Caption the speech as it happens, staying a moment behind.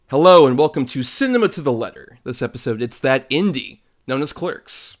Hello and welcome to Cinema to the Letter. This episode, it's that indie known as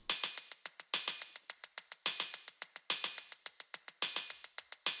Clerks.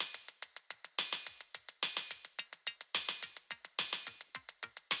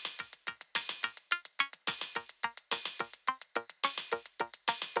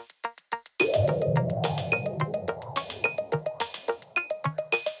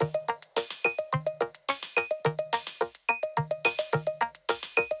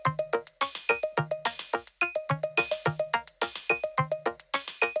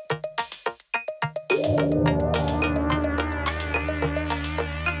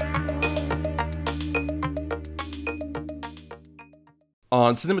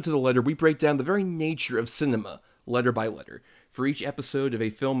 On Cinema to the Letter, we break down the very nature of cinema, letter by letter. For each episode of a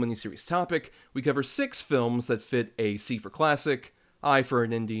film miniseries topic, we cover 6 films that fit a C for classic, I for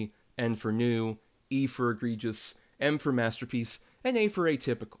an indie, N for new, E for egregious, M for masterpiece, and A for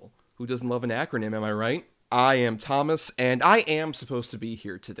atypical. Who doesn't love an acronym, am I right? I am Thomas, and I am supposed to be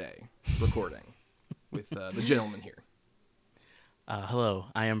here today, recording, with the gentleman here. Hello,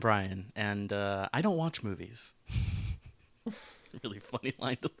 I am Brian, and I don't watch movies. Really funny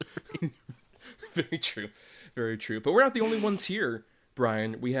line delivery. Very true. Very true. But we're not the only ones here,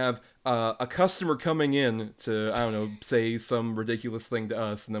 Brian. We have a customer coming in to, I don't know, say some ridiculous thing to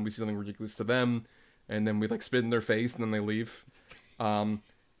us, and then we say something ridiculous to them, and then we spit in their face, and then they leave. I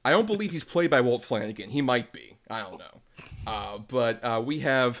don't believe he's played by Walt Flanagan. He might be. I don't know. But we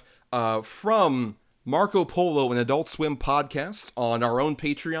have from Marco Polo, an Adult Swim podcast on our own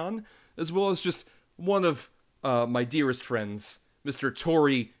Patreon, as well as just one of my dearest friends, Mr.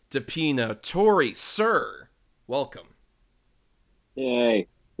 Tori DePina. Tori, sir, welcome. Yay.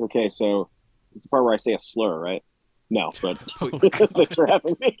 Okay, so this is the part where I say a slur, right? No, but Oh, thanks for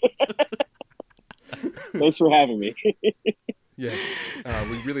having me. Thanks for having me. Yes,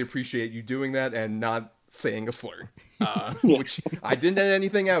 we really appreciate you doing that and not saying a slur. Which, I didn't edit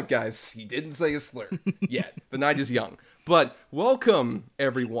anything out, guys. He didn't say a slur yet. The night is young. But welcome,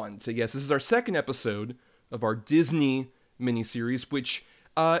 everyone, to, yes, this is our second episode of our Disney miniseries, which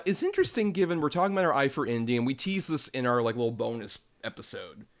is interesting given we're talking about our I for Indie, and we tease this in our little bonus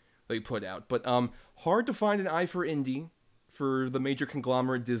episode that we put out. But hard to find an I for Indie for the major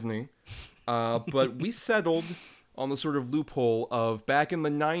conglomerate Disney. But we settled on the sort of loophole of back in the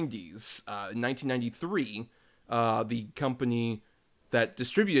 90s, 1993, the company that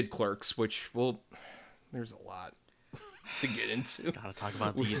distributed Clerks, which, well, there's a lot to get into. Gotta talk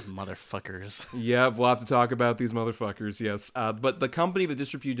about these motherfuckers. Yeah, we'll have to talk about these motherfuckers, yes. But the company that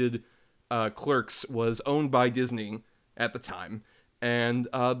distributed Clerks was owned by Disney at the time, and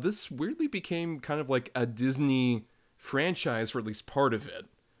this weirdly became kind of like a Disney franchise for at least part of it,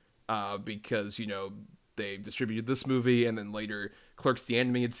 because, they distributed this movie, and then later Clerks the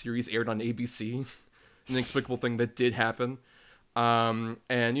Animated Series aired on ABC, an inexplicable thing that did happen. And,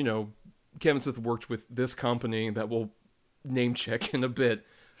 Kevin Smith worked with this company that will name check in a bit,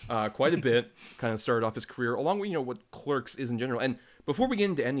 quite a bit, kind of started off his career, along with, what Clerks is in general. And before we get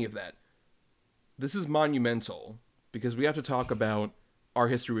into any of that, this is monumental, because we have to talk about our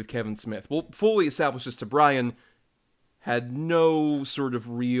history with Kevin Smith. We'll fully establish this to Brian, had no sort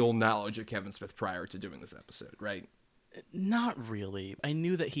of real knowledge of Kevin Smith prior to doing this episode, right? Not really. I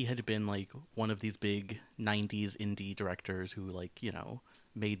knew that he had been, one of these big 90s indie directors who,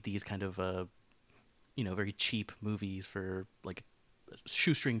 made these kind of, very cheap movies for,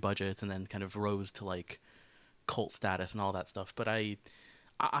 shoestring budgets, and then kind of rose to, cult status and all that stuff. But I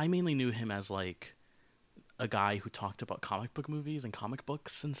mainly knew him as, a guy who talked about comic book movies and comic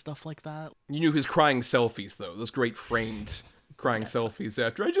books and stuff like that. You knew his crying selfies, though. Those great framed crying selfies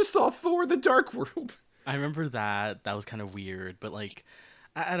after, I just saw Thor the Dark World. I remember that. That was kind of weird. But,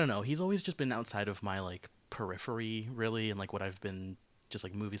 I don't know. He's always just been outside of my, periphery, really, and, what I've been,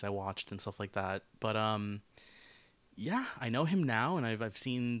 just, movies I watched and stuff like that. But, yeah, I know him now, and I've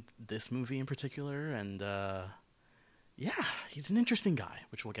seen this movie in particular, and, yeah, he's an interesting guy,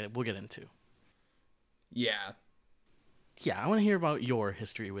 which we'll get into. Yeah. Yeah, I want to hear about your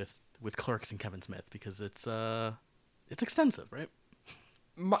history with Clerks and Kevin Smith, because it's extensive, right?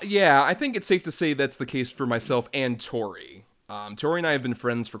 Yeah, I think it's safe to say that's the case for myself and Tori. Tori and I have been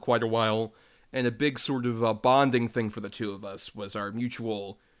friends for quite a while, and a big sort of bonding thing for the two of us was our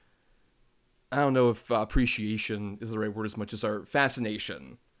mutual, I don't know if appreciation is the right word as much as our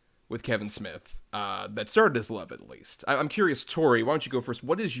fascination with Kevin Smith, that started as love, at least. I'm curious, Tori, why don't you go first?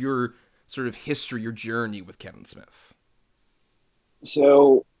 What is your sort of history, your journey with Kevin Smith?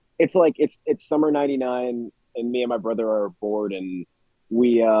 So it's summer '99, and me and my brother are bored, and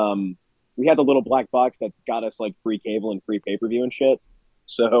we had the little black box that got us free cable and free pay-per-view and shit.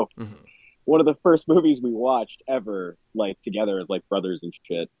 So Hmm. one of the first movies we watched ever, like together as like brothers and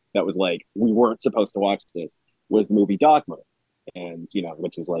shit, that was like we weren't supposed to watch this, was the movie Dogma, and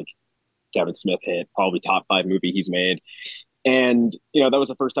which is like Kevin Smith hit, probably top five movie he's made. And that was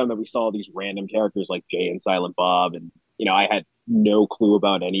the first time that we saw these random characters like Jay and Silent Bob, and I had no clue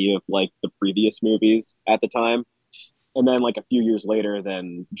about any of like the previous movies at the time. And then like a few years later,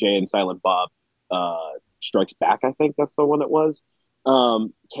 then Jay and Silent Bob Strikes Back, I think that's the one that was,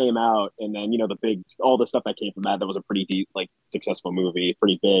 came out, and then the big all the stuff that came from that, that was a pretty deep, like successful movie,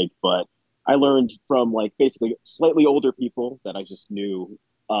 pretty big. But I learned from like basically slightly older people that I just knew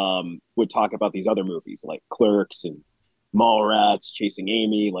would talk about these other movies like Clerks and Mallrats, Chasing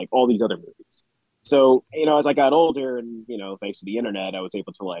Amy, like all these other movies. So, as I got older and, thanks to the internet, I was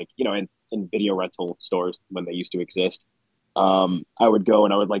able to like, in video rental stores when they used to exist, I would go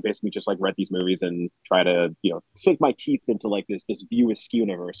and I would like basically just like rent these movies and try to, sink my teeth into like this view askew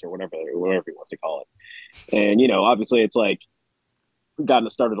universe or whatever he wants to call it. And, obviously it's like gotten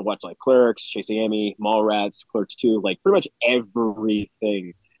started to watch like Clerks, Chasing Amy, Mallrats, Clerks 2, like pretty much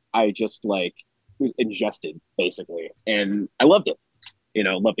everything I just like was ingested basically. And I loved it.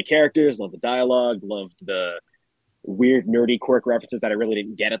 Loved the characters, loved the dialogue, loved the weird nerdy quirk references that I really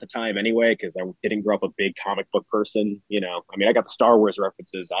didn't get at the time anyway, because I didn't grow up a big comic book person. I mean, I got the Star Wars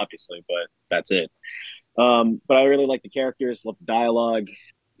references, obviously, but that's it. But I really liked the characters, loved the dialogue.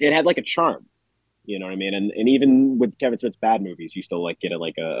 It had like a charm, you know what I mean? And even with Kevin Smith's bad movies, you still like get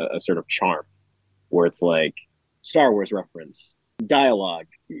a sort of charm where it's like Star Wars reference, dialogue,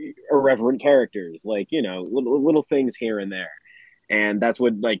 irreverent characters, like, little things here and there. And that's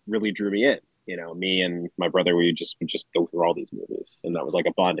what like really drew me in. Me and my brother, we just go through all these movies, and that was like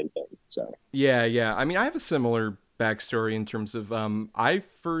a bonding thing. So Yeah, yeah. I mean, I have a similar backstory in terms of I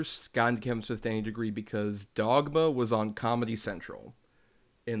first got into Kevin Smith to any degree because Dogma was on Comedy Central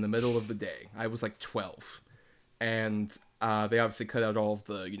in the middle of the day. I was like 12, and they obviously cut out all of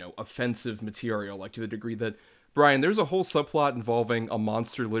the offensive material, like to the degree that Brian, there's a whole subplot involving a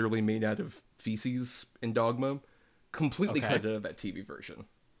monster literally made out of feces in Dogma, completely Okay. cut out of that TV version.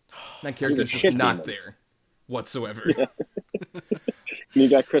 That he's character a is just shit not demon. there whatsoever. Yeah. And you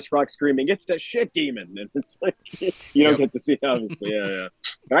got Chris Rock screaming, "It's the shit demon!" And it's like you don't Yep. get to see, obviously. Yeah, yeah.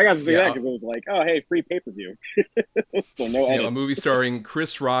 But I got to see Yeah. that because it was like, oh, hey, free pay per view. So no A edits. movie starring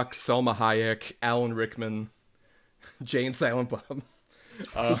Chris Rock, Selma Hayek, Alan Rickman, Jay and Silent Bob.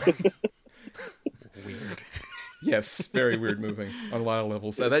 Uh, Weird. yes, very weird movie on a lot of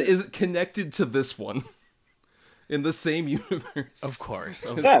levels. That is connected to this one in the same Of universe. course.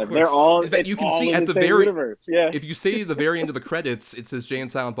 Yeah, they're all. In fact, It's you can all see in at the the same very universe. Yeah. if you stay at the very end of the credits, it says Jay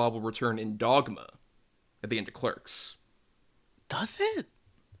and Silent Bob will return in Dogma at the end of Clerks. Does it?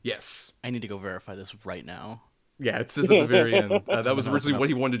 Yes. I need to go verify this right now. Yeah, it says at the very end. That I'm was gonna originally open what up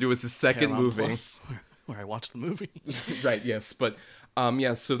he wanted to do as his second Paramount movie. Plus, where I watched the movie. Right, yes. But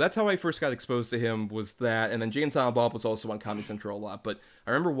yeah, so that's how I first got exposed to him, was that, and then Jay and Silent Bob was also on Comedy Central a lot, but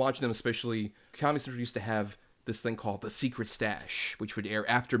I remember watching them, especially Comedy Central used to have this thing called The Secret Stash, which would air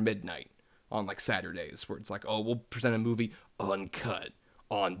after midnight on like Saturdays, where it's like, oh, we'll present a movie uncut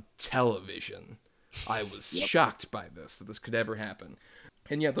on television. I was shocked by this, that this could ever happen.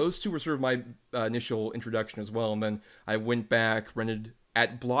 And yeah, those two were sort of my initial introduction as well, and then I went back, rented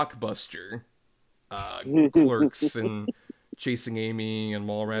at Blockbuster, Clerks and Chasing Amy and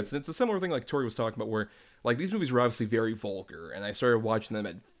Mallrats, and it's a similar thing like Tori was talking about, where like these movies were obviously very vulgar, and I started watching them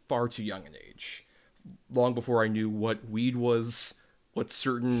at far too young an age, long before I knew what weed was, what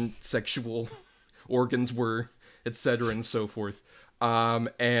certain sexual organs were, etc., and so forth.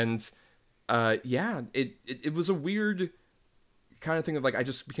 And yeah, it was a weird kind of thing of like I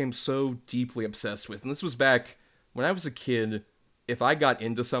just became so deeply obsessed with, and this was back when I was a kid. If I got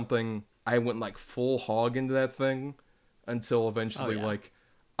into something, I went like full hog into that thing until eventually yeah. like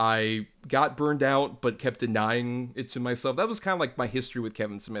I got burned out but kept denying it to myself. That was kind of like my history with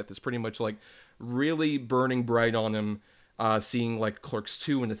Kevin Smith, is pretty much like really burning bright on him, seeing like Clerks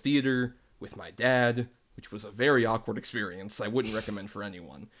 2 in the theater with my dad, which was a very awkward experience. I wouldn't recommend for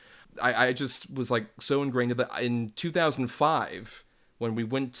anyone. I just was like so ingrained in that. In 2005, when we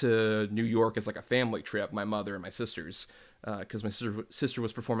went to New York as like a family trip, my mother and my sisters, because my sister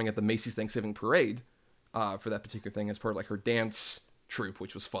was performing at the Macy's Thanksgiving Parade for that particular thing as part of like her dance troupe,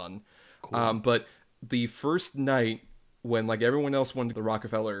 which was fun. Cool. But the first night, when like everyone else went to the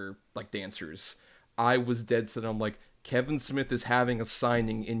Rockefeller like dancers, I was dead set on like Kevin Smith is having a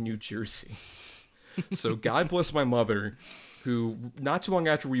signing in New Jersey. So God bless my mother, who not too long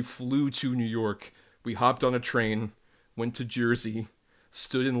after we flew to New York, we hopped on a train, went to Jersey,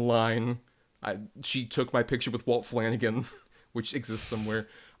 stood in line. She took my picture with Walt Flanagan, which exists somewhere.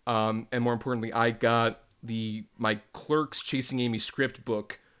 And more importantly, I got my Clerks Chasing Amy script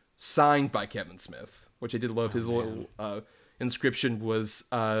book signed by Kevin Smith, which I did love. His little inscription was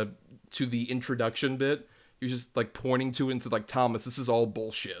to the introduction bit. He was just like pointing to it and said, like, Thomas, this is all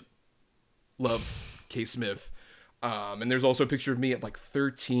bullshit. Love, K. Smith. And there's also a picture of me at like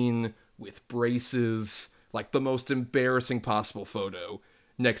 13 with braces, like the most embarrassing possible photo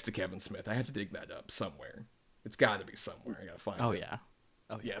next to Kevin Smith. I have to dig that up somewhere. It's got to be somewhere. I gotta find it. Oh yeah.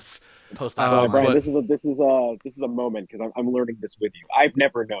 Yes. Post that. Brian, but- this is a moment because I'm learning this with you. I've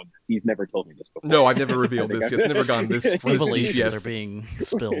never known this. He's never told me this before. No, I've never revealed this. Yes, never gone this. Revelations yes. are being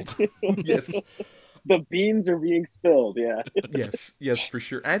spilled. Yes. The beans are being spilled. Yeah. Yes, for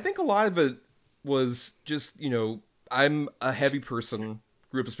sure. And I think a lot of it was just, I'm a heavy person,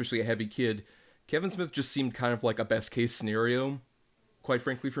 grew up especially a heavy kid. Kevin Smith just seemed kind of like a best case scenario, quite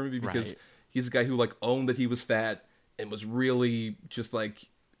frankly, for me, because Right. he's a guy who like owned that he was fat and was really just like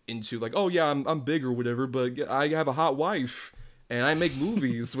into like, oh yeah, I'm big or whatever, but I have a hot wife and I make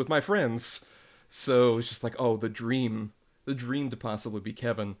movies with my friends. So it's just like, oh, the dream to possibly be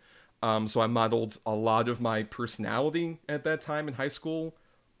Kevin. So I modeled a lot of my personality at that time in high school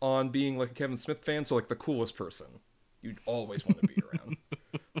on being like a Kevin Smith fan. So like the coolest person you'd always want to be around.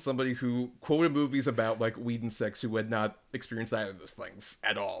 Somebody who quoted movies about like weed and sex who had not experienced either of those things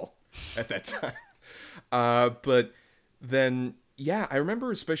at all at that time. But then, yeah, I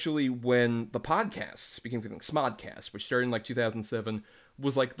remember especially when the podcast became like Smodcast, which started in like 2007,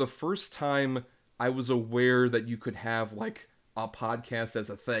 was like the first time I was aware that you could have like a podcast as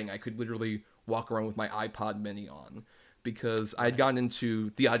a thing. I could literally walk around with my iPod Mini on because I'd gotten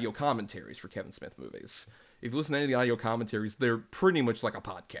into the audio commentaries for Kevin Smith movies. If you listen to any of the audio commentaries, they're pretty much like a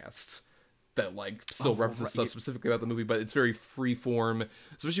podcast that like still references stuff specifically about the movie, but it's very free form,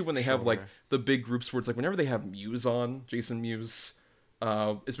 especially when they have like the big groups where it's like whenever they have Muse on, Jason Muse,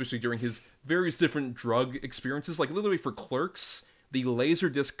 especially during his various different drug experiences, like literally for Clerks, the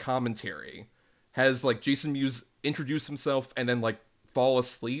Laserdisc commentary has like Jason Muse introduce himself and then like fall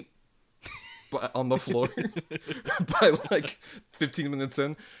asleep on the floor by like 15 minutes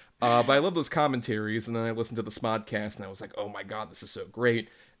in. But I love those commentaries, and then I listened to the Smodcast, and I was like, oh my god, this is so great.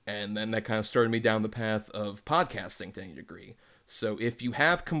 And then that kind of started me down the path of podcasting to any degree. So if you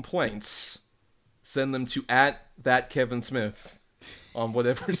have complaints, send them to @thatKevinSmith on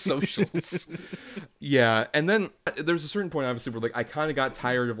whatever socials. Yeah, and then there's a certain point, obviously, where like I kind of got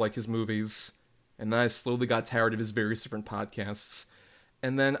tired of like his movies, and then I slowly got tired of his various different podcasts.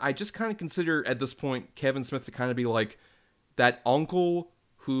 And then I just kind of consider at this point Kevin Smith to kind of be like that uncle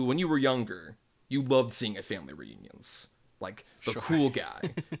who, when you were younger, you loved seeing at family reunions. Like, the cool guy.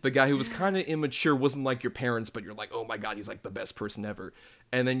 The guy who was kind of immature, wasn't like your parents, but you're like, oh my god, he's like the best person ever.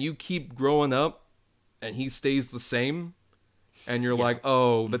 And then you keep growing up, and he stays the same, and you're like,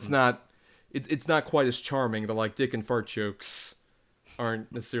 oh, that's not... It's not quite as charming. The, like, dick and fart jokes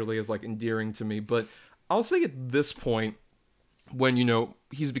aren't necessarily as, like, endearing to me. But I'll say at this point, when,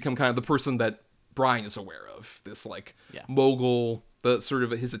 he's become kind of the person that Brian is aware of. This, like, mogul... the sort of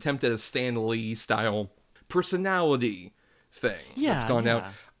his attempt at a Stan Lee style personality thing that's gone out.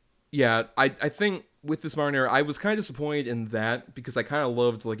 Yeah, I think with this modern era, I was kind of disappointed in that because I kind of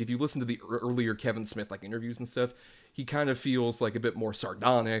loved, like, if you listen to the earlier Kevin Smith, like, interviews and stuff, he kind of feels like a bit more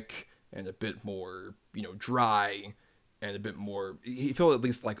sardonic and a bit more, dry and a bit more, he felt at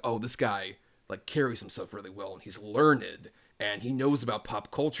least like, oh, this guy, like, carries himself really well and he's learned and he knows about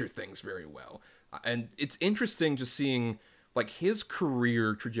pop culture things very well. And it's interesting just seeing... like, his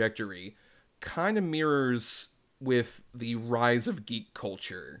career trajectory kind of mirrors with the rise of geek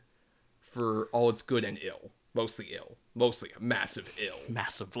culture for all its good and ill. Mostly ill. Mostly a massive ill.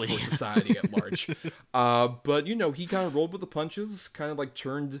 Massively. For society at large. But, he kind of rolled with the punches, kind of, like,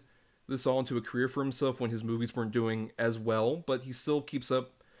 turned this all into a career for himself when his movies weren't doing as well, but he still keeps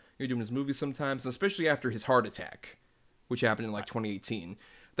up doing his movies sometimes, and especially after his heart attack, which happened in, like, 2018.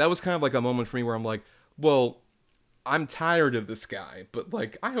 That was kind of, like, a moment for me where I'm like, well... I'm tired of this guy, but,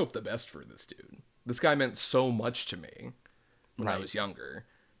 like, I hope the best for this dude. This guy meant so much to me when I was younger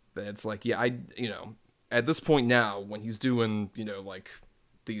that it's like, yeah, at this point now, when he's doing, like,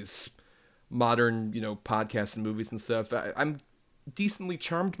 these modern, podcasts and movies and stuff, I'm decently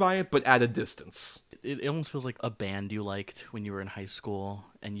charmed by it, but at a distance. It almost feels like a band you liked when you were in high school,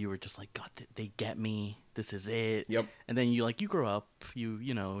 and you were just like, God, they get me. This is it. Yep. And then you grow up, you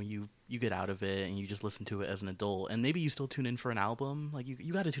get out of it, and you just listen to it as an adult. And maybe you still tune in for an album. Like,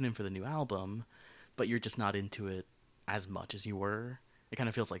 you got to tune in for the new album, but you're just not into it as much as you were. It kind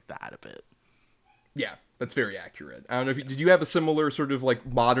of feels like that a bit. Yeah, that's very accurate. I don't know did you have a similar sort of, like,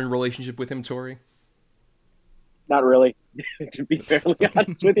 modern relationship with him, Tori? Not really, to be fairly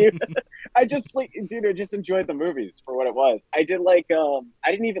honest with you. I just like, dude, I just enjoyed the movies for what it was. I did like,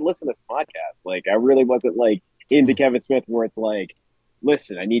 I didn't even listen to this podcast. Like, I really wasn't like into Kevin Smith, where it's like,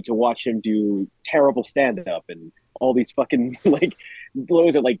 listen, I need to watch him do terrible stand up and all these fucking like, what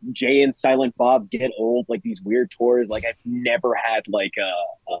was it, like Jay and Silent Bob Get Old, like these weird tours. Like, I've never had like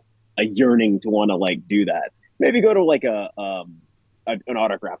a yearning to want to like do that. Maybe go to like an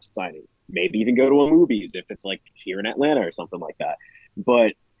autograph signing. Maybe even go to a movies if it's like here in Atlanta or something like that.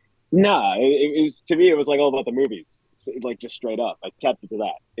 But nah, it was, to me, it was like all about the movies, so, like just straight up. I kept it to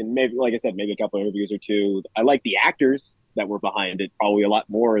that, and maybe, like I said, maybe a couple of interviews or two. I like the actors that were behind it probably a lot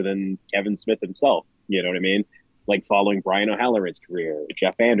more than Kevin Smith himself. You know what I mean? Like following Brian O'Halloran's career,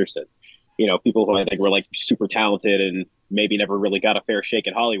 Jeff Anderson. You know, people who I think were like super talented and maybe never really got a fair shake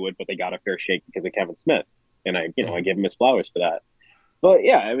in Hollywood, but they got a fair shake because of Kevin Smith, and I give him his flowers for that. But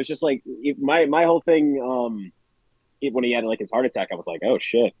yeah, it was just like my whole thing. When he had like his heart attack, I was like, oh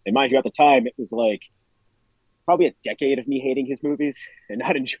shit. And mind you, at the time, it was like probably a decade of me hating his movies and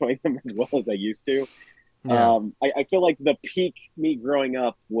not enjoying them as well as I used to. Yeah. I feel like the peak me growing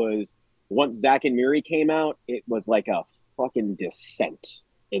up was once Zack and Miri came out. It was like a fucking descent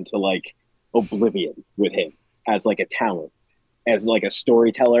into like oblivion with him as like a talent, as like a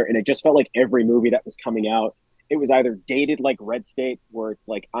storyteller, and it just felt like every movie that was coming out, it was either dated like Red State, where it's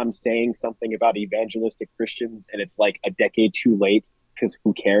like I'm saying something about evangelistic Christians, and it's like a decade too late because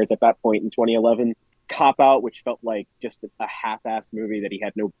who cares at that point in 2011. Cop Out, which felt like just a half-assed movie that he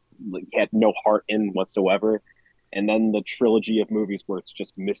had no heart in whatsoever, and then the trilogy of movies where it's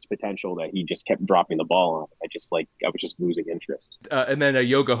just missed potential that he just kept dropping the ball on. I was just losing interest. And then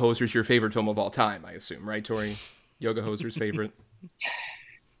Yoga Hoser's your favorite film of all time, I assume, right, Tori? Yoga Hoser's favorite.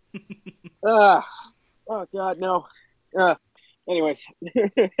 Uh, oh God, no. Anyways,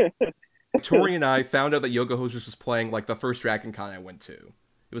 Tori and I found out that Yoga Hosers was playing like the first Dragon Con I went to.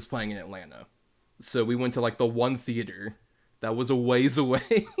 It was playing in Atlanta. So we went to like the one theater that was a ways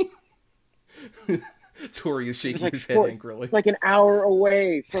away. Tori is shaking like his head angrily. it's like an hour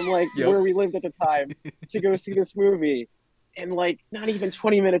away from like Yep. where we lived at the time to go see this movie. And like not even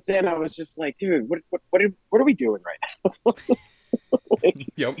 20 minutes in, I was just like, dude, what are we doing right now? Like,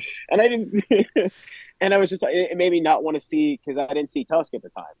 Yep. and I didn't and I was just, it made me not want to see, because I didn't see Tusk at the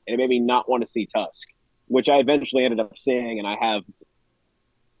time, and it made me not want to see Tusk, which I eventually ended up seeing, and I have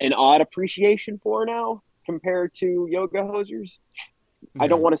an odd appreciation for now compared to Yoga Hosers. I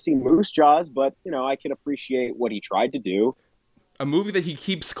don't want to see Moose Jaws, but I can appreciate what he tried to do. A movie that he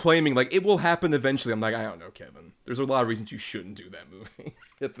keeps claiming like it will happen eventually. I'm like, I don't know, Kevin. There's a lot of reasons you shouldn't do that movie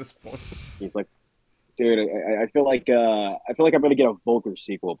at this point. He's like, dude, I feel like I'm gonna get a Vulgar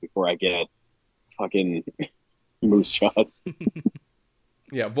sequel before I get fucking Moose Jaws.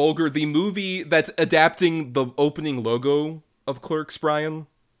 Yeah, Vulgar, the movie that's adapting the opening logo of Clerks, Brian.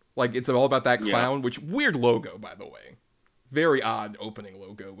 Like, it's all about that clown, which, weird logo, by the way. Very odd opening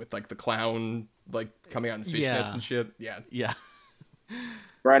logo with, like, the clown, like, coming out in fishnets and shit. Yeah. Yeah.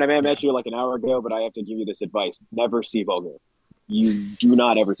 Brian, I may have met you like an hour ago, but I have to give you this advice. Never see Vulgar. You do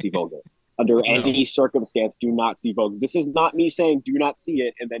not ever see Vulgar. Under any circumstance, do not see Vulgar. This is not me saying do not see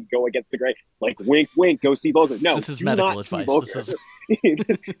it and then go against the grain. Like, wink, wink, go see Vulgar. No, this is medical advice.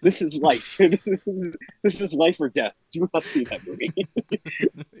 This is life. This is life or death. Do not see that movie.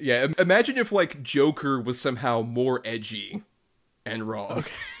 Yeah, imagine if, like, Joker was somehow more edgy and raw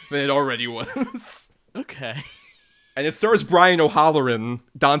than it already was. Okay. And it stars Brian O'Halloran,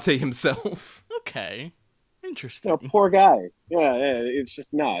 Dante himself. Okay. Interesting. Poor guy. Yeah, it's just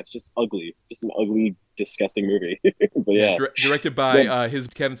it's just ugly. Just an ugly, disgusting movie. But yeah. Directed by his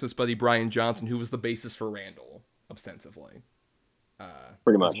Kevin Smith's buddy Brian Johnson, who was the basis for Randall, ostensibly.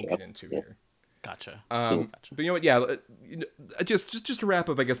 Pretty much. We'll get into here. Gotcha. But you know what? Yeah, just to wrap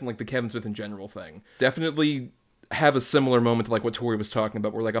up, I guess, on like the Kevin Smith in general thing. Definitely have a similar moment to like what Tori was talking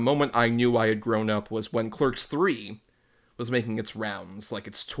about, where like a moment I knew I had grown up was when Clerks 3 was making its rounds, like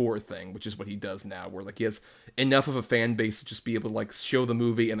its tour thing, which is what he does now, where like he has enough of a fan base to just be able to like show the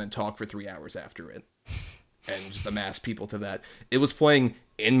movie and then talk for 3 hours after it. And just amass people to that. It was playing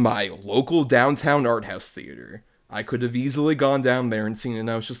in my local downtown art house theater. I could have easily gone down there and seen it,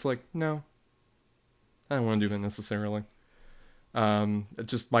 and I was just like, no, I don't want to do that necessarily.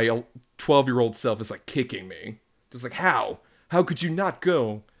 Just my 12-year-old self is like kicking me. Just like, how? How could you not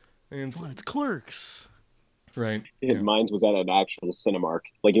go? And it's Clerks. Right. And mine was at an actual Cinemark.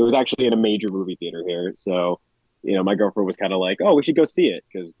 Like, it was actually in a major movie theater here. So, my girlfriend was kind of like, oh, we should go see it.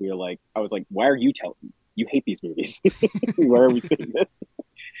 Because we were like, I was like, why are you telling me? You hate these movies. Why are we seeing this?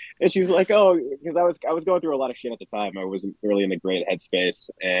 And she's like, oh, because I was going through a lot of shit at the time. I wasn't really in a great headspace.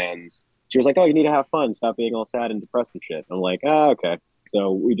 And She was like, "Oh, you need to have fun. Stop being all sad and depressed and shit." I'm like, "Ah, okay."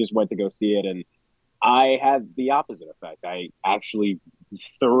 So we just went to go see it, and I had the opposite effect. I actually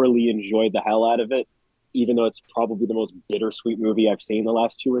thoroughly enjoyed the hell out of it, even though it's probably the most bittersweet movie I've seen in the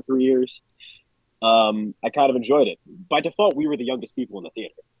last 2 or 3 years. I kind of enjoyed it. By default, we were the youngest people in the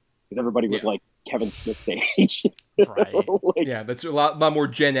theater because everybody was Yeah. like Kevin Smith's age. Right. Like, Yeah, that's a lot more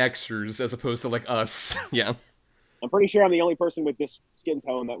Gen Xers as opposed to like us. Yeah. I'm pretty sure I'm the only person with this skin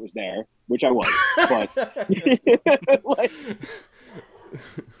tone that was there, which I was. But like,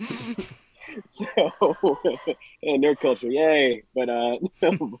 so and nerd culture, yay! But I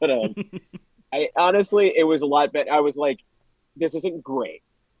honestly, it was a lot better. I was like, this isn't great.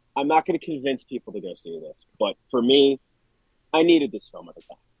 I'm not going to convince people to go see this, but for me, I needed this film at the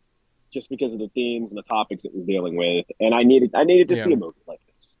time just because of the themes and the topics it was dealing with, and I needed to Yeah. see a movie like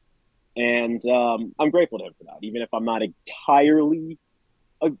this, and I'm grateful to him for that, even if I'm not entirely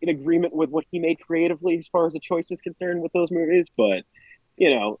in agreement with what he made creatively as far as the choice is concerned with those movies. But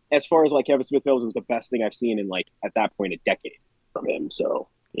as far as like Kevin Smith films, it was the best thing I've seen in like at that point a decade from him. So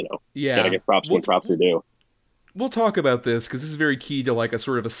gotta Yeah. give props when props are due. We'll talk about this because this is very key to like a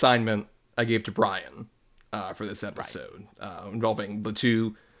sort of assignment I gave to Brian for this episode, involving the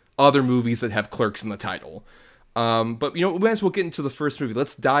two other movies that have Clerks in the title. But we might as well get into the first movie.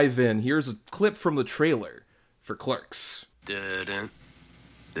 Let's dive in. Here's a clip from the trailer for Clerks.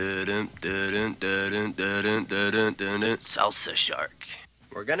 Salsa shark.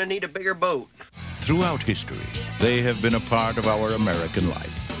 We're gonna need a bigger boat. Throughout history, they have been a part of our American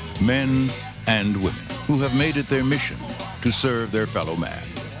life. Men and women who have made it their mission to serve their fellow man.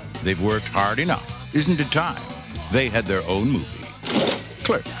 They've worked hard enough. Isn't it time they had their own movie?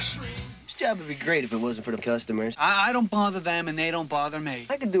 Clerks. This job would be great if it wasn't for the customers. I don't bother them and they don't bother me.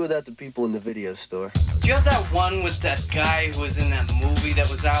 I could do without the people in the video store. Do you have that one with that guy who was in that movie that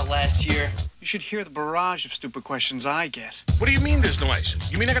was out last year? You should hear the barrage of stupid questions I get. What do you mean there's no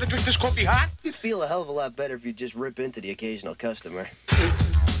ice? You mean I gotta drink this coffee hot? You'd feel a hell of a lot better if you just rip into the occasional customer.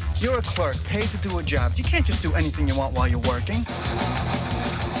 You're a clerk, paid to do a job. You can't just do anything you want while you're working.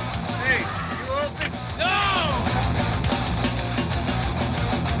 Hey, you open? No!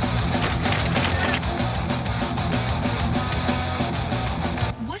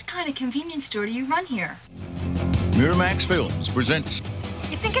 What kind of convenience store do you run here? Miramax Films presents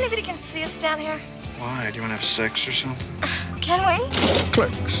You think anybody can see us down here? Why? Do you want to have sex or something? Can we?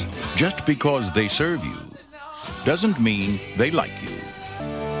 Clerks. Just because they serve you doesn't mean they like you.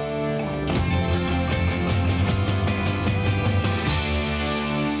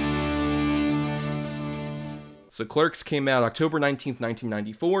 So Clerks came out October 19th,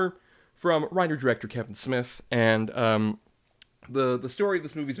 1994, from writer-director Kevin Smith, and the story of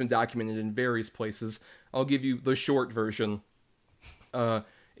this movie's been documented in various places. I'll give you the short version.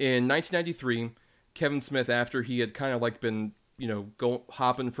 In 1993, Kevin Smith, after he had kind of like been,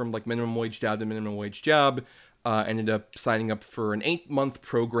 hopping from like minimum wage job to minimum wage job, ended up signing up for an 8-month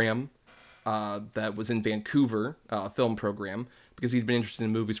program that was in Vancouver, film program, because he'd been interested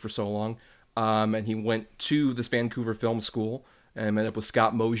in movies for so long. And he went to this Vancouver film school and met up with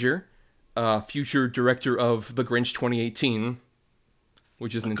Scott Mosier, future director of The Grinch 2018,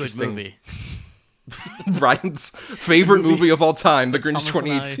 which is an Good interesting movie. Ryan's favorite movie of all time, The Grinch Thomas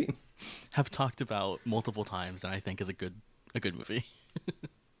and I 2018. have talked about multiple times, and I think is a good movie.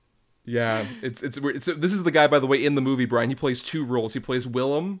 Yeah, it's weird. So this is the guy, by the way, in the movie, Brian. He plays two roles. He plays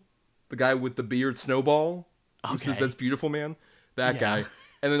Willem, the guy with the beard, Snowball, who says, Okay. "That's beautiful, man." That guy.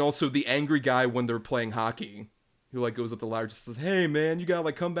 And then also the angry guy when they're playing hockey, who like goes up to Larry and says, "Hey man, you gotta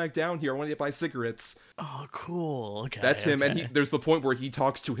like come back down here. I want to buy cigarettes." Oh, cool. Okay, That's him. okay. And there's the point where he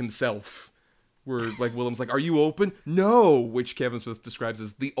talks to himself, where like Willem's like, "Are you open?" No, which Kevin Smith describes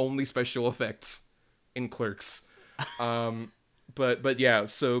as the only special effect in Clerks. But yeah,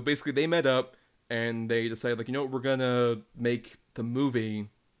 so basically they met up and they decided like, we're gonna make the movie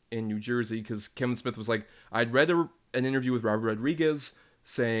in New Jersey, because Kevin Smith was like, I'd read an interview with Robert Rodriguez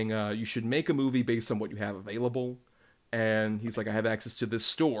saying you should make a movie based on what you have available, and he's like, I have access to this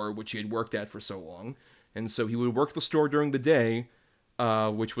store which he had worked at for so long, and so he would work the store during the day,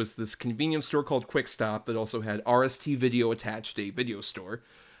 which was this convenience store called Quick Stop that also had RST Video attached, a video store.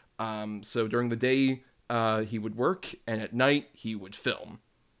 So during the day he would work, and at night he would film,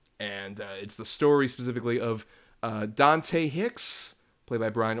 and it's the story specifically of Dante Hicks, played by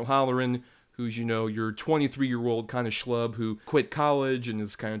Brian O'Halloran, who's, your 23-year-old kind of schlub who quit college and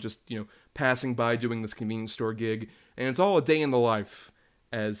is kind of just, passing by doing this convenience store gig. And it's all a day in the life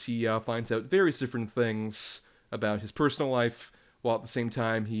as he finds out various different things about his personal life, while at the same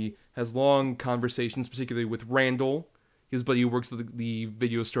time he has long conversations, particularly with Randall, his buddy who works at the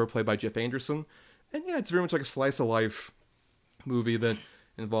video store played by Jeff Anderson. And yeah, it's very much like a slice of life movie that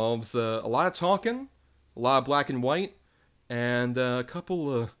involves a lot of talking, a lot of black and white, and a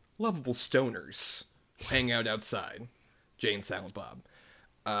couple of lovable stoners hang out outside. Jay and Silent Bob.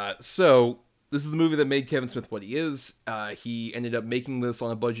 So this is the movie that made Kevin Smith what he is. He ended up making this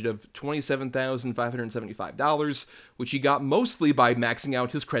on a budget of $27,575, which he got mostly by maxing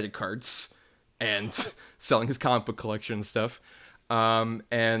out his credit cards and selling his comic book collection and stuff.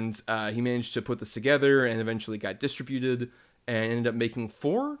 And he managed to put this together and eventually got distributed and ended up making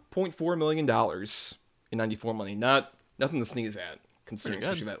 $4.4 million in 94 money. Nothing to sneeze at, considering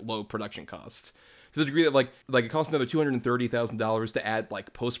especially that low production cost. To the degree that like it cost another $230,000 to add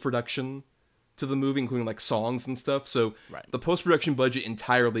like post-production to the movie, including like songs and stuff. So the post-production budget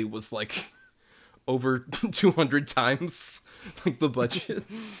entirely was like over 200 times like the budget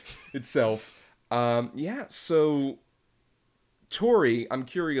itself. So Tori, I'm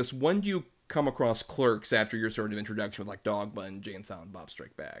curious, when do you come across Clerks after your sort of introduction with like Dogma and Jay and Silent Bob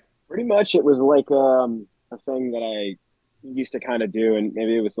Strike Back? Pretty much, it was like a thing that I used to kind of do, and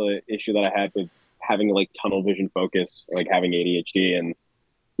maybe it was the issue that I had with having like tunnel vision focus, like having ADHD, and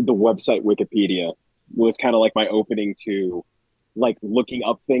the website Wikipedia was kind of like my opening to like looking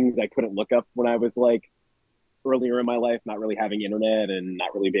up things I couldn't look up when I was like earlier in my life, not really having internet and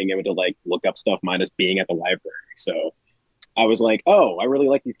not really being able to like look up stuff minus being at the library. So I was like, oh, I really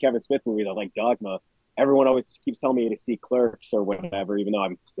like these Kevin Smith movies. I like Dogma. Everyone always keeps telling me to see Clerks or whatever, even though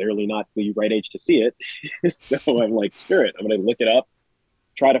I'm clearly not the right age to see it. So I'm like, screw it. I'm going to look it up,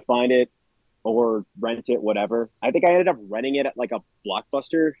 try to find it, or rent it, whatever. I think I ended up renting it at like a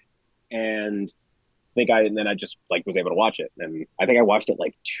Blockbuster, and then I just like was able to watch it. And I think I watched it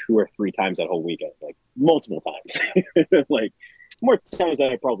like 2 or 3 times that whole weekend, like multiple times, like more times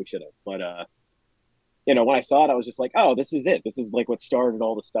than I probably should have. But when I saw it, I was just like, oh, this is it. This is like what started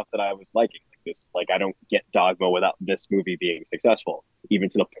all the stuff that I was liking. Like this, like I don't get Dogma without this movie being successful, even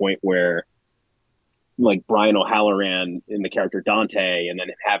to the point where like Brian O'Halloran in the character Dante, and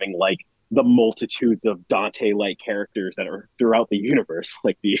then having like the multitudes of Dante-like characters that are throughout the universe,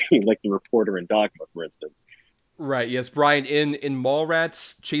 like the reporter in Dogma, for instance. Right, yes. Brian, in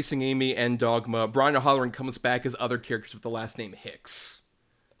Mallrats, Chasing Amy, and Dogma, Brian O'Halloran comes back as other characters with the last name Hicks.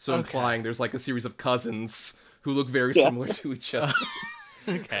 So implying there's like a series of cousins who look very similar to each other.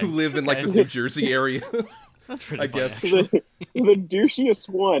 Who live in like this New Jersey area. That's pretty funny, guess. The douchiest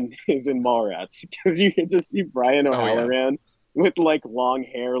one is in Mallrats, because you get to see Brian O'Halloran with like long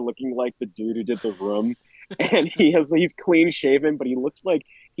hair, looking like the dude who did The Room, and he's clean shaven, but he looks like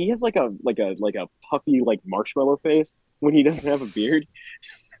he has like a puffy like marshmallow face when he doesn't have a beard.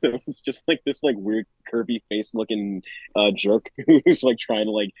 So it's just like this like weird curvy face looking jerk who's like trying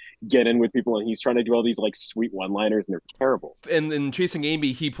to like get in with people, and he's trying to do all these like sweet one-liners, and they're terrible. And in Chasing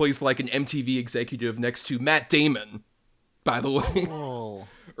Amy, he plays like an MTV executive next to Matt Damon, by the way. Oh.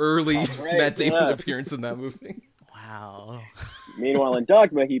 Early Matt Damon appearance in that movie. Wow. Meanwhile, in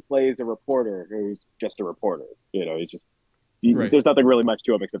Dogma, he plays a reporter who's just a reporter. He's just there's nothing really much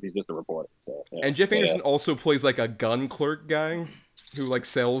to him except he's just a reporter. So, and Jeff Anderson also plays like a gun clerk guy who like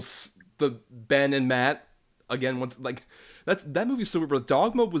sells the Ben and Matt again. Once like that movie's so weird. But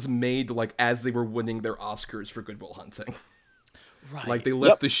Dogma was made like as they were winning their Oscars for Good Will Hunting. Right. Like they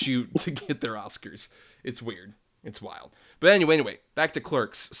left the shoot to get their Oscars. It's weird. It's wild. But anyway, back to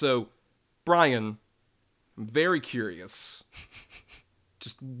Clerks. So Brian, I'm very curious.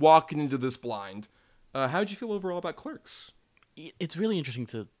 Just walking into this blind, how'd you feel overall about Clerks? It's really interesting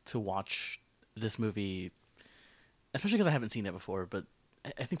to watch this movie, especially because I haven't seen it before. But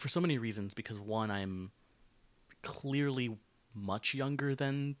I think for so many reasons, because one, I'm clearly much younger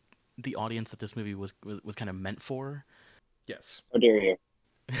than the audience that this movie was kind of meant for. Yes. How dare you?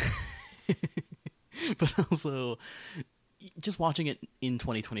 But also, just watching it in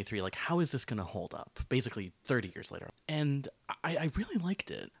 2023, like, how is this going to hold up? Basically, 30 years later. And I really liked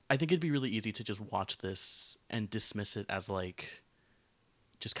it. I think it'd be really easy to just watch this and dismiss it as, like,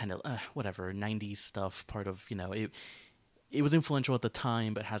 just kind of, whatever, 90s stuff, part of, it was influential at the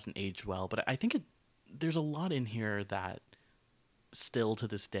time, but hasn't aged well. But I think there's a lot in here that still to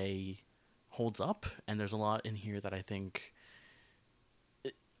this day holds up. And there's a lot in here that I think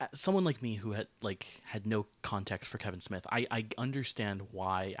someone like me who had no context for Kevin Smith, I understand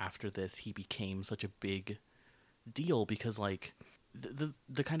why after this he became such a big deal, because like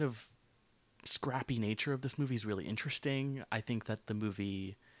the kind of scrappy nature of this movie is really interesting. I think that the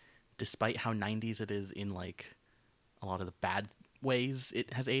movie, despite how 90s it is in like a lot of the bad ways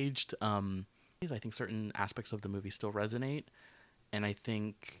it has aged, I think certain aspects of the movie still resonate, and I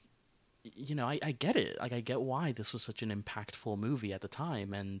think you know, I get it. Like, I get why this was such an impactful movie at the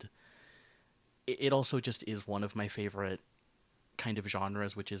time, and it also just is one of my favorite kind of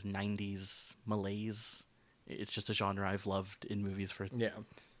genres, which is 90s malaise. It's just a genre I've loved in movies for Yeah.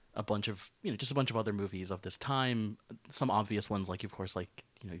 a bunch of, just a bunch of other movies of this time. Some obvious ones, like, of course, like,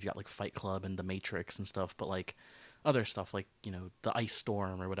 you've got like Fight Club and The Matrix and stuff, but like other stuff like, The Ice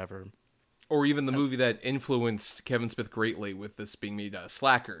Storm or whatever. Or even the movie that influenced Kevin Smith greatly with this being made,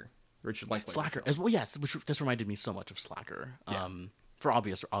 Slacker. Richard Linklater. Slacker as well, yes. Which this reminded me so much of Slacker, Yeah. for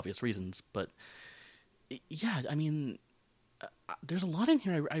obvious reasons. But yeah, I mean, there's a lot in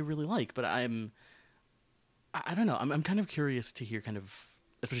here I really like, but I don't know. I'm kind of curious to hear, kind of,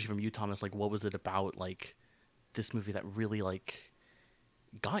 especially from you, Thomas. Like, what was it about like this movie that really like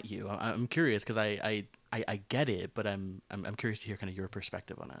got you? I'm curious because I get it, but I'm curious to hear kind of your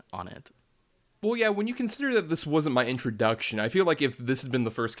perspective on it. Well, yeah, when you consider that this wasn't my introduction, I feel like if this had been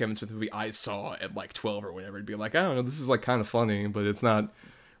the first Kevin Smith movie I saw at like 12 or whatever, it'd be like, I don't know, this is like kind of funny, but it's not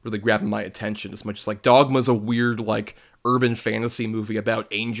really grabbing my attention as much as like Dogma's a weird like urban fantasy movie about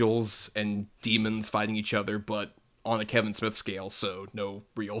angels and demons fighting each other, but on a Kevin Smith scale, so no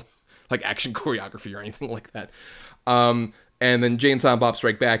real like action choreography or anything like that. And then Jay and Silent Bob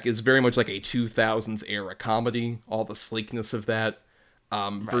Strike Back is very much like a 2000s era comedy, all the sleekness of that.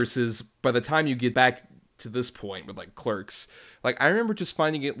 Right. Versus by the time you get back to this point with like Clerks, like I remember just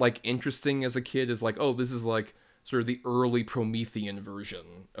finding it like interesting as a kid, as like, oh, this is like sort of the early Promethean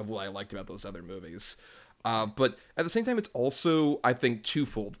version of what I liked about those other movies. But at the same time, it's also, I think,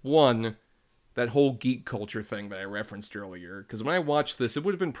 twofold. One, that whole geek culture thing that I referenced earlier, because when I watched this, it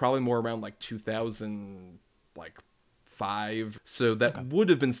would have been probably more around like 2005, so that would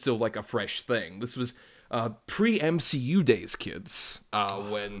have been still like a fresh thing. This was pre-MCU days, kids,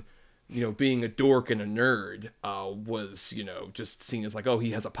 when, being a dork and a nerd was, just seen as like, oh,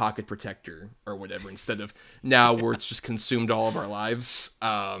 he has a pocket protector or whatever, instead of now where it's just consumed all of our lives,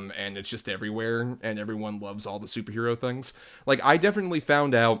 and it's just everywhere, and everyone loves all the superhero things. Like, I definitely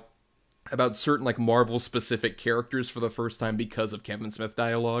found out about certain, like, Marvel-specific characters for the first time because of Kevin Smith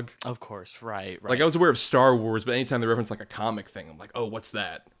dialogue. Of course, right. Like, I was aware of Star Wars, but anytime they reference, like, a comic thing, I'm like, oh, what's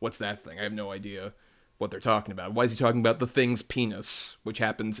that? What's that thing? I have no idea what they're talking about. Why is he talking about the Thing's penis, which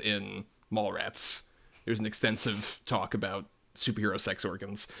happens in Mallrats? There's an extensive talk about superhero sex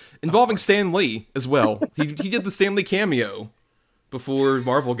organs involving Stan Lee as well. he did the Stan Lee cameo before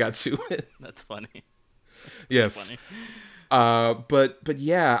Marvel got to it. That's funny. Yes. Funny. But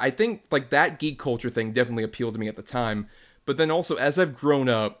yeah, I think like that geek culture thing definitely appealed to me at the time. But then also as I've grown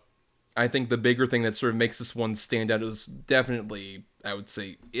up, I think the bigger thing that sort of makes this one stand out is definitely, I would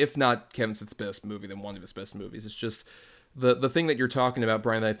say, if not Kevin Smith's best movie, then one of his best movies. It's just the thing that you're talking about,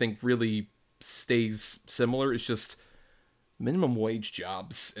 Brian, that I think really stays similar is just minimum wage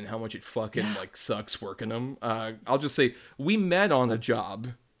jobs and how much it fucking like sucks working them. I'll just say we met on a job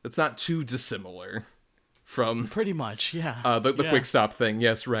that's not too dissimilar from pretty much, yeah. The quick stop thing.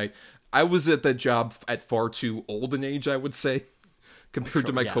 Yes, right. I was at that job at far too old an age, I would say, compared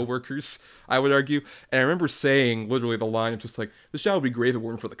to my coworkers, I would argue. And I remember saying literally the line of just like, this job would be great if it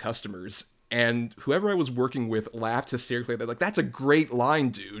weren't for the customers. And whoever I was working with laughed hysterically. They're like, that's a great line,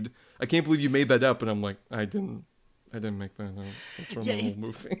 dude. I can't believe you made that up. And I'm like, I didn't make that up. That's from the whole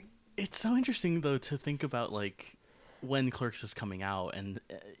movie. It's so interesting though to think about like when Clerks is coming out, and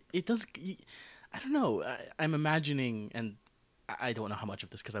it does. I don't know. I'm imagining, and I don't know how much of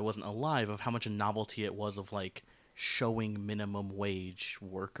this because I wasn't alive, of how much a novelty it was of like showing minimum wage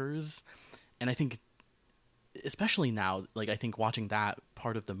workers. And I think, especially now, like I think watching that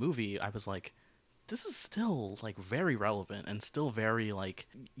part of the movie, I was like, this is still like very relevant and still very like,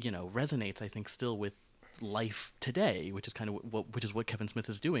 resonates, I think, still with life today, which is kind of what Kevin Smith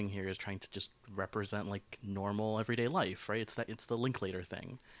is doing here, is trying to just represent like normal everyday life, right? It's the Linklater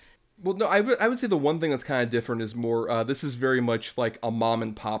thing. Well, no, I would say the one thing that's kind of different is more, this is very much like a mom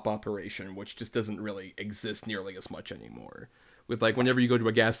and pop operation, which just doesn't really exist nearly as much anymore. With like, whenever you go to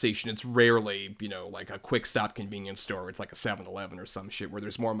a gas station, it's rarely, like a quick stop convenience store. It's like a 7-Eleven or some shit where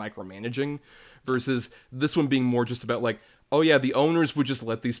there's more micromanaging, versus this one being more just about like, oh yeah, the owners would just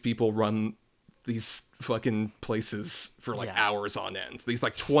let these people run these fucking places for like hours on end. These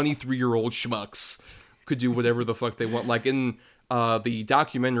like 23-year-old schmucks could do whatever the fuck they want. Like in the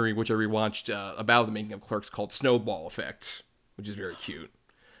documentary, which I rewatched about the making of Clerks, called Snowball Effect, which is very cute.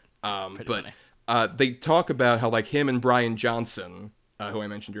 They talk about how like him and Brian Johnson, who I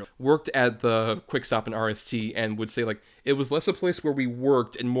mentioned earlier, worked at the Quick Stop in RST, and would say like it was less a place where we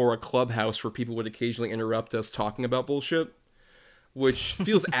worked and more a clubhouse where people would occasionally interrupt us talking about bullshit, which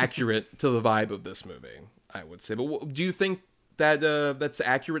feels accurate to the vibe of this movie, I would say. But do you think that's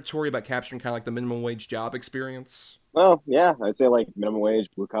accurate, Tori, about capturing kind of like the minimum wage job experience? Well, yeah, I'd say like minimum wage,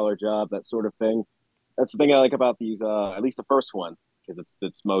 blue collar job, that sort of thing. That's the thing I like about these, at least the first one, because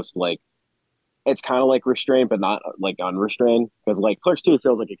it's most like it's kind of like restrained, but not like unrestrained. Because like Clerks 2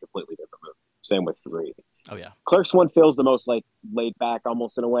 feels like a completely different movie. Same with 3. Oh yeah. Clerks 1 feels the most like laid back,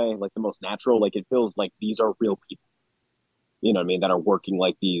 almost in a way, like the most natural. Like it feels like these are real people, you know what I mean, that are working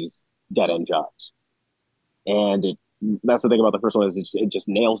like these dead end jobs. And that's the thing about the first one is it just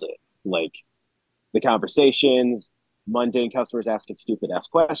nails it. Like the conversations, mundane customers asking stupid ass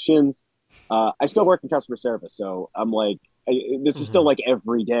questions. I still work in customer service, so I'm like, this is still like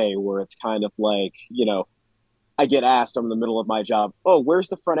every day where it's kind of like, I get asked, I'm in the middle of my job, oh, where's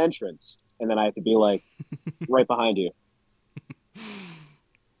the front entrance? And then I have to be like, right behind you.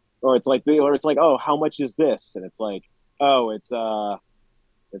 Or it's like, oh, how much is this? And it's like, oh, it's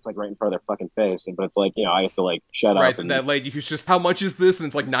like right in front of their fucking face. But it's like, I have to like shut Right, up. And that lady who's just, how much is this? And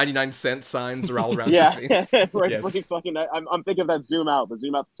it's like 99-cent signs are all around yeah, your face. right. Yes. Right, fucking. I'm thinking of that Zoom Out. The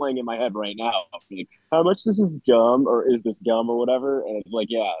Zoom Out's playing in my head right now. Like, how much this is gum, or is this gum, or whatever? And it's like,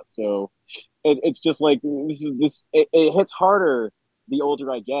 yeah. So it's just like it hits harder the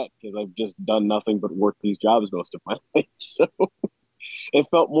older I get because I've just done nothing but work these jobs most of my life. So it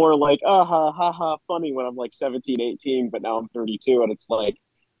felt more like ha ha ha funny when I'm like 17, 18, but now I'm 32, and it's like,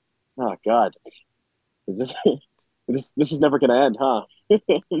 oh god, is this this is never gonna end, huh?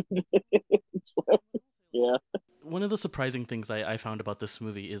 It's like, yeah. One of the surprising things I found about this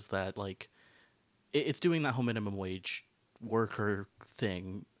movie is that like it's doing that whole minimum wage worker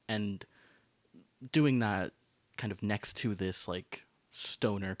thing and doing that kind of next to this like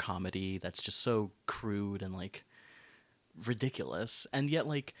stoner comedy that's just so crude and like ridiculous. And yet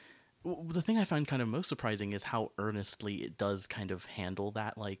like the thing I find kind of most surprising is how earnestly it does kind of handle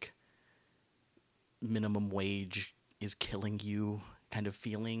that like minimum wage is killing you kind of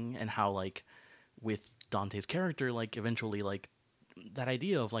feeling, and how like with Dante's character, like eventually like that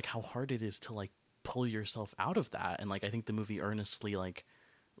idea of like how hard it is to like pull yourself out of that. And like I think the movie earnestly like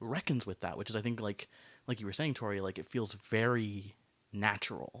reckons with that, which is I think like you were saying, Tori, like it feels very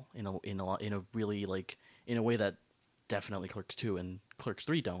natural in a really like in a way that definitely Clerks 2 and Clerks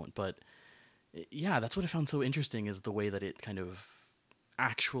 3 don't. But yeah, that's what I found so interesting, is the way that it kind of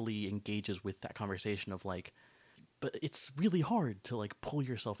actually engages with that conversation of like, but it's really hard to like pull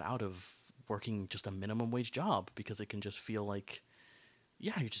yourself out of working just a minimum wage job, because it can just feel like,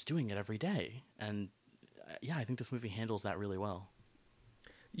 yeah, you're just doing it every day. And yeah, I think this movie handles that really well.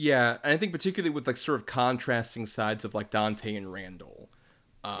 Yeah, and I think particularly with like sort of contrasting sides of like Dante and Randall.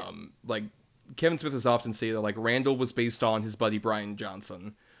 Like Kevin Smith has often said that like Randall was based on his buddy Brian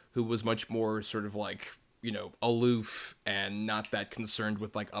Johnson, who was much more sort of like, aloof and not that concerned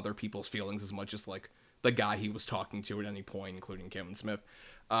with like other people's feelings as much as like the guy he was talking to at any point, including Kevin Smith.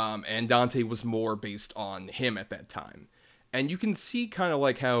 And Dante was more based on him at that time. And you can see kind of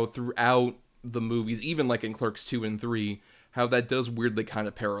like how throughout the movies, even like in Clerks 2 and 3, how that does weirdly kind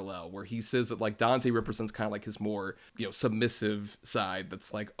of parallel, where he says that like Dante represents kind of like his more, submissive side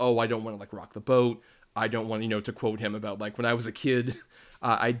that's like, oh, I don't want to like rock the boat. I don't want, to quote him about like when I was a kid,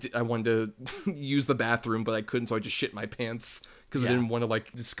 I wanted to use the bathroom, but I couldn't, so I just shit my pants because I didn't want to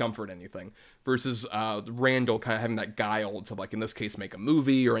like discomfort anything. Versus Randall kind of having that guile to like in this case make a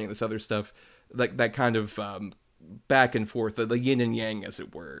movie or any of this other stuff, like that kind of back and forth, the yin and yang as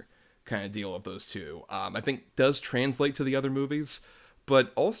it were, kind of deal of those two. I think does translate to the other movies,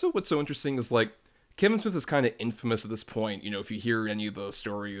 but also what's so interesting is like Kevin Smith is kind of infamous at this point. If you hear any of those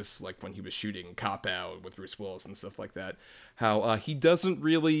stories, like when he was shooting Cop Out with Bruce Willis and stuff like that, how he doesn't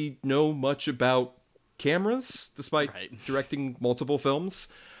really know much about cameras, despite directing multiple films.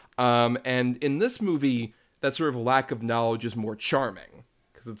 And in this movie, that sort of lack of knowledge is more charming,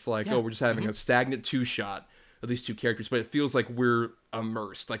 because it's like, oh, we're just having a stagnant two-shot of these two characters, but it feels like we're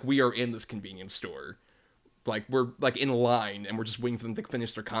immersed, like we are in this convenience store. Like we're like in line and we're just waiting for them to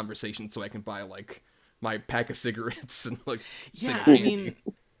finish their conversation so I can buy like my pack of cigarettes and like I mean,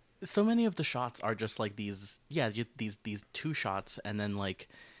 so many of the shots are just like these two shots, and then like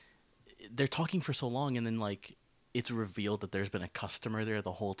they're talking for so long, and then like it's revealed that there's been a customer there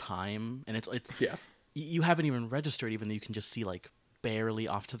the whole time, and it's you haven't even registered, even though you can just see like barely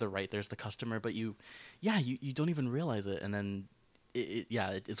off to the right there's the customer, but you don't even realize it, and then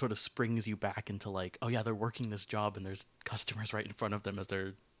it sort of springs you back into like, oh yeah, they're working this job and there's customers right in front of them as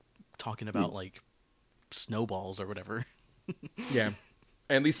they're talking about like snowballs or whatever. Yeah,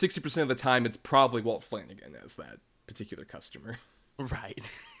 and at least 60% of the time it's probably Walt Flanagan as that particular customer. Right.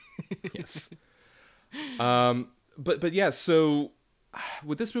 Yes. But yeah, so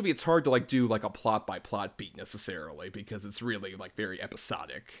with this movie, it's hard to like do like a plot by plot beat necessarily because it's really like very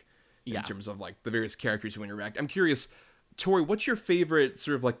episodic in terms of like the various characters who interact. I'm curious, Tori, what's your favorite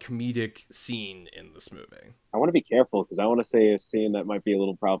sort of like comedic scene in this movie? I want to be careful because I want to say a scene that might be a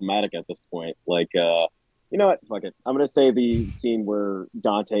little problematic at this point. Like, you know what? Fuck it. I'm gonna say the scene where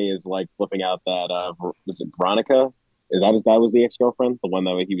Dante is like flipping out that was it Veronica? That was the ex girlfriend, the one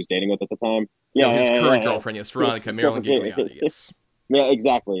that he was dating with at the time? No, Yeah, his yeah, current yeah, yeah. girlfriend, yes, Veronica, Marilyn Gigliotti, yes. Yeah,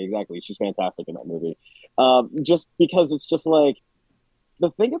 exactly, exactly. She's fantastic in that movie. Just because it's just like the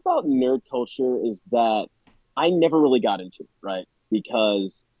thing about nerd culture is that I never really got into it, right?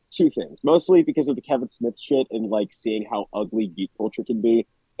 Because two things, mostly because of the Kevin Smith shit and like seeing how ugly geek culture can be,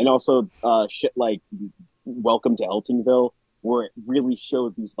 and also shit like Welcome to Eltingville, where it really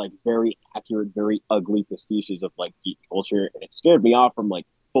showed these like very accurate, very ugly pastiches of like geek culture, and it scared me off from like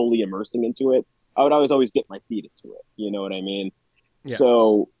fully immersing into it. I would always get my feet into it. You know what I mean? Yeah.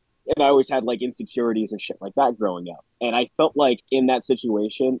 So, and I always had like insecurities and shit like that growing up. And I felt like in that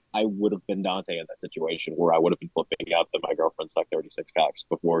situation, I would have been Dante in that situation where I would have been flipping out that my girlfriend's like 36 packs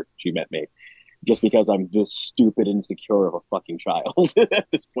before she met me, just because I'm this stupid, insecure of a fucking child at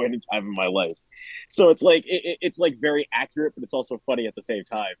this point in time in my life. So it's like it's like very accurate, but it's also funny at the same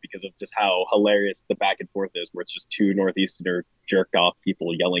time because of just how hilarious the back and forth is, where it's just two Northeasterner jerked off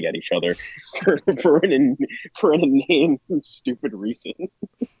people yelling at each other for an inane stupid reason.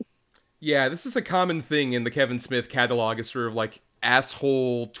 Yeah, this is a common thing in the Kevin Smith catalog, is sort of like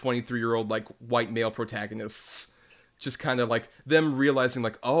asshole 23-year-old like white male protagonists. Just kind of like them realizing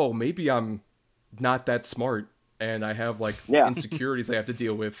like, oh, maybe I'm not that smart and I have like insecurities I have to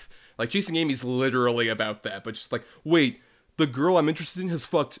deal with. Like Chasing Amy's literally about that, but just like, wait, the girl I'm interested in has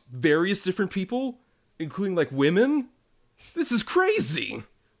fucked various different people, including like women? This is crazy.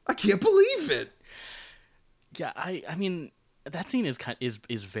 I can't believe it. Yeah, I mean that scene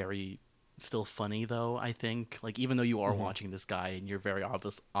is very still funny though, I think. Like even though you are watching this guy and you're very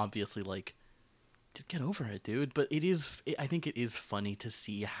obviously like, just get over it, dude. But I think it is funny to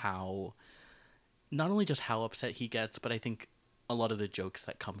see how, not only just how upset he gets, but I think a lot of the jokes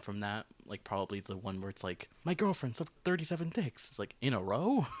that come from that, like probably the one where it's like, my girlfriend sucked 37 dicks. It's like, in a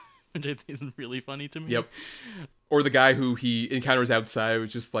row? Which I think is really funny to me. Yep. Or the guy who he encounters outside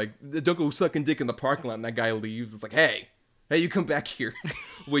was just like, don't go sucking dick in the parking lot, and that guy leaves. It's like, hey, you come back here.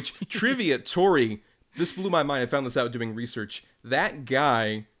 Which, trivia, Tori, this blew my mind. I found this out doing research. That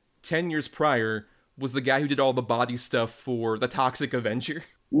guy, 10 years prior, was the guy who did all the body stuff for The Toxic Avenger.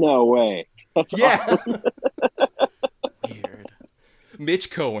 No way. That's awesome. Weird. Mitch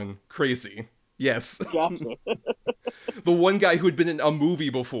Cohen. Crazy. Yes. Gotcha. The one guy who had been in a movie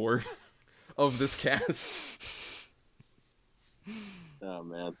before of this cast. Oh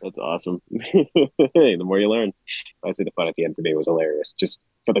man, that's awesome. Hey, the more you learn. I'd say the fun at the end to me was hilarious. Just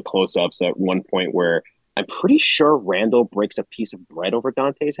for the close-ups at one point where I'm pretty sure Randall breaks a piece of bread over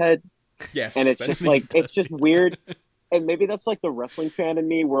Dante's head. Yes. And it's just like, it's just weird. And maybe that's like the wrestling fan in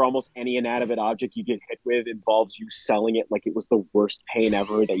me, where almost any inanimate object you get hit with involves you selling it like it was the worst pain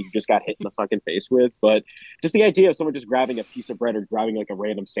ever that you just got hit in the fucking face with. But just the idea of someone just grabbing a piece of bread or grabbing like a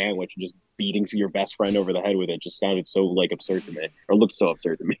random sandwich and just beating your best friend over the head with it just sounded so like absurd to me, or looked so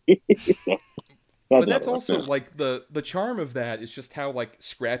absurd to me. So that's also like the charm of that is just how like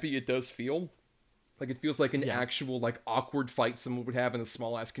scrappy it does feel. Like it feels like an actual like awkward fight someone would have in a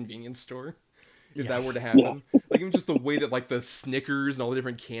small ass convenience store. If that were to happen. Like, even just the way that, like, the Snickers and all the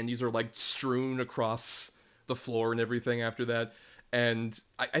different candies are, like, strewn across the floor and everything after that. And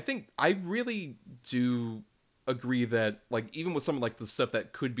I think I really do agree that, like, even with some of, like, the stuff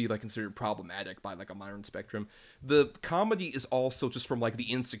that could be, like, considered problematic by, like, a modern spectrum, the comedy is also just from, like,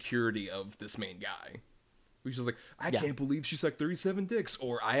 the insecurity of this main guy. Which is like, I can't believe she's, like, 37 dicks.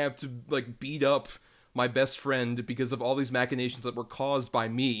 Or I have to, like, beat up my best friend because of all these machinations that were caused by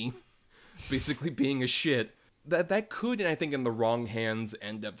me. Basically being a shit. That could, and I think in the wrong hands,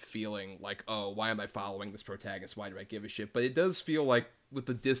 end up feeling like, oh, why am I following this protagonist? Why do I give a shit? But it does feel like, with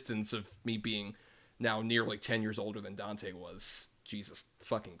the distance of me being now nearly 10 years older than Dante was, Jesus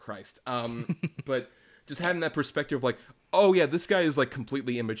fucking Christ. But just having that perspective, like, oh yeah, this guy is like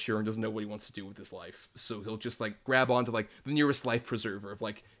completely immature and doesn't know what he wants to do with his life. So he'll just like grab onto like the nearest life preserver of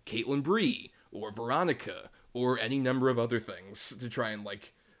like Caitlin Bree or Veronica or any number of other things to try and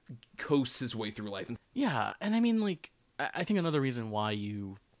like coasts his way through life. Yeah, and I mean, like, I think another reason why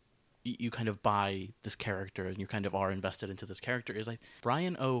you kind of buy this character and you kind of are invested into this character is like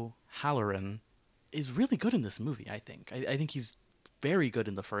Brian O'Halloran is really good in this movie. I think he's very good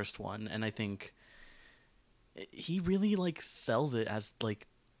in the first one, and I think he really like sells it as like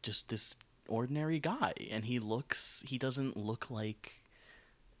just this ordinary guy, and he doesn't look like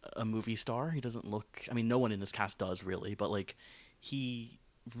a movie star. He doesn't look. I mean, no one in this cast does really, but like he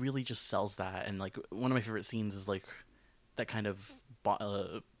really just sells that. And like one of my favorite scenes is like that kind of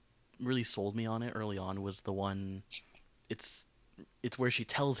really sold me on it early on was the one. It's where she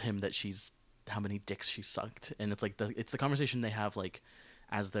tells him that she's how many dicks she sucked, and it's like the conversation they have like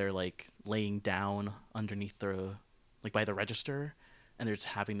as they're like laying down underneath the like by the register, and they're just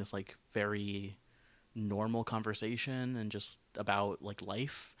having this like very normal conversation and just about like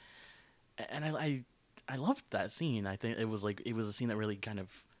life. And I loved that scene. I think it was a scene that really kind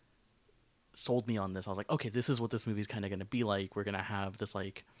of sold me on this. I was like, okay, this is what this movie's kind of going to be like. We're going to have this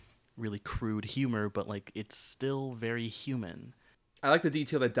like really crude humor, but like it's still very human. I like the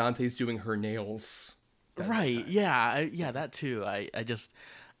detail that Dante's doing her nails. Right. Yeah. Yeah, that too. I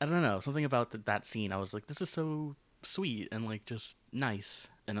don't know, something about that scene. I was like, this is so sweet and like just nice.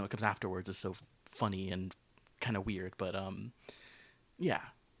 And then what comes afterwards is so funny and kind of weird, but yeah.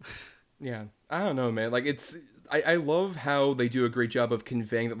 Yeah, I don't know, man. Like, I love how they do a great job of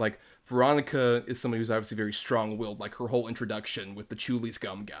conveying that, like, Veronica is somebody who's obviously very strong-willed, like her whole introduction with the Chulies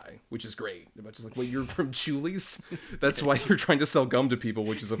gum guy, which is great. About just like, wait, you're from Chulies? That's why you're trying to sell gum to people,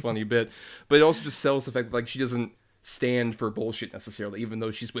 which is a funny bit. But it also just sells the fact that, like, she doesn't stand for bullshit necessarily, even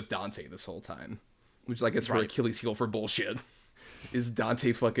though she's with Dante this whole time. Which, like, is her Achilles heel for bullshit, is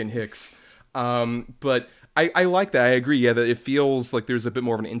Dante fucking Hicks. But I like that. I agree, yeah, that it feels like there's a bit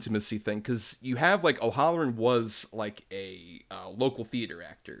more of an intimacy thing, because you have, like, O'Halloran was, like, a local theater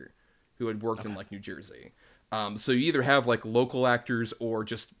actor who had worked in, like, New Jersey. So you either have, like, local actors or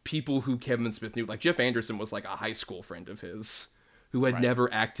just people who Kevin Smith knew. Like, Jeff Anderson was, like, a high school friend of his who had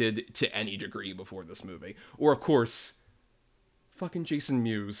never acted to any degree before this movie. Or, of course, fucking Jason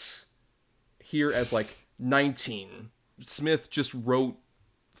Mewes. Here at, like, 19, Smith just wrote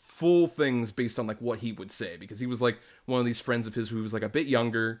full things based on, like, what he would say, because he was, like, one of these friends of his who was, like, a bit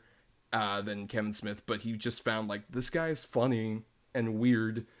younger than Kevin Smith, but he just found, like, this guy's funny and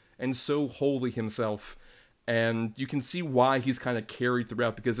weird and so wholly himself, and you can see why he's kind of carried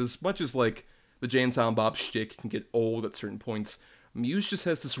throughout, because as much as, like, the Jay and Silent Bob shtick can get old at certain points, Mewes just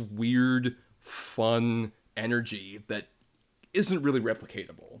has this weird, fun energy that isn't really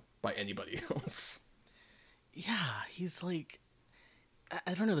replicatable by anybody else. Yeah, he's like,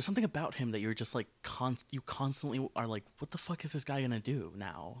 I don't know, there's something about him that you're just like you constantly are like, what the fuck is this guy gonna do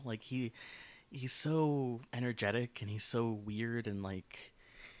now? Like he's so energetic and he's so weird, and like,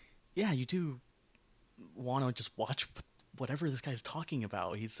 yeah, you do want to just watch whatever this guy's talking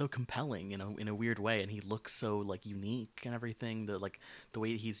about. He's so compelling, you know, in a weird way, and he looks so like unique and everything. The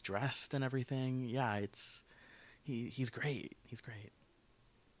way he's dressed and everything. Yeah, he's great. He's great.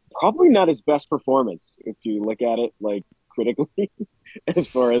 Probably not his best performance if you look at it like critically, as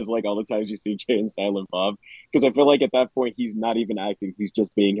far as like all the times you see Jay and Silent Bob, because I feel like at that point he's not even acting; he's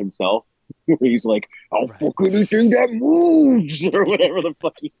just being himself. He's like, "I'll fuck anything that moves," or whatever the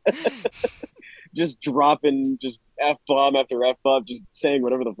fuck he said. Just dropping just F-bomb after F-bomb, just saying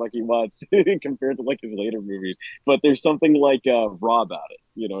whatever the fuck he wants compared to like his later movies. But there's something like raw about it.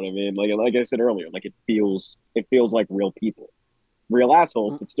 You know what I mean? Like I said earlier, like it feels like real people. Real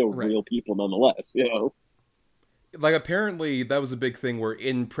assholes, but still real people nonetheless, you know? Like, apparently, that was a big thing where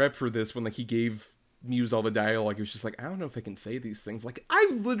in prep for this, when, like, he gave Mewes all the dialogue, he was just like, I don't know if I can say these things. Like, I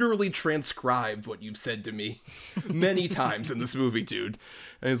literally transcribed what you've said to me many times in this movie, dude.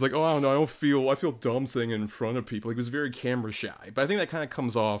 And he's like, oh, I don't know, I feel dumb saying it in front of people. He was very camera shy. But I think that kind of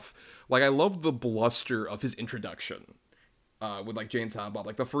comes off, like, I love the bluster of his introduction with, like, Jay and Silent Bob.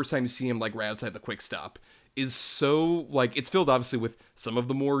 Like, the first time you see him, like, right outside the Quick Stop is so, like, it's filled, obviously, with some of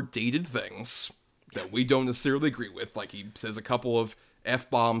the more dated things that we don't necessarily agree with. Like, he says a couple of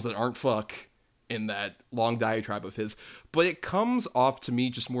F-bombs that aren't fuck in that long diatribe of his. But it comes off to me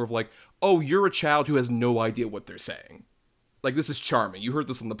just more of like, oh, you're a child who has no idea what they're saying. Like, this is charming. You heard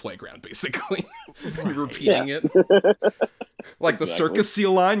this on the playground, basically. You're repeating it. Like the circus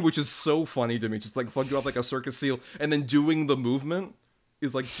seal line, which is so funny to me. Just, like, fuck you up like a circus seal. And then doing the movement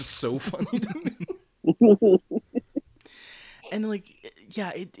is, like, just so funny to me. And like,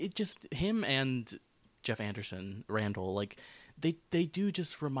 yeah, it just, him and Jeff Anderson, Randall, like they do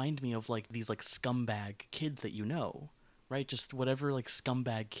just remind me of like these like scumbag kids that, you know, right? Just whatever like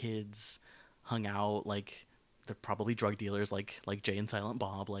scumbag kids hung out, like they're probably drug dealers, like Jay and Silent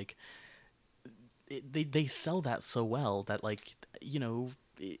Bob. Like they sell that so well that, like, you know,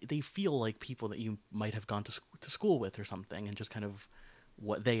 they feel like people that you might have gone to school with or something, and just kind of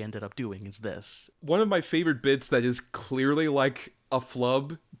what they ended up doing is this. One of my favorite bits that is clearly like a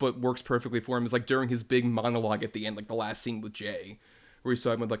flub, but works perfectly for him, is like during his big monologue at the end, like the last scene with Jay, where he's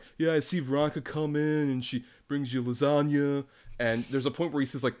talking about like, yeah, I see Veronica come in and she brings you lasagna, And there's a point where he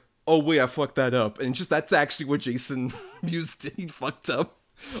says like, "Oh wait, I fucked that up," and just that's actually what Jason Mewes did. He fucked up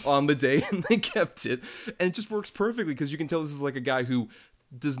on the day, and they kept it, and it just works perfectly because you can tell this is like a guy who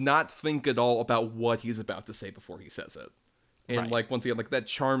does not think at all about what he's about to say before he says it. And like once again, like that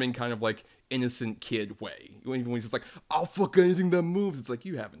charming kind of like innocent kid way. When he's just like, "I'll fuck anything that moves," it's like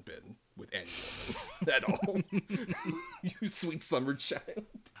you haven't been with anyone at all. You sweet summer child.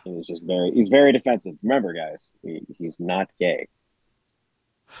 He's very defensive. Remember, guys, he's not gay.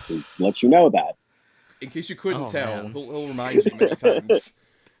 He lets you know that. In case you couldn't tell, he'll remind you many times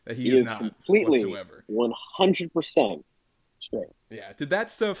that he is not completely whatsoever. 100% straight. Yeah. Did that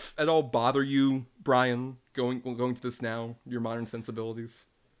stuff at all bother you, Brian, going to this now, your modern sensibilities?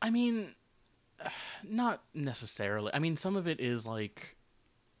 I mean, not necessarily. I mean, some of it is like,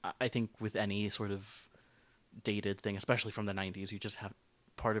 I think with any sort of dated thing, especially from the 90s, you just have,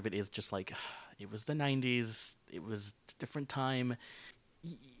 part of it is just like, it was the 90s, it was a different time.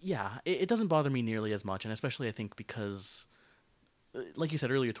 Yeah, it doesn't bother me nearly as much, and especially I think because, like you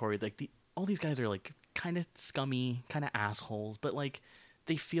said earlier, Tori, like all these guys are like kind of scummy, kind of assholes, but like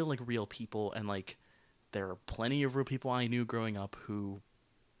they feel like real people, and like there are plenty of real people I knew growing up who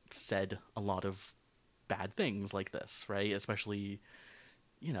said a lot of bad things like this, right? Especially,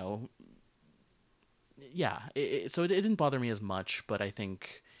 you know, yeah. So it didn't bother me as much, but I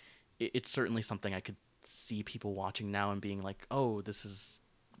think it's certainly something I could see people watching now and being like, oh, this is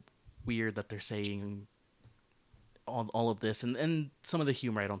weird that they're saying all of this, and some of the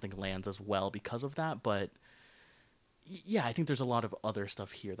humor I don't think lands as well because of that, but yeah, I think there's a lot of other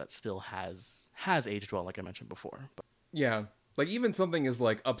stuff here that still has aged well, like I mentioned before. But yeah, like even something as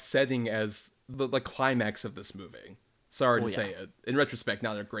like upsetting as the climax of this movie. Sorry to say it. In retrospect,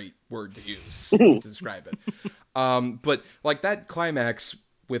 not a great word to use to describe it. But like that climax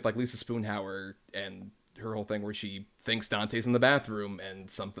with like Lisa Spoonhauer and her whole thing where she thinks Dante's in the bathroom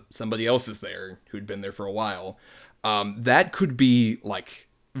and somebody else is there who'd been there for a while. That could be like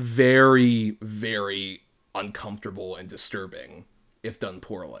very, very uncomfortable and disturbing if done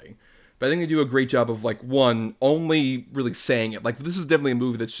poorly. But I think they do a great job of like, one, only really saying it. Like this is definitely a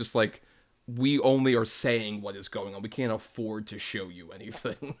movie that's just like, we only are saying what is going on. We can't afford to show you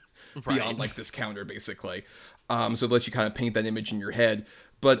anything beyond like this counter, basically. So it lets you kind of paint that image in your head.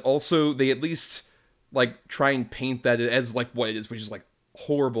 But also they at least like try and paint that as like what it is, which is like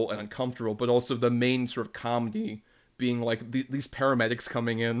horrible and uncomfortable, but also the main sort of comedy being like these paramedics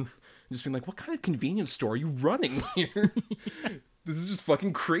coming in and just being like, what kind of convenience store are you running here? This is just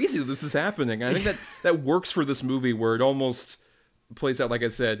fucking crazy that this is happening. And I think that works for this movie where it almost plays out, like I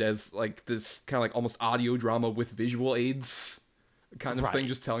said, as like this kind of like almost audio drama with visual aids kind of thing,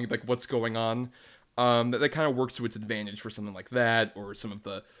 just telling you like what's going on. That kind of works to its advantage for something like that, or some of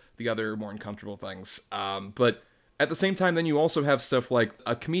the other more uncomfortable things. But at the same time, then you also have stuff like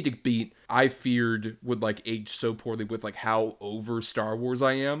a comedic beat I feared would like age so poorly with like how over Star Wars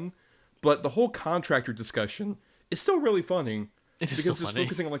I am. But the whole contractor discussion is still really funny. Because it's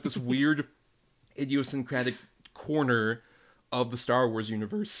focusing on like this weird idiosyncratic corner of the Star Wars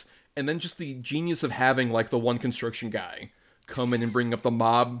universe. And then just the genius of having like the one construction guy come in and bring up the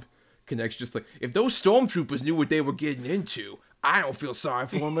mob connection. Just like, if those stormtroopers knew what they were getting into, I don't feel sorry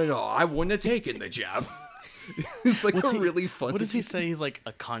for them at all. I wouldn't have taken the job. It's like really fun. What does he say? He's like,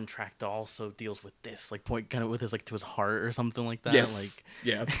 a contractor also deals with this, like point kind of with his like to his heart or something like that. Yes. Like,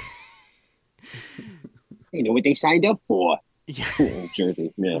 yeah. You know what they signed up for. Yeah.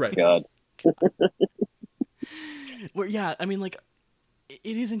 Jersey. Yeah. Right. God. Well, yeah. I mean, like,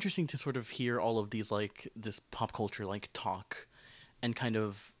 it is interesting to sort of hear all of these like this pop culture like talk, and kind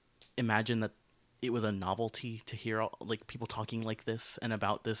of imagine that it was a novelty to hear like people talking like this and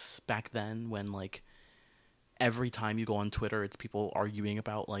about this back then, when like every time you go on Twitter, it's people arguing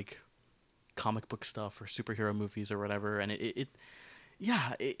about like comic book stuff or superhero movies or whatever. And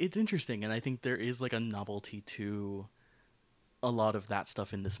it's interesting. And I think there is like a novelty to a lot of that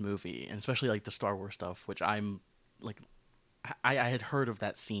stuff in this movie, and especially like the Star Wars stuff, which I'm like, I had heard of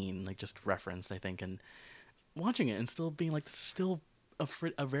that scene, like just referenced, I think, and watching it and still being like, this is still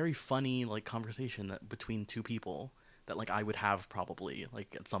a very funny like conversation that between two people that like I would have probably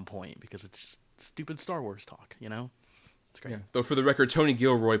like at some point, because it's just stupid Star Wars talk, you know? It's great. Yeah. Though for the record, Tony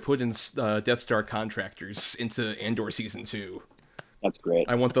Gilroy put in Death Star contractors into Andor Season 2. That's great.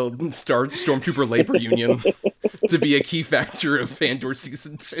 I want the Stormtrooper Labor Union to be a key factor of Andor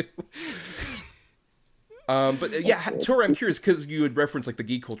Season 2. But yeah, Tori, I'm curious, because you had referenced like the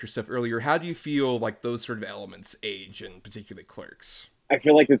geek culture stuff earlier. How do you feel like those sort of elements age, and particularly Clerks? I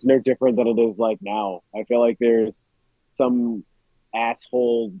feel like it's no different than it is like now. I feel like there's some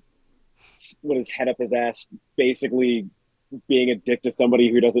asshole with his head up his ass, basically being a dick to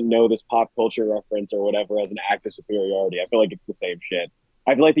somebody who doesn't know this pop culture reference or whatever as an act of superiority. I feel like it's the same shit.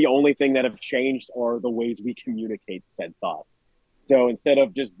 I feel like the only thing that have changed are the ways we communicate said thoughts. So instead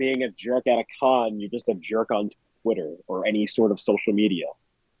of just being a jerk at a con, you're just a jerk on Twitter or any sort of social media.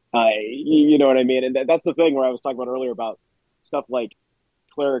 You know what I mean? And that's the thing where I was talking about earlier about stuff like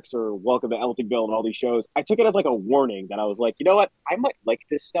Clerks or Welcome to Eltingville and all these shows. I took it as like a warning that I was like, you know what? I might like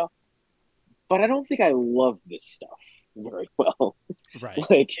this stuff, but I don't think I love this stuff very well. Right.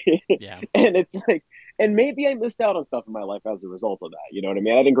 Like, Yeah. and it's like, and maybe I missed out on stuff in my life as a result of that. You know what I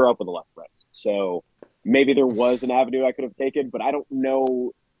mean? I didn't grow up with a lot of friends. So maybe there was an avenue I could have taken, but I don't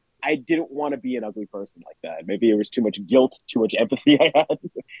know. I didn't want to be an ugly person like that. Maybe it was too much guilt, too much empathy I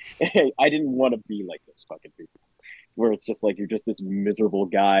had. I didn't want to be like those fucking people where it's just like you're just this miserable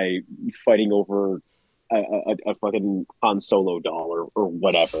guy fighting over a fucking Han Solo doll or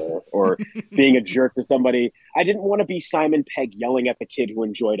whatever, or being a jerk to somebody. I didn't want to be Simon Pegg yelling at the kid who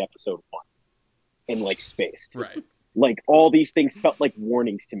enjoyed episode 1 and like spaced. Right. Like all these things felt like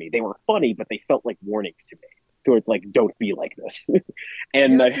warnings to me. They were funny, but they felt like warnings to me. So it's like, don't be like this.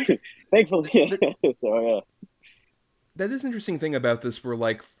 And yeah, thankfully, so yeah. That is an interesting thing about this, where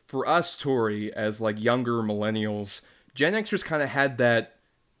like for us, Tori, as like younger millennials, Gen Xers kind of had that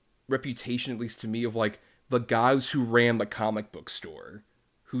reputation, at least to me, of like the guys who ran the comic book store,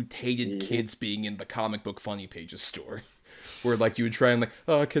 who hated kids being in the comic book funny pages store, where like you would try and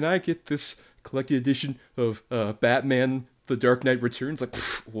like, can I get this collected edition of Batman: The Dark Knight Returns? Like,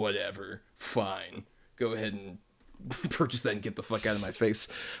 whatever, fine, go ahead and purchase that and get the fuck out of my face.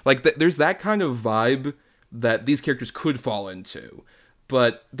 Like, there's that kind of vibe that these characters could fall into.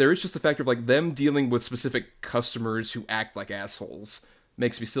 But there is just the factor of like them dealing with specific customers who act like assholes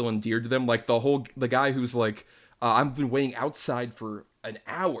makes me still endeared to them. Like the guy who's like, I've been waiting outside for an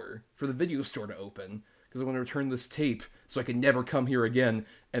hour for the video store to open because I want to return this tape so I can never come here again.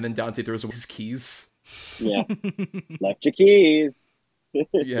 And then Dante throws away his keys. Yeah, left your keys.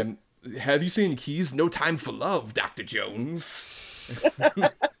 Yeah, have you seen keys? No time for love, Dr. Jones.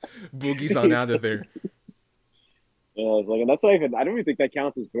 Boogie's on out of there. Yeah, I was like, and that's not even, I don't even think that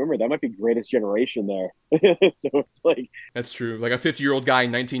counts as boomer. That might be greatest generation there. So it's like, that's true. Like a 50-year-old guy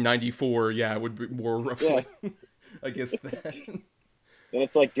in 1994, yeah, would be more roughly. Yeah. I guess that. And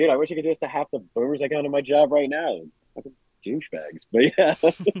it's like, dude, I wish I could do this to half the boomers I got in my job right now. Fucking douchebags. But yeah.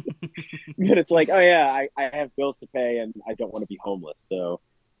 But it's like, oh yeah, I have bills to pay and I don't want to be homeless. So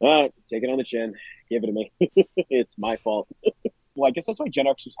take it on the chin. Give it to me. It's my fault. Well, I guess that's why Gen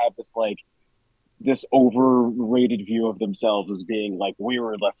Xers have this like this overrated view of themselves as being like, we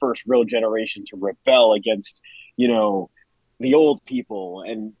were the first real generation to rebel against, you know, the old people.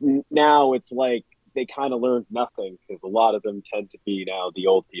 And now it's like they kind of learned nothing because a lot of them tend to be now the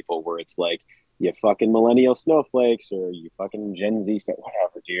old people where it's like, you fucking millennial snowflakes or you fucking Gen Z, so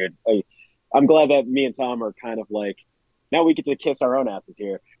whatever, dude. I'm glad that me and Tom are kind of like, now we get to kiss our own asses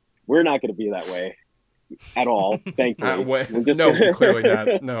here. We're not going to be that way at all, thankfully. No, clearly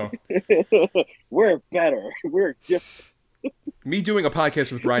not. No. We're better. We're different. Me doing a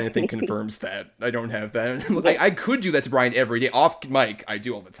podcast with Brian, I think, confirms that. I don't have that. I could do that to Brian every day. Off mic, I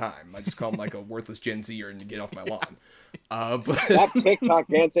do all the time. I just call him like a worthless Gen Zer and get off my lawn. But stop TikTok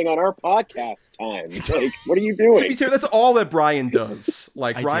dancing on our podcast time. Like, what are you doing? To be fair, that's all that Brian does.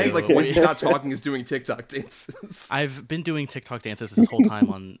 Like Brian, like when he's not talking, is doing TikTok dances. I've been doing TikTok dances this whole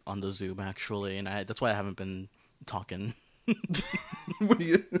time on the Zoom actually, and that's why I haven't been talking.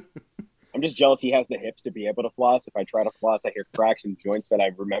 I'm just jealous he has the hips to be able to floss. If I try to floss, I hear cracks and joints that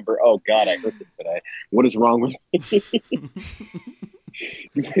I remember. Oh God, I hurt this today. What is wrong with me?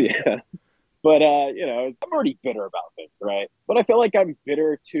 Yeah. But, you know, I'm already bitter about things, right? But I feel like I'm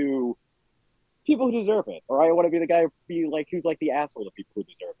bitter to people who deserve it. Or I want to be the guy who's like the asshole to people who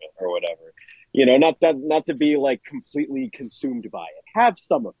deserve it or whatever. You know, not to be like completely consumed by it. Have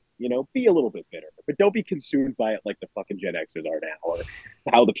some of it, you know, be a little bit bitter. But don't be consumed by it like the fucking Gen Xers are now. Or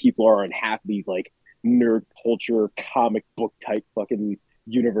how the people are in half these like nerd culture comic book type fucking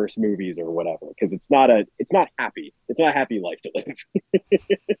universe movies or whatever. Because it's not happy. It's not a happy life to live.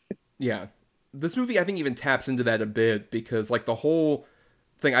 Yeah. This movie, I think, even taps into that a bit because, like, the whole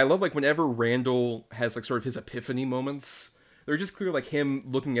thing, I love, like, whenever Randall has, like, sort of his epiphany moments, they're just clear, like, him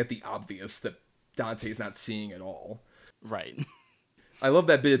looking at the obvious that Dante's not seeing at all. Right. I love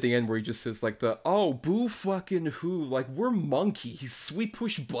that bit at the end where he just says, like, boo fucking who, like, we're monkeys, we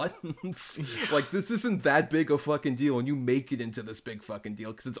push buttons. Yeah. Like, this isn't that big a fucking deal, and you make it into this big fucking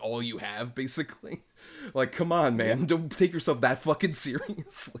deal because it's all you have, basically. Like, come on, man, don't take yourself that fucking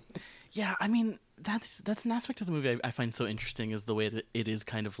seriously. Yeah, I mean, that's an aspect of the movie I find so interesting is the way that it is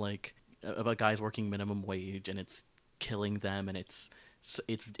kind of like about guys working minimum wage, and it's killing them, and it's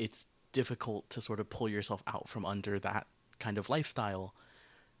difficult to sort of pull yourself out from under that kind of lifestyle.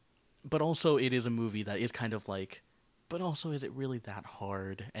 But also it is a movie that is kind of like, but also is it really that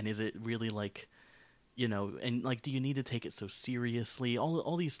hard? And is it really like, and like, do you need to take it so seriously?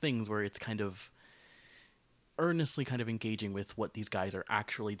 All these things where it's kind of earnestly kind of engaging with what these guys are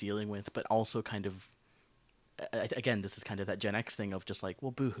actually dealing with, but also kind of, again, this is kind of that Gen X thing of just like,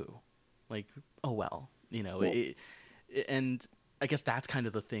 well, boohoo, like, oh well, and I guess that's kind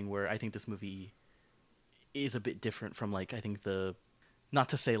of the thing where I think this movie is a bit different from, like, I think not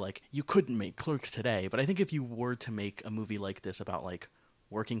to say like you couldn't make Clerks today, but I think if you were to make a movie like this about like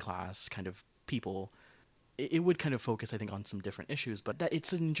working class kind of people, it would kind of focus, I think, on some different issues. But that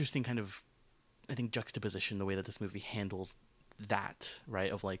it's an interesting kind of, I think, juxtaposition, the way that this movie handles that,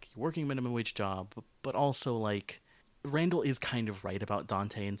 right? Of like working minimum wage job, but also like Randall is kind of right about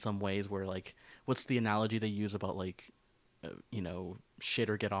Dante in some ways, where like, what's the analogy they use about like, shit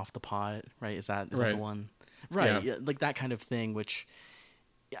or get off the pot, right? Is that the one? Right. Yeah. Like that kind of thing, which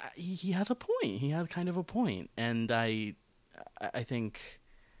he has a point. He has kind of a point. And I think,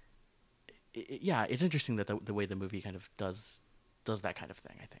 it's interesting that the way the movie kind of does that kind of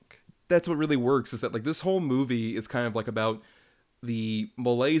thing, I think. That's what really works, is that like this whole movie is kind of like about the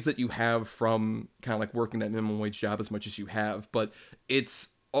malaise that you have from kind of like working that minimum wage job as much as you have, but it's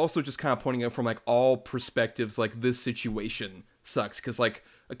also just kind of pointing out from like all perspectives, like this situation sucks, because like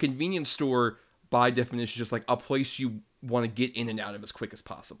a convenience store by definition is just like a place you want to get in and out of as quick as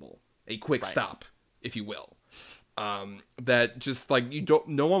possible, a quick stop, if you will. That just like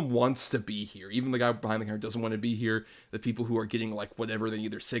no one wants to be here. Even the guy behind the counter doesn't want to be here. The people who are getting like whatever they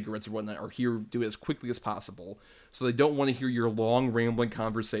need, their cigarettes or whatnot, are here to do it as quickly as possible. So they don't want to hear your long rambling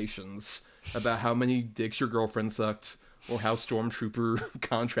conversations about how many dicks your girlfriend sucked, or how stormtrooper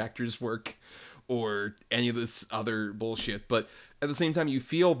contractors work, or any of this other bullshit. But at the same time, you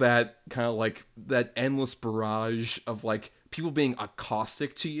feel that kind of like that endless barrage of like people being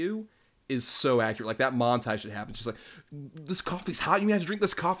caustic to you is so accurate. Like that montage that happens, just like, this coffee's hot. You have to drink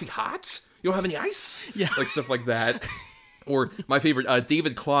this coffee hot? You don't have any ice? Yeah. Like stuff like that. Or my favorite,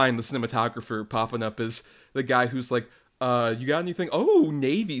 David Klein, the cinematographer, popping up as the guy who's like, you got anything? Oh,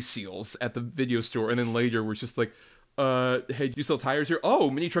 Navy SEALs at the video store. And then later we're just like, hey, do you sell tires here? Oh,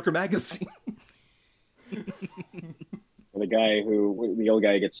 Mini Trucker Magazine. The old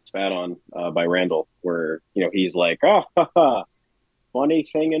guy gets spat on by Randall, where he's like, oh, ha, ha, funny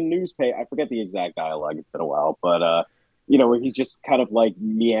thing in newspaper. I forget the exact dialogue. It's been a while, but where he's just kind of like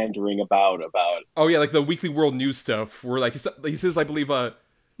meandering about. Oh yeah, like the Weekly World News stuff, where like he says, I believe, like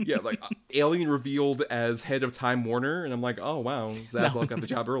alien revealed as head of Time Warner, and I'm like, oh wow, Zaslav got the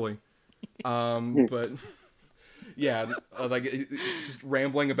job early. But. Yeah, like just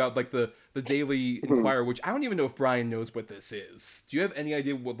rambling about like the Daily Inquirer, which I don't even know if Brian knows what this is. Do you have any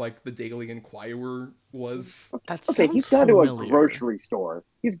idea what like the Daily Inquirer was? Okay, he's gone to a grocery store.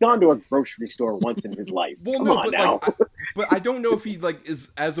 He's gone to a grocery store once in his life. Well, Come no, on but now. like, but I don't know if he like is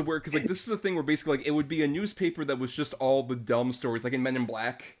as aware, because like this is a thing where basically like it would be a newspaper that was just all the dumb stories, like in Men in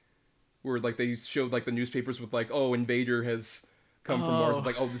Black, where like they showed like the newspapers with like, oh, Invader has come from Mars. It's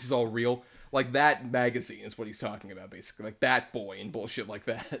like, oh, this is all real. Like that magazine is what he's talking about, basically, like Bat Boy and bullshit like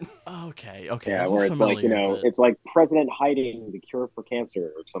that. Okay. Yeah, where it's like, it's like President hiding the cure for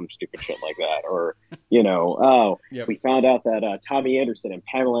cancer or some stupid shit like that, or we found out that Tommy Anderson and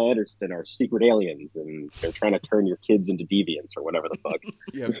Pamela Anderson are secret aliens and they're trying to turn your kids into deviants or whatever the fuck.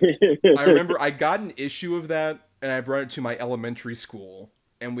 Yeah, I remember I got an issue of that and I brought it to my elementary school,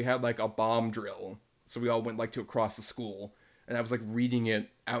 and we had like a bomb drill, so we all went like to across the school, and I was like reading it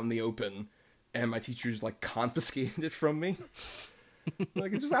out in the open. And my teachers like confiscated it from me.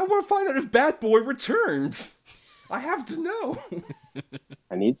 Like, it's just, I want to find out if Bat Boy returned. I have to know.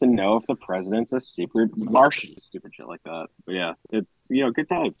 I need to know if the president's a secret Martian, stupid shit like that. But yeah, it's good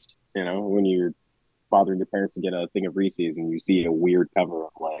times. When you're bothering your parents to get a thing of Reese's and you see a weird cover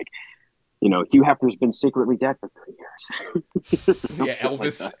of like, Hugh Hefner's been secretly dead for 30 years. Yeah,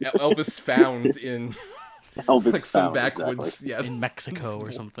 Elvis found in like some backwoods, exactly. In Mexico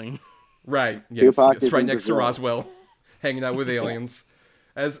or something. Right, yes, right next to Roswell, hanging out with aliens.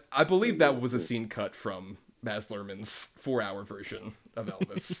 As I believe that was a scene cut from Baz Luhrmann's 4-hour version of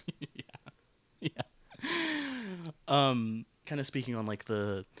Elvis. Yeah. Kind of speaking on like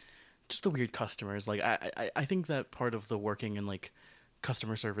the weird customers. Like I think that part of the working in like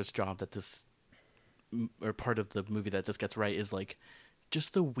customer service job that this, or part of the movie that this gets right, is like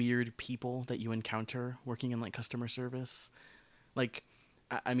just the weird people that you encounter working in like customer service. Like,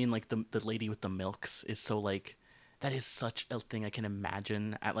 I mean, like the lady with the milks is so like, that is such a thing I can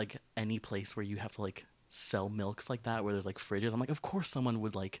imagine at like any place where you have to like sell milks like that, where there's like fridges. I'm like, of course someone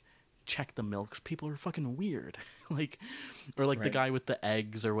would like check the milks. People are fucking weird. Like, or like the Right. guy with the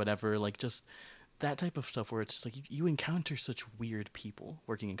eggs or whatever. Like, just that type of stuff where it's just like you encounter such weird people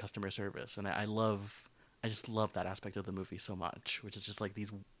working in customer service, and I just love that aspect of the movie so much, which is just like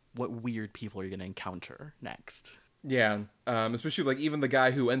these what weird people are you gonna encounter next. Yeah, especially like even the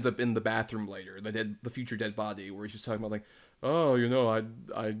guy who ends up in the bathroom later, the future dead body, where he's just talking about like, oh,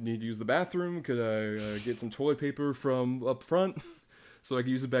 I need to use the bathroom. Could I get some toilet paper from up front so I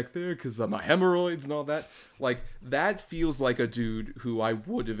can use it back there because my hemorrhoids and all that. Like that feels like a dude who I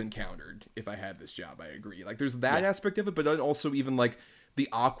would have encountered if I had this job. I agree. Like there's that aspect of it, but then also even like the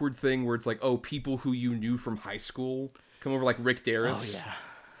awkward thing where it's like, oh, people who you knew from high school come over, like Rick Darris. Oh yeah.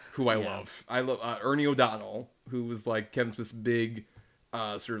 Who I love. I love Ernie O'Donnell, who was like Kevin Smith's big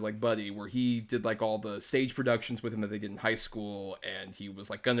sort of like buddy, where he did like all the stage productions with him that they did in high school, and he was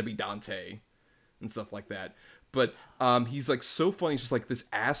like gonna be Dante and stuff like that. But he's like so funny. He's just like this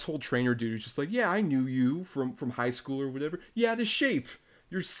asshole trainer dude who's just like, yeah, I knew you from high school or whatever. Yeah, the shape.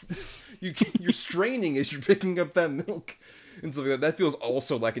 You're straining as you're picking up that milk and stuff like that. That feels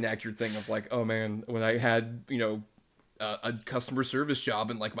also like an accurate thing of like, oh man, when I had a customer service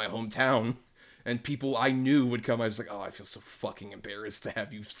job in like my hometown and people I knew would come, I was like, oh, I feel so fucking embarrassed to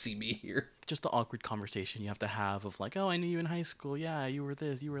have you see me here. Just the awkward conversation you have to have of like, oh, I knew you in high school. Yeah, you were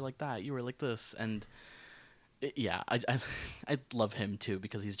this, you were like that, you were like this. And I love him too,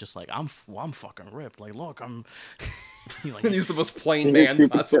 because he's just like, I'm fucking ripped. Like, look, I'm like, he's the most plain man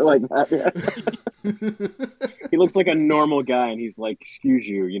possible. Like that, yeah. He looks like a normal guy, and he's like, excuse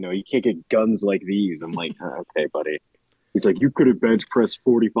you, you can't get guns like these. I'm like, okay, buddy. He's like, you could have bench pressed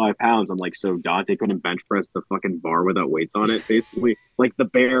 45 pounds. I'm like, so Dante couldn't bench press the fucking bar without weights on it, basically? Like the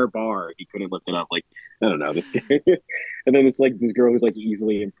bare bar, he couldn't lift it up. Like, I don't know, this guy. And then it's like this girl who's like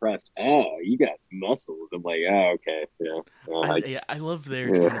easily impressed. Oh, you got muscles. I'm like, oh, okay. Yeah. I love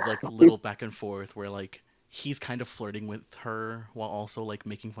their kind of like little back and forth where like he's kind of flirting with her while also like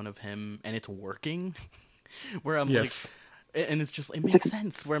making fun of him, and it's working. Where I'm like, and it's just, it makes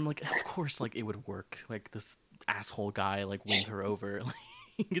sense. Where I'm like, of course, like it would work. Like this asshole guy like wins her over.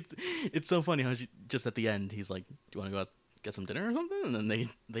 Like, it's so funny how she, just at the end he's like, do you want to go out get some dinner or something? And then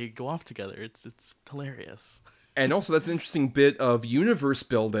they go off together. It's hilarious. And also that's an interesting bit of universe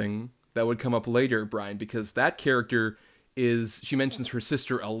building that would come up later, Brian, because that character she mentions her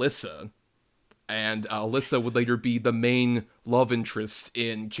sister Alyssa, and Alyssa would later be the main love interest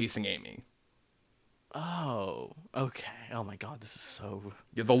in Chasing Amy. Oh, okay. Oh my god, this is so...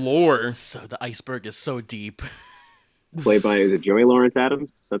 Yeah, the lore. So the iceberg is so deep. Played by, is it Joey Lawrence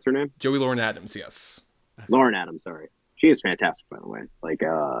Adams? That's her name? Joey Lauren Adams, yes. Okay. Lauren Adams, sorry. She is fantastic, by the way. Like,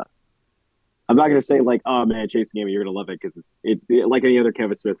 I'm not going to say, like, oh man, Chasing Amy, you're going to love it, because it, like any other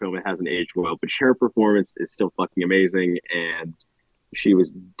Kevin Smith film, it hasn't aged well, but her performance is still fucking amazing, and she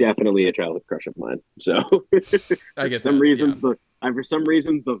was definitely a childhood crush of mine. So, for some reason,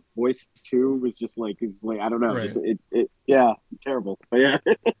 the voice too was just like, I don't know, right. Yeah, terrible. But yeah,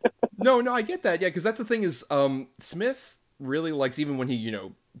 no, I get that. Yeah, because that's the thing is, Smith really likes, even when he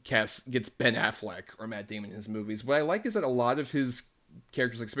gets Ben Affleck or Matt Damon in his movies. What I like is that a lot of his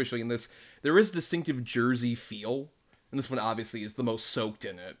characters, like especially in this, there is distinctive Jersey feel, and this one obviously is the most soaked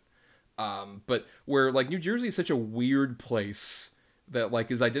in it. But where like New Jersey is such a weird place that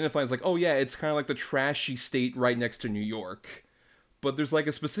like is identified as like, oh yeah, it's kind of like the trashy state right next to New York, but there's like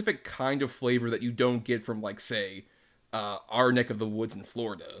a specific kind of flavor that you don't get from like say our neck of the woods in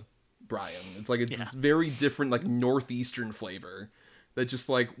Florida, Brian. It's like it's this very different like northeastern flavor that just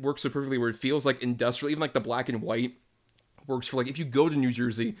like works so perfectly, where it feels like industrial. Even like the black and white works for like, if you go to New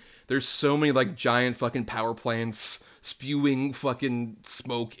Jersey, there's so many like giant fucking power plants spewing fucking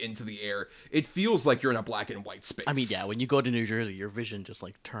smoke into the air. It feels like you're in a black and white space. I mean, yeah, when you go to New Jersey, your vision just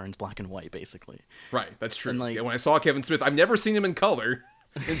like turns black and white, basically. Right, that's true. And, like, yeah, when I saw Kevin Smith, I've never seen him in color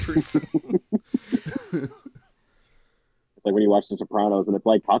in person. It's like when you watch The Sopranos, and it's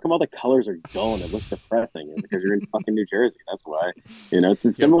like, how come all the colors are dull and it looks depressing? It's because you're in fucking New Jersey. That's why. It's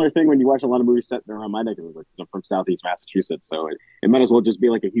a similar thing when you watch a lot of movies set around my neck of the woods, because I'm from Southeast Massachusetts. So it might as well just be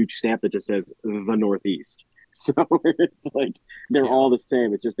like a huge stamp that just says the Northeast. So it's like they're all the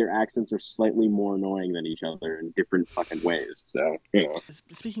same. It's just their accents are slightly more annoying than each other in different fucking ways. So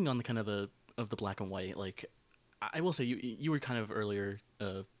Speaking on the kind of the black and white, like I will say you were kind of earlier,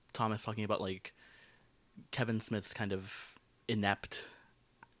 Thomas, talking about like Kevin Smith's kind of ineptitude.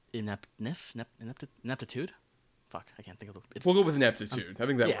 Fuck, I can't think of the. We'll go with ineptitude. I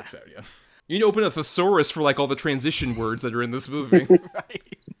think that works out. Yeah. You need to open a thesaurus for like all the transition words that are in this movie. Right.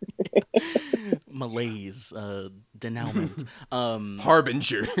 Malaise, denouement,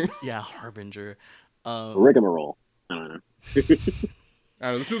 Harbinger. Yeah, Harbinger. Rigmarole. I don't know. I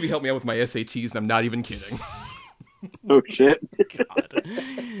don't know, this movie helped me out with my SATs, and I'm not even kidding. Oh shit.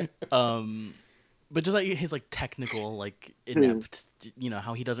 God. But just like his like technical, like inept,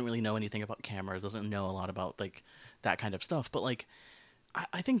 how he doesn't really know anything about cameras, doesn't know a lot about like that kind of stuff. But like,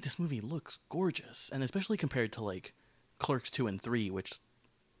 I think this movie looks gorgeous, and especially compared to like Clerks 2 and 3, which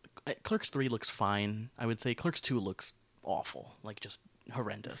Clerks 3 looks fine. I would say Clerks 2 looks awful, like just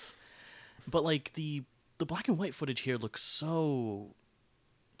horrendous. But like the black and white footage here looks so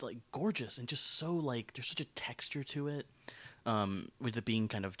like gorgeous and just so like there's such a texture to it, with it being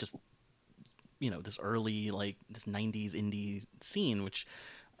kind of just this early like this 90s indie scene, which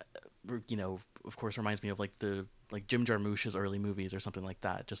of course reminds me of like the like Jim Jarmusch's early movies or something like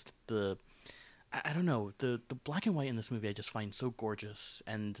that. Just I don't know, the black and white in this movie I just find so gorgeous.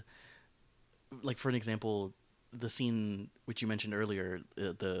 And like for an example, the scene which you mentioned earlier,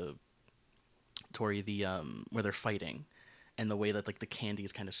 the Tori, the where they're fighting, and the way that like the candy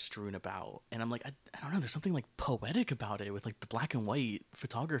is kind of strewn about, and I'm like, I don't know, there's something like poetic about it with like the black and white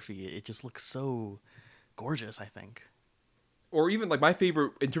photography. It just looks so gorgeous, I think. Or even like my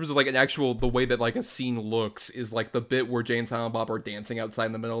favorite in terms of like an actual the way that like a scene looks is like the bit where Jay and Silent Bob are dancing outside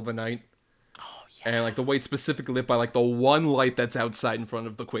in the middle of the night. Oh yeah. And like the way it's specifically lit by like the one light that's outside in front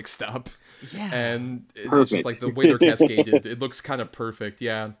of the quick stop. Yeah. And it's just like the way they're cascaded. It looks kind of perfect.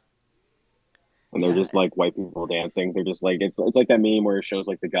 Yeah. And they're just like white people dancing. They're just like it's like that meme where it shows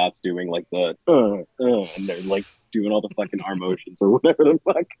like the goths doing like the and they're like doing all the fucking arm motions or whatever the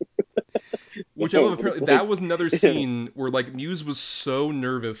fuck. So, which I love. Apparently, like, that was another scene where like Muse was so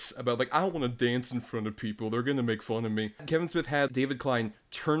nervous about like I don't want to dance in front of people. They're gonna make fun of me. Kevin Smith had David Klein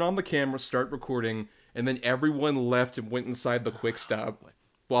turn on the camera, start recording, and then everyone left and went inside the quick stop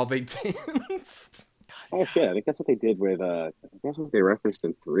while they danced. Oh shit! I think that's what they did with. That's what they referenced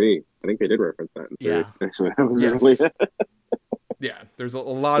in 3. I think they did reference that in 3. Yeah. Actually, that was Yes. really. Yeah, there's a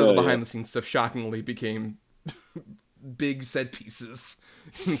lot of the behind the sscenes stuff. Shockingly, became big set pieces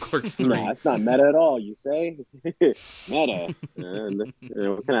in Clerks 3. No, it's not meta at all. You say meta. And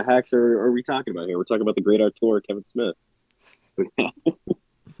what kind of hacks are we talking about here? We're talking about the great auteur Kevin Smith.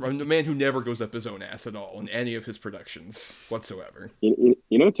 From the man who never goes up his own ass at all in any of his productions whatsoever. You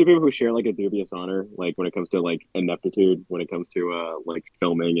know, two people who share like a dubious honor, like when it comes to like ineptitude, when it comes to like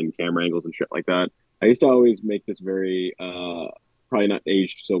filming and camera angles and shit like that. I used to always make this very probably not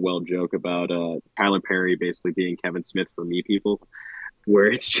aged so well joke about Tyler Perry basically being Kevin Smith for me people, where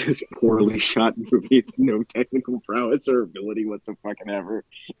it's just poorly shot movies, no technical prowess or ability whatsoever,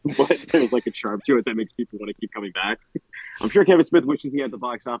 but there's like a charm to it that makes people want to keep coming back. I'm sure Kevin Smith wishes he had the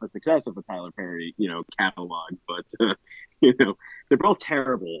box office success of the Tyler Perry, catalog, but they're both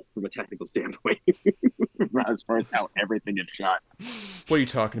terrible from a technical standpoint as far as how everything is shot. What are you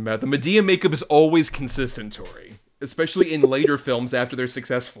talking about? The Medea makeup is always consistent, Tori, especially in later films after they're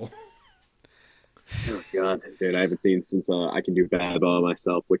successful. Oh god, dude, I haven't seen since I Can Do Bad by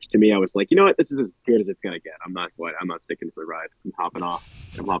myself, which to me I was like, you know what, this is as good as it's gonna get. I'm not sticking for the ride. I'm hopping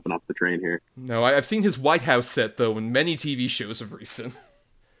off the train here. No, I've seen his White House set though in many TV shows of recent.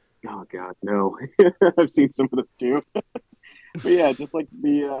 Oh god, no. I've seen some of this too. But yeah, just like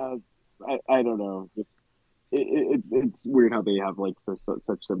the I don't know, just it's weird how they have like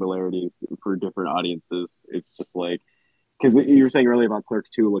such similarities for different audiences. It's just like because you were saying earlier about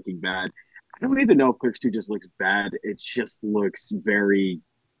Clerks 2 looking bad. I don't even know if Clerks 2 just looks bad. It just looks very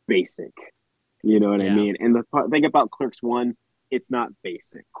basic. You know what I mean? And the thing about Clerks 1, it's not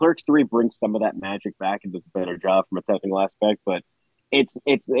basic. Clerks 3 brings some of that magic back and does a better job from a technical aspect, but it's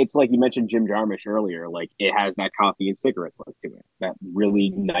like you mentioned Jim Jarmusch earlier. Like it has that coffee and cigarettes look to it, that really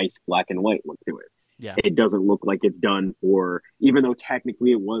nice black and white look to it. Yeah. It doesn't look like it's done for, even though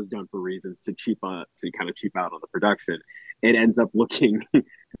technically it was done for reasons to kind of cheap out on the production. It ends up looking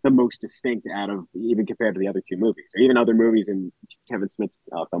the most distinct out of even compared to the other two movies, or even other movies in Kevin Smith's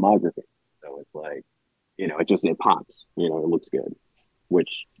filmography. So it's like, it pops. It looks good.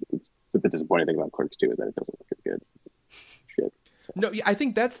 Which is the disappointing thing about Clerks 2 is that it doesn't look as good. Shit. So. No, I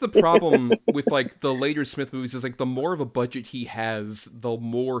think that's the problem with like the later Smith movies is like the more of a budget he has, the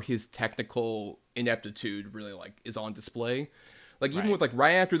more his technical ineptitude really like is on display. Like even with like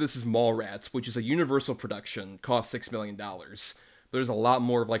right after this is Mallrats, which is a Universal production, cost $6 million. There's a lot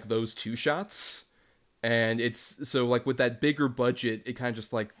more of like those two shots. And it's so like with that bigger budget, it kind of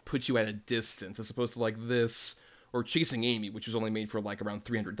just like puts you at a distance as opposed to like this or Chasing Amy, which was only made for like around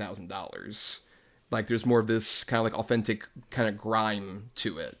 $300,000. Like there's more of this kind of like authentic kind of grime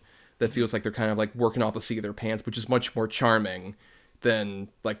to it that feels like they're kind of like working off the seat of their pants, which is much more charming than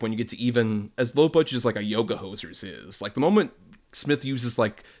like when you get to even as low budget as like a Yoga Hosers is. Like the moment Smith uses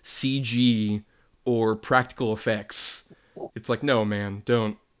like CG or practical effects. It's like, no, man,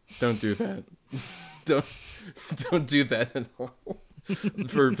 don't do that. don't do that at all.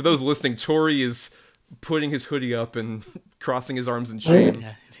 For those listening, Tori is putting his hoodie up and crossing his arms in shame.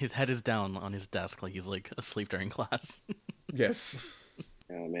 Yeah, his head is down on his desk like he's like asleep during class. Yes.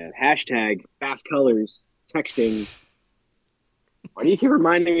 Oh man, hashtag fast colors texting. Why do you keep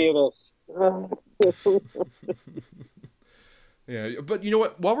reminding me of this? Yeah, but you know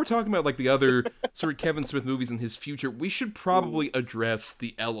what? While we're talking about like the other sort of Kevin Smith movies in his future, we should probably address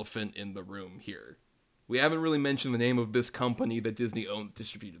the elephant in the room here. We haven't really mentioned the name of this company that Disney owned,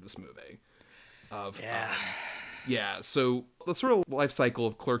 distributed this movie. Yeah. So the sort of life cycle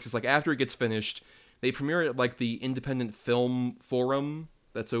of Clerks is like after it gets finished, they premiere it at like the Independent Film Forum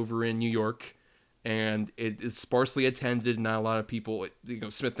that's over in New York, and it is sparsely attended. Not a lot of people.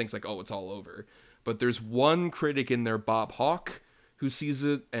 Smith thinks like, oh, it's all over. But there's one critic in there, Bob Hawke, who sees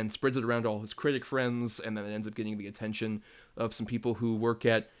it and spreads it around to all his critic friends, and then it ends up getting the attention of some people who work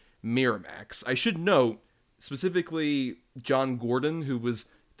at Miramax. I should note, specifically, John Gordon, who was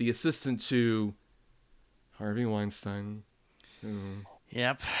the assistant to Harvey Weinstein.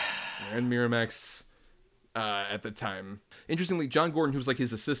 Yep. And Miramax at the time. Interestingly, John Gordon, who was like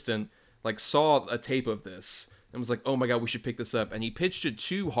his assistant, like saw a tape of this and was like, oh my god, we should pick this up. And he pitched it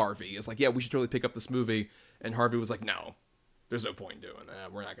to Harvey. It's like, yeah, we should totally pick up this movie. And Harvey was like, no, there's no point in doing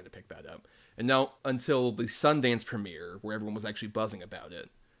that. We're not going to pick that up. And now, until the Sundance premiere, where everyone was actually buzzing about it,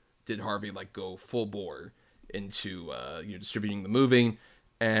 did Harvey like go full bore into distributing the movie.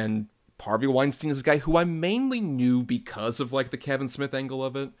 And Harvey Weinstein is a guy who I mainly knew because of like the Kevin Smith angle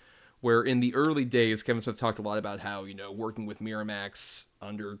of it, where in the early days, Kevin Smith talked a lot about how, working with Miramax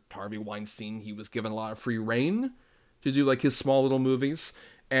under Harvey Weinstein, he was given a lot of free reign to do like his small little movies.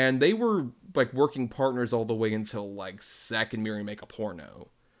 And they were like working partners all the way until like Zack and Miri Make a Porno,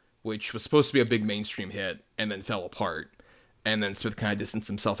 which was supposed to be a big mainstream hit and then fell apart. And then Smith kind of distanced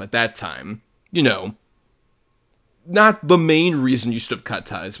himself at that time. Not the main reason you should have cut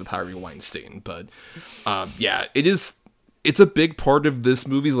ties with Harvey Weinstein, but yeah, it's a big part of this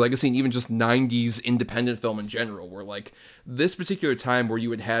movie's legacy, and even just 90s independent film in general, where like this particular time where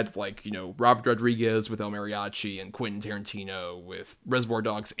you had like, Robert Rodriguez with El Mariachi and Quentin Tarantino with Reservoir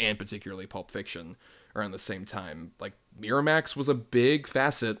Dogs and particularly Pulp Fiction around the same time. Like Miramax was a big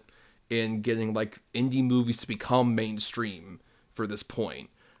facet in getting like indie movies to become mainstream for this point.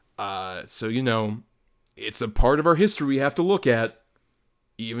 So, it's a part of our history we have to look at,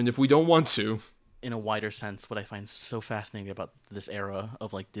 even if we don't want to. In a wider sense, what I find so fascinating about this era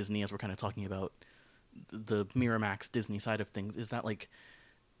of like Disney, as we're kind of talking about the Miramax Disney side of things, is that like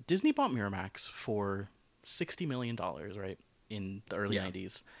Disney bought Miramax for $60 million, right, in the early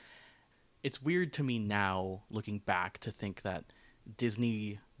 90s. It's weird to me now, looking back, to think that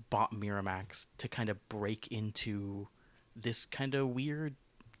Disney bought Miramax to kind of break into this kind of weird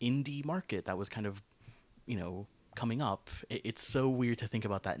indie market that was kind of, coming up. It's so weird to think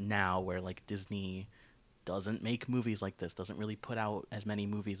about that now, where like Disney doesn't make movies like this, doesn't really put out as many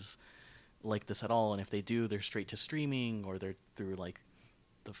movies like this at all, and if they do, they're straight to streaming, or they're through like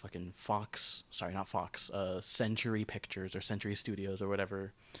the fucking Century Pictures or Century Studios or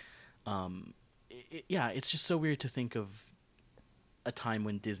whatever. It's just so weird to think of a time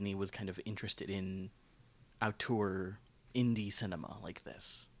when Disney was kind of interested in auteur indie cinema like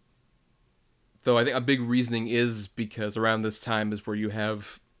this. Though I think a big reasoning is because around this time is where you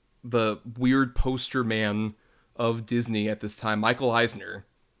have the weird poster man of Disney at this time, Michael Eisner,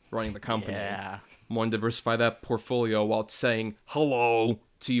 running the company. Yeah. Want to diversify that portfolio while saying hello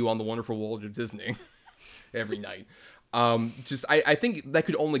to you on the wonderful world of Disney every night. I think that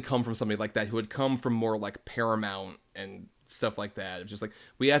could only come from somebody like that, who had come from more like Paramount and stuff like that. It's just like,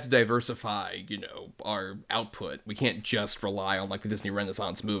 we have to diversify, our output. We can't just rely on like the Disney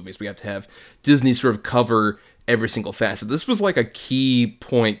Renaissance movies. We have to have Disney sort of cover every single facet. This was like a key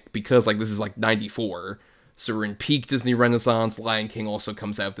point because like this is like 94. So we're in peak Disney Renaissance. Lion King also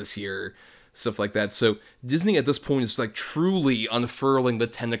comes out this year, stuff like that. So Disney at this point is like truly unfurling the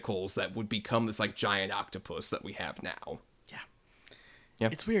tentacles that would become this like giant octopus that we have now. Yeah.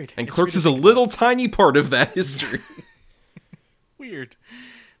 It's weird. And Clerks is a little tiny part of that history. Weird.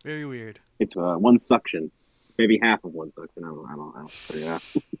 Very weird. It's one suction. Maybe half of one suction. I don't figure it out.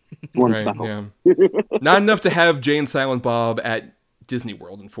 One suckle. Yeah. Not enough to have Jay and Silent Bob at Disney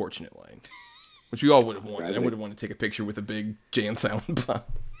World, unfortunately. Which we all would have wanted. I would have wanted to take a picture with a big Jay and Silent Bob.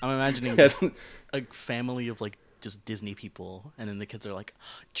 I'm imagining just a family of like just Disney people, and then the kids are like,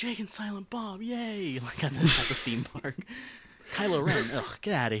 Jay and Silent Bob, yay! Like at the theme park. Kylo Ren, ugh,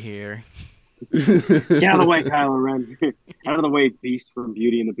 get out of here. Get out of the way, Kylo Ren. Out of the way, Beast from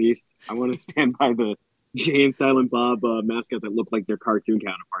Beauty and the Beast. I want to stand by the Jay and Silent Bob mascots that look like their cartoon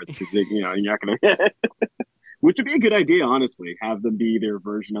counterparts because you're not gonna. Which would be a good idea, honestly. Have them be their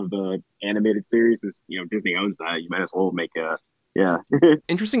version of the animated series. Since Disney owns that, you might as well make a yeah.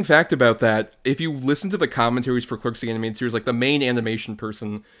 Interesting fact about that: if you listen to the commentaries for Clerks the animated series, like the main animation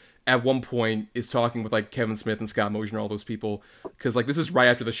person at one point is talking with like Kevin Smith and Scott Moser and all those people, because like this is right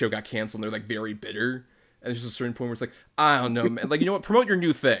after the show got canceled and they're like very bitter. And there's just a certain point where it's like, I don't know, man. Like, you know what? Promote your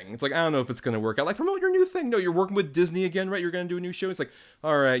new thing. It's like, I don't know if it's going to work out. Like, promote your new thing. No, you're working with Disney again, right? You're going to do a new show. It's like,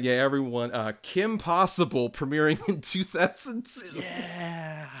 all right, yeah, everyone. Kim Possible premiering in 2002.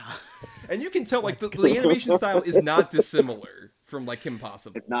 Yeah. And you can tell, like, the animation style is not dissimilar from, like, Kim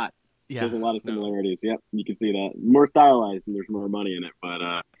Possible. It's not. Yeah. There's a lot of similarities. No. Yep, you can see that. More stylized and there's more money in it.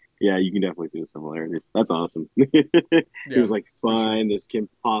 But yeah, you can definitely see the similarities. That's awesome. He was like, fine, this Kim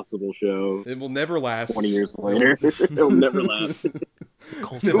Possible show. It will never last. 20 years later. It'll never last.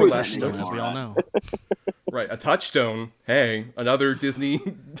 Cultural touchstone, as we all know. Right, a Touchstone. Hey, another Disney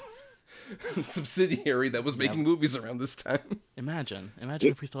subsidiary that was making movies around this time. Imagine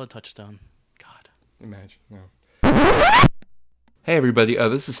if we still had Touchstone. God. Imagine, no. Hey everybody,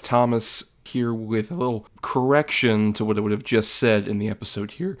 this is Thomas here with a little correction to what I would have just said in the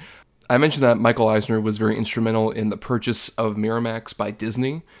episode here. I mentioned that Michael Eisner was very instrumental in the purchase of Miramax by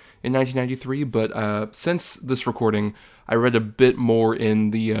Disney in 1993, but since this recording, I read a bit more in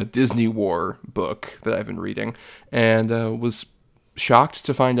the Disney War book that I've been reading, and was shocked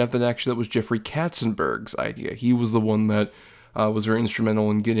to find out that actually that was Jeffrey Katzenberg's idea. He was the one that was very instrumental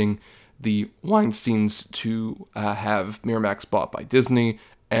in getting the Weinsteins to have Miramax bought by Disney,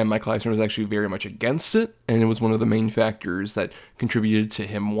 and Michael Eisner was actually very much against it, and it was one of the main factors that contributed to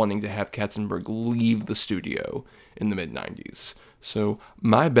him wanting to have Katzenberg leave the studio in the mid-90s. So,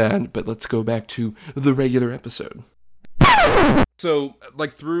 my bad, but let's go back to the regular episode. So,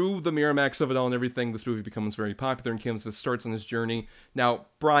 like, through the Miramax of it all and everything, this movie becomes very popular, and Kevin Smith starts on his journey. Now,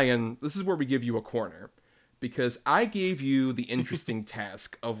 Brian, this is where we give you a corner. Because I gave you the interesting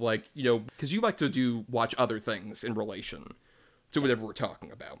task of, like, because you like to watch other things in relation to whatever we're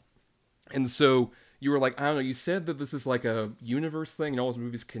talking about. And so you were like, I don't know, you said that this is like a universe thing and all those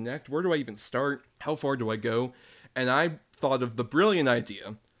movies connect. Where do I even start? How far do I go? And I thought of the brilliant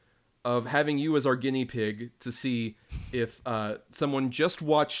idea of having you as our guinea pig to see if someone just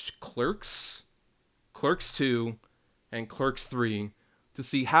watched Clerks, Clerks 2, and Clerks 3, to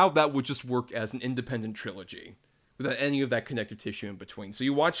see how that would just work as an independent trilogy without any of that connective tissue in between. So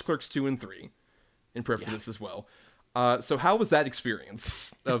you watched Clerks 2 and 3 in prep for this as well. So how was that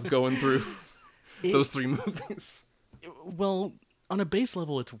experience of going through those three movies? Well, on a base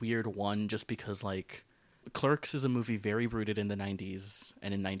level, it's weird, one, just because, like, Clerks is a movie very rooted in the 90s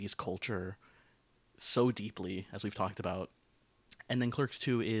and in 90s culture so deeply, as we've talked about. And then Clerks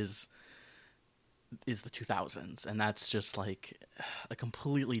 2 is the 2000s, and that's just like a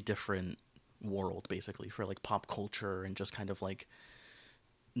completely different world basically for like pop culture and just kind of like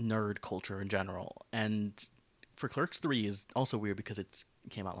nerd culture in general. And for Clerks 3 is also weird because it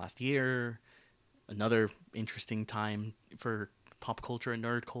came out last year, another interesting time for pop culture and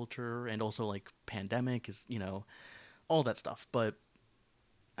nerd culture, and also like pandemic is, all that stuff. But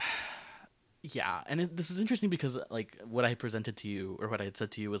yeah, and this was interesting because like what I presented to you, or what I had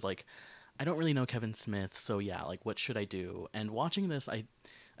said to you, was like, I don't really know Kevin Smith, so yeah, like, what should I do? And watching this, I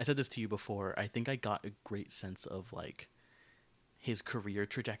said this to you before, I think I got a great sense of, like, his career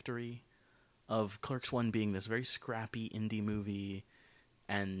trajectory, of Clerks 1 being this very scrappy indie movie,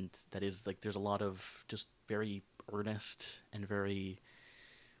 and that is, like, there's a lot of just very earnest and very...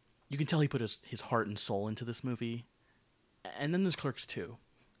 You can tell he put his heart and soul into this movie. And then there's Clerks 2,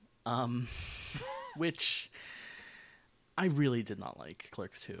 which... I really did not like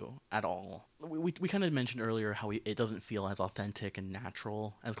Clerks 2 at all. We kind of mentioned earlier how it doesn't feel as authentic and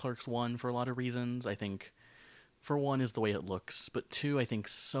natural as Clerks 1 for a lot of reasons. I think, for one, is the way it looks, but two, I think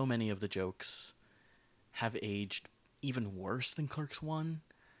so many of the jokes have aged even worse than Clerks 1.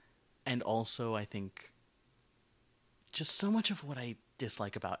 And also, I think, just so much of what I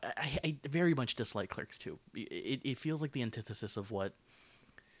dislike about... I very much dislike Clerks 2. It feels like the antithesis of what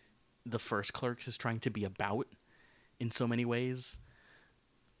the first Clerks is trying to be about, in so many ways.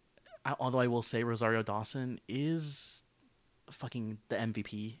 Although I will say Rosario Dawson is fucking the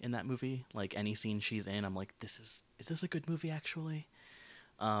MVP in that movie. Like, any scene she's in, I'm like, is this a good movie, actually?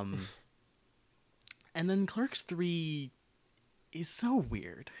 And then Clerks 3 is so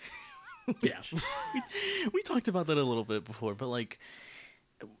weird. Yeah. we talked about that a little bit before, but, like,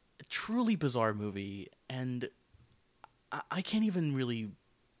 a truly bizarre movie, and I can't even really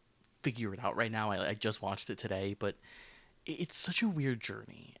figure it out right now. I just watched it today, but it's such a weird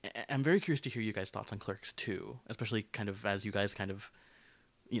journey. I'm very curious to hear you guys' thoughts on Clerks 2, especially kind of as you guys kind of,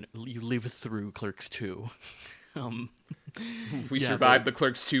 you live through Clerks 2. We survived the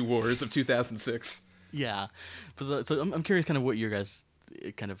Clerks 2 wars of 2006. Yeah, but so I'm curious kind of what your guys'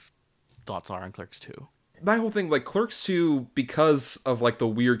 kind of thoughts are on Clerks 2. My whole thing, like, Clerks 2, because of, like, the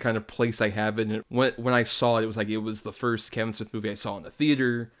weird kind of place I have in it, when I saw it, it was the first Kevin Smith movie I saw in the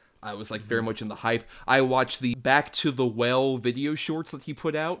theater. I was, like, very much in the hype. I watched the Back to the Well video shorts that he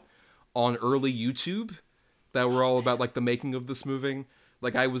put out on early YouTube that were all about, like, the making of this movie.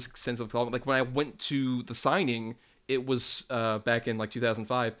 Like, I was extensively following. Like, when I went to the signing, it was back in, like,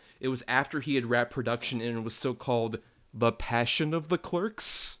 2005. It was after he had wrapped production, and it was still called The Passion of the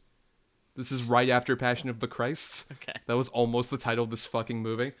Clerks. This is right after Passion of the Christ. Okay. That was almost the title of this fucking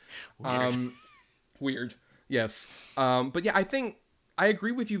movie. Weird. Weird. Yes. But yeah, I think I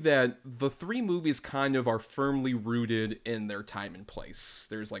agree with you that the three movies kind of are firmly rooted in their time and place.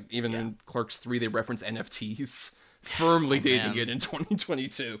 There's like, even in Clerks 3, they reference NFTs, firmly dating it in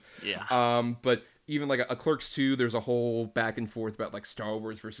 2022. Yeah. But even like a Clerks 2, there's a whole back and forth about like Star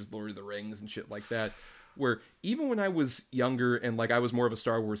Wars versus Lord of the Rings and shit like that. Where even when I was younger and like I was more of a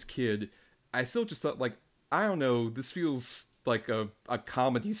Star Wars kid, I still just thought, like, I don't know, this feels like a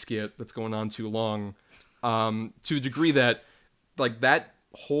comedy skit that's going on too long, to a degree that, like, that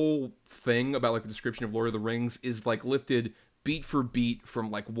whole thing about, like, the description of Lord of the Rings is, like, lifted beat for beat from,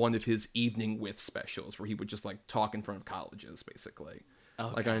 like, one of his Evening with specials, where he would just, like, talk in front of colleges, basically.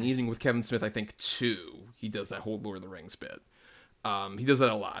 Okay. Like, on an Evening with Kevin Smith, I think, 2, he does that whole Lord of the Rings bit. He does that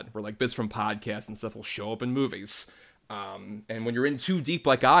a lot, where, like, bits from podcasts and stuff will show up in movies. And when you're in too deep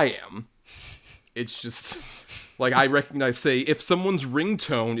like I am, it's just, like, I recognize, say, if someone's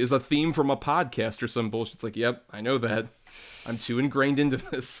ringtone is a theme from a podcast or some bullshit, it's like, yep, I know that. I'm too ingrained into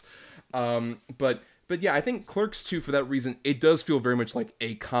this. But yeah, I think Clerks 2, for that reason, it does feel very much like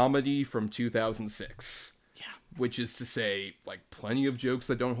a comedy from 2006. Yeah. Which is to say, like, plenty of jokes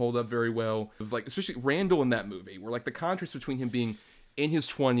that don't hold up very well. Like, especially Randall in that movie, where, like, the contrast between him being in his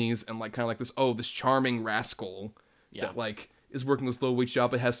 20s and, like, kind of like this charming rascal that, like, is working this low-wage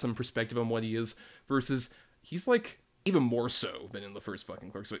job but has some perspective on what he is, versus he's, like, even more so than in the first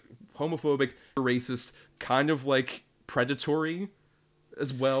fucking Clerks. Like, homophobic, racist, kind of, like, predatory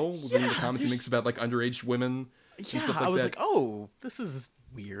as well, within the comments he makes about, like, underage women and stuff like that. I was like, oh, this is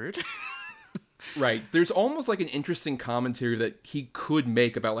weird. Right. There's almost, like, an interesting commentary that he could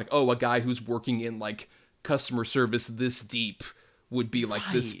make about, like, oh, a guy who's working in, like, customer service this deep would be, like,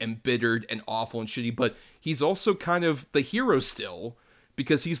 this embittered and awful and shitty, but he's also kind of the hero still,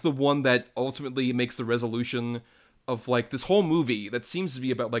 because he's the one that ultimately makes the resolution of, like, this whole movie that seems to be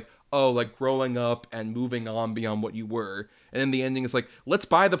about, like, oh, like, growing up and moving on beyond what you were, and then the ending is like, let's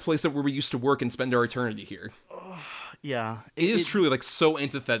buy the place that where we used to work and spend our eternity here. Yeah. It is truly, like, so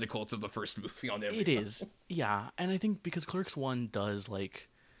antithetical to the first movie on every level. It is. Yeah. And I think because Clerks 1 does, like,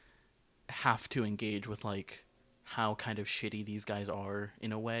 have to engage with, like, how kind of shitty these guys are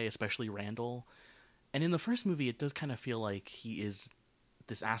in a way, especially Randall. And in the first movie, it does kind of feel like he is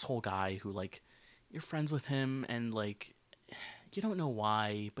this asshole guy who, like, you're friends with him and, like, you don't know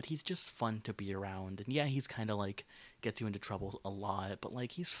why, but he's just fun to be around. And yeah, he's kind of, like, gets you into trouble a lot, but,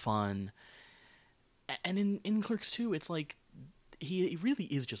 like, he's fun. And in Clerks 2, it's like, he really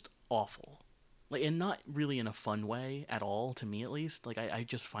is just awful. Like, and not really in a fun way at all, to me at least. Like, I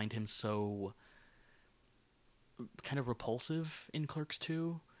just find him so kind of repulsive in Clerks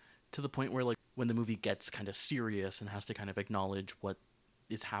 2, to the point where, like, when the movie gets kind of serious and has to kind of acknowledge what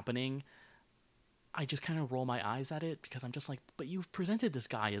is happening, I just kind of roll my eyes at it, because I'm just like, but you've presented this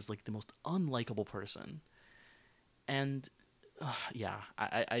guy as, like, the most unlikable person. And yeah,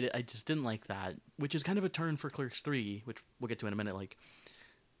 I just didn't like that, which is kind of a turn for Clerks 3, which we'll get to in a minute. Like,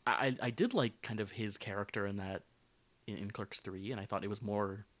 I did like kind of his character in that, in Clerks 3, and I thought it was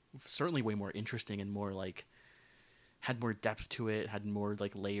certainly way more interesting and more, like, had more depth to it, had more,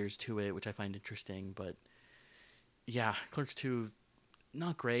 like, layers to it, which I find interesting. But yeah, Clerks 2,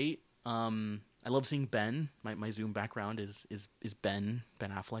 not great. I love seeing Ben. My Zoom background is Ben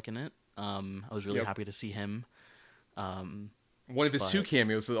Affleck in it. I was really happy to see him. One of his 2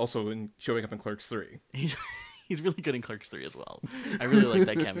 cameos is also showing up in Clerks 3. He's really good in Clerks 3 as well. I really like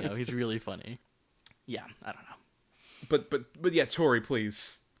that cameo. He's really funny. Yeah, I don't know. But yeah, Tori,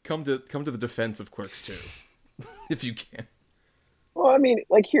 please come to the defense of Clerks 2, if you can. Well, I mean,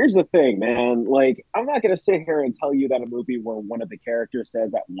 like, here's the thing, man. Like, I'm not going to sit here and tell you that a movie where one of the characters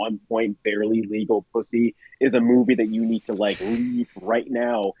says at one point, barely legal pussy, is a movie that you need to, like, leave right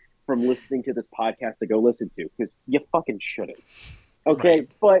now from listening to this podcast to go listen to, because you fucking shouldn't. Okay? Right.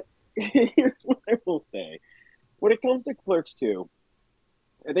 But here's what I will say. When it comes to Clerks 2,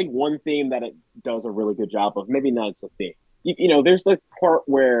 I think one theme that it does a really good job of, maybe not it's a theme. There's the part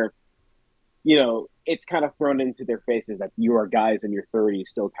where, it's kind of thrown into their faces that you are guys in your 30s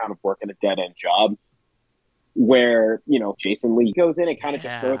still kind of working a dead end job where, Jason Lee goes in and kind of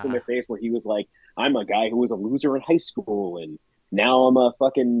just throws in Yeah. their face where he was like, I'm a guy who was a loser in high school and now I'm a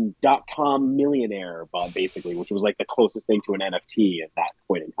fucking .com millionaire, basically, which was like the closest thing to an NFT at that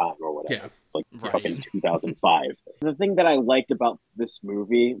point in time or whatever. Yeah. It's like Right. fucking 2005. The thing that I liked about this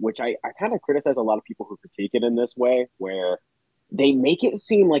movie, which I kind of criticize a lot of people who critique it in this way, where they make it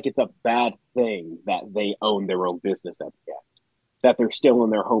seem like it's a bad thing that they own their own business at the end, that they're still in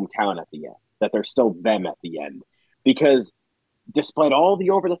their hometown at the end, that they're still them at the end. Because despite all the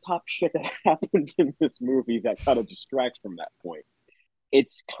over the top shit that happens in this movie that kind of distracts from that point,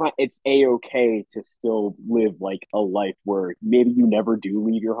 it's a-okay to still live like a life where maybe you never do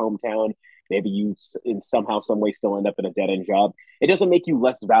leave your hometown, maybe you in somehow some way still end up in a dead end job. It doesn't make you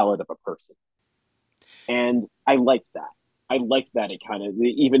less valid of a person, and I liked that. I liked that it kind of,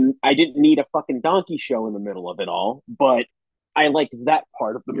 even I didn't need a fucking donkey show in the middle of it all, but I liked that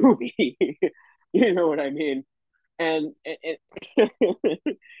part of the movie. You know what I mean? And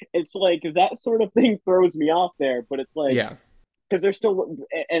it's like that sort of thing throws me off there, but it's like, Yeah. because there's still,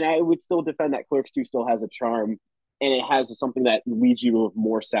 and I would still defend that Clerks 2 still has a charm, and it has something that leads you to a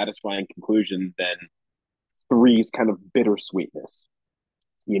more satisfying conclusion than three's kind of bittersweetness.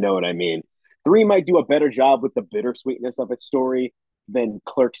 You know what I mean? Three might do a better job with the bittersweetness of its story than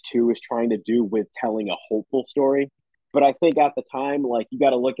Clerks 2 is trying to do with telling a hopeful story. But I think at the time, like, you got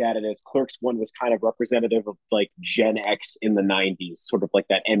to look at it as Clerks 1 was kind of representative of like Gen X in the 90s, sort of like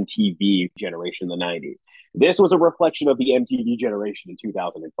that MTV generation in the 90s. This was a reflection of the MTV generation in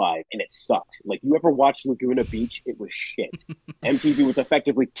 2005, and it sucked. Like, you ever watched Laguna Beach? It was shit. MTV was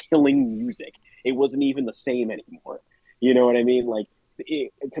effectively killing music. It wasn't even the same anymore. You know what I mean? Like,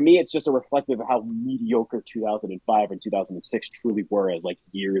 to me, it's just a reflective of how mediocre 2005 and 2006 truly were as like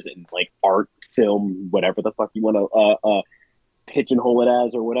years in like art, film, whatever the fuck you want to pigeonhole it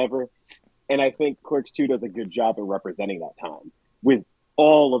as or whatever. And I think Clerks 2 does a good job of representing that time with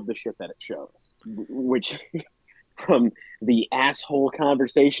all of the shit that it shows, which from the asshole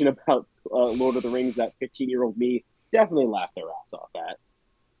conversation about Lord of the Rings that 15-year-old me definitely laughed their ass off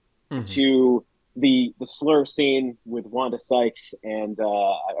at, to the slur scene with Wanda Sykes and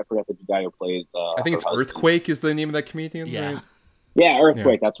I forgot the guy who played. I think it's husband. Earthquake is the name of that comedian. Yeah. Right? Yeah,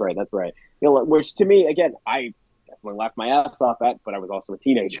 Earthquake. Yeah. That's right. That's right. Which to me, again, I definitely laughed my ass off at, but I was also a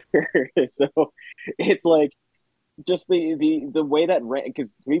teenager, so it's like just the way that,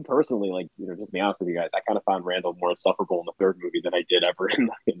 because to me personally, like, just to be honest with you guys, I kind of found Randall more insufferable in the third movie than I did ever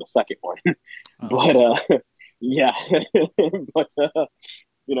in the second one. But yeah, but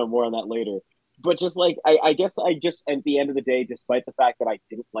more on that later. But just like I guess I just, at the end of the day, despite the fact that I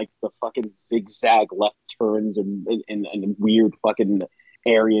didn't like the fucking zigzag left turns and weird fucking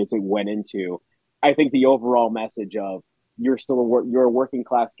areas it went into, I think the overall message of you're still you're a working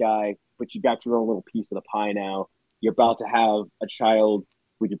class guy, but you got your own little piece of the pie now. You're about to have a child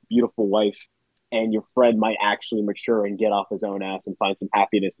with your beautiful wife, and your friend might actually mature and get off his own ass and find some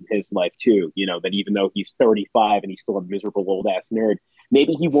happiness in his life too. That even though he's 35 and he's still a miserable old ass nerd,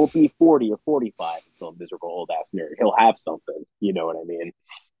 maybe he won't be 40 or 45 and still a miserable old ass nerd. He'll have something, you know what I mean?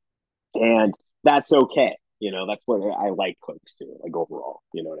 And that's okay. That's what I like Clerks too, like overall.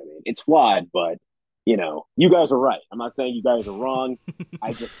 You know what I mean? It's flawed, but you guys are right. I'm not saying you guys are wrong.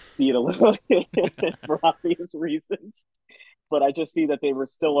 I just see it a little for obvious reasons. But I just see that they were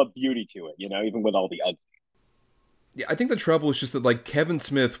still a beauty to it, even with all the ugly. Yeah, I think the trouble is just that, like, Kevin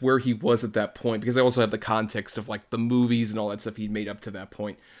Smith, where he was at that point, because I also have the context of, like, the movies and all that stuff he'd made up to that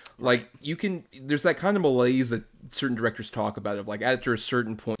point. Like, there's that kind of malaise that certain directors talk about of, like, after a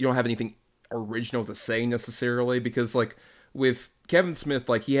certain point, you don't have anything original to say necessarily, because, like, with Kevin Smith,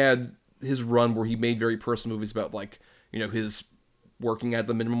 like, he had his run where he made very personal movies about, like, his working at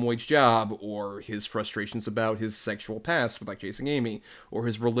the minimum wage job, or his frustrations about his sexual past with, like, Chasing Amy, or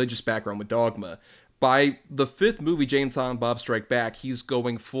his religious background with Dogma. By the fifth movie, Jay and Silent Bob Strike Back, he's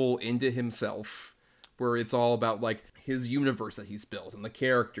going full into himself, where it's all about, like, his universe that he's built, and the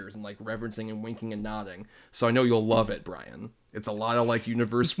characters, and, like, reverencing and winking and nodding. So I know you'll love it, Brian. It's a lot of, like,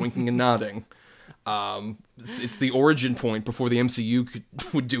 universe winking and nodding. It's the origin point before the MCU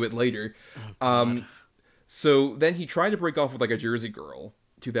would do it later. So then he tried to break off with, like, a Jersey Girl,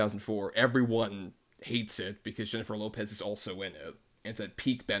 2004. Everyone hates it because Jennifer Lopez is also in it. And it's at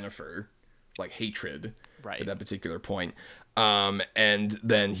peak Bennifer, like, hatred at that particular point. And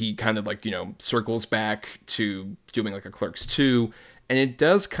then he kind of, like, circles back to doing, like, a Clerks 2. and it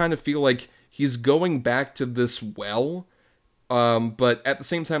does kind of feel like he's going back to this well. But at the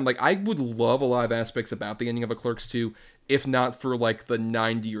same time, like, I would love a lot of aspects about the ending of a Clerks 2, if not for, like, the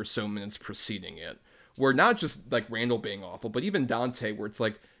 90 or so minutes preceding it. Where not just, like, Randall being awful, but even Dante, where it's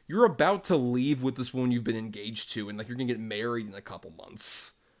like, you're about to leave with this woman you've been engaged to, and, like, you're gonna get married in a couple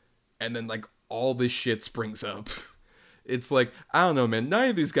months. And then, like, all this shit springs up. It's like, I don't know, man, none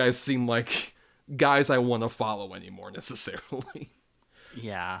of these guys seem like guys I want to follow anymore, necessarily.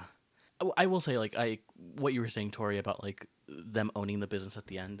 Yeah. I will say, like, what you were saying, Tori, about, like, them owning the business at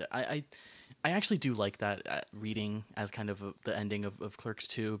the end, I actually do like that reading as kind of the ending of Clerks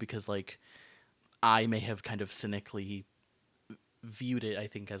 2, because, like, I may have kind of cynically viewed it, I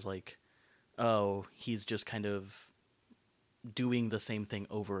think, as, like, oh, he's just kind of doing the same thing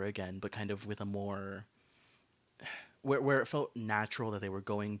over again, but kind of with a more... Where it felt natural that they were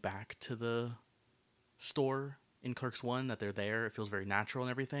going back to the store in Clerks 1, that they're there. It feels very natural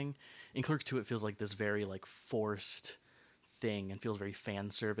and everything. In Clerks 2, it feels like this very, like, forced thing, and feels very fan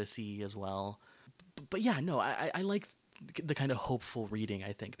servicey as well. But yeah, no, I like the kind of hopeful reading,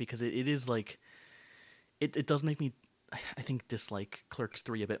 I think, because it is like... It does make me, I think, dislike Clerks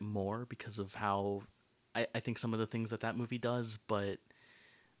 3 a bit more because of how I think some of the things that movie does, but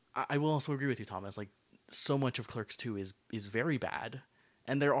I will also agree with you, Thomas. Like, so much of Clerks 2 is very bad,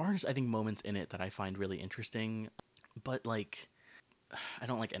 and there are, I think, moments in it that I find really interesting, but, like, I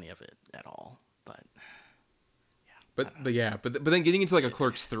don't like any of it at all. But yeah. But then getting into, like, a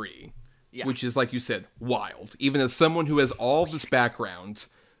Clerks 3, yeah, which is, like you said, wild. Even as someone who has all this background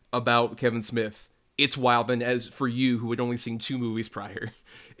about Kevin Smith, it's wild. And as for you, who had only seen 2 movies prior,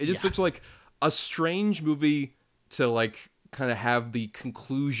 it is such, like, a strange movie to, like, kind of have the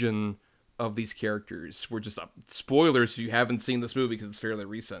conclusion of these characters. We're just spoilers if you haven't seen this movie because it's fairly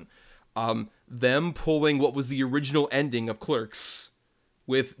recent. Them pulling what was the original ending of Clerks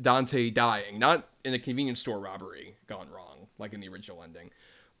with Dante dying, not in a convenience store robbery gone wrong like in the original ending,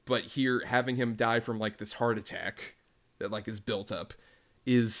 but here having him die from, like, this heart attack that, like, is built up,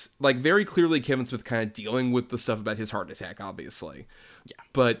 is, like, very clearly Kevin Smith kind of dealing with the stuff about his heart attack, obviously. Yeah.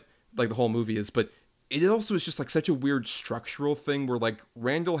 But, like, the whole movie is, but it also is just, like, such a weird structural thing where, like,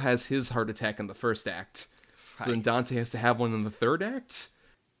 Randall has his heart attack in the first act, so then Dante has to have one in the third act.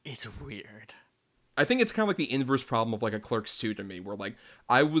 It's weird. I think it's kind of like the inverse problem of, like, a Clerks 2 to me, where, like,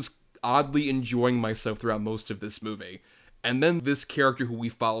 I was oddly enjoying myself throughout most of this movie, and then this character who we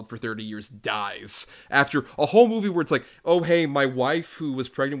followed for 30 years dies after a whole movie where it's like, oh, hey, my wife who was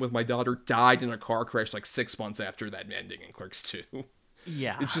pregnant with my daughter died in a car crash, like, 6 months after that ending in Clerks 2.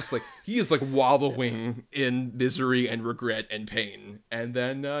 Yeah. It's just like, he is, like, wallowing in misery and regret and pain, and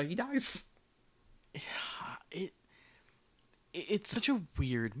then he dies. It's such a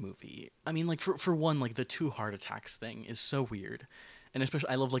weird movie. I mean, like, for one, like, the 2 heart attacks thing is so weird. And especially,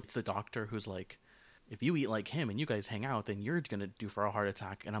 I love, like, the doctor who's like, if you eat like him and you guys hang out, then you're gonna do for a heart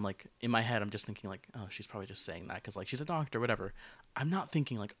attack. And I'm like, in my head, I'm just thinking, like, oh, she's probably just saying that because, like, she's a doctor, whatever. I'm not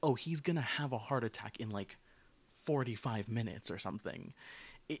thinking, like, oh, he's gonna have a heart attack in, like, 45 minutes or something.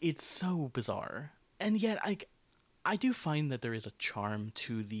 It's so bizarre. And yet, I do find that there is a charm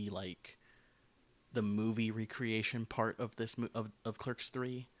to the, like, the movie recreation part of this of Clerks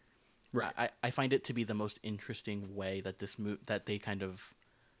 3. Right. I find it to be the most interesting way that that they kind of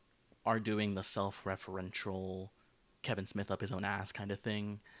are doing the self-referential Kevin Smith up his own ass kind of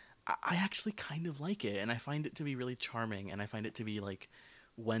thing. I actually kind of like it, and I find it to be really charming, and I find it to be, like,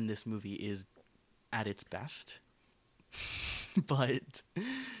 when this movie is at its best. But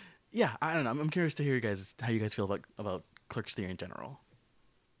yeah, I don't know. I'm curious to hear how you guys feel about Clerks 3 in general.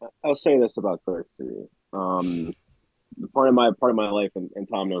 I'll say this about Clerks 3. Part of my life, and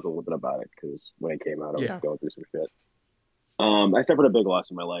Tom knows a little bit about it because when it came out, I was going through some shit. I suffered a big loss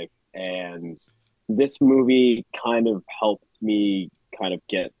in my life, and this movie kind of helped me kind of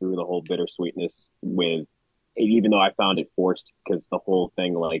get through the whole bittersweetness with, even though I found it forced, because the whole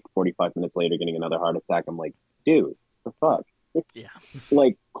thing, like, 45 minutes later, getting another heart attack, I'm like, dude, the fuck? Yeah.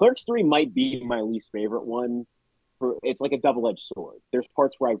 Like, Clerks 3 might be my least favorite one. It's like a double-edged sword. There's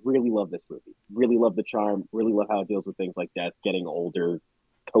parts where I really love this movie, really love the charm, really love how it deals with things like death, getting older,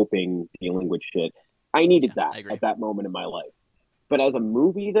 coping, dealing with shit. I needed that at that moment in my life. But as a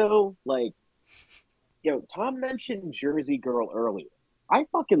movie, though, like, Tom mentioned Jersey Girl earlier. I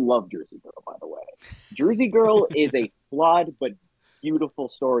fucking love Jersey Girl, by the way. Jersey Girl is a flawed but beautiful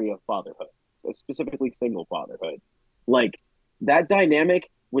story of fatherhood, specifically single fatherhood. Like, that dynamic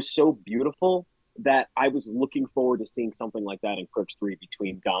was so beautiful that I was looking forward to seeing something like that in Clerks 3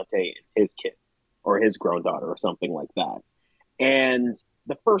 between Dante and his kid or his grown daughter or something like that. And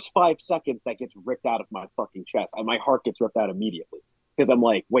the first 5 seconds that gets ripped out of my fucking chest, and my heart gets ripped out immediately. because I'm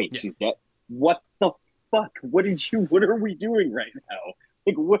like, wait, Yeah. she's dead. What the fuck? What did you? What are we doing right now?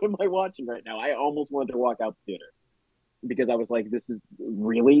 Like, what am I watching right now? I almost wanted to walk out the theater because I was like, this is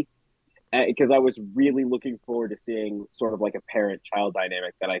really because I was really looking forward to seeing sort of like a parent-child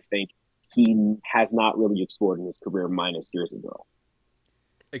dynamic that I think he has not really explored in his career, minus Jersey Girl.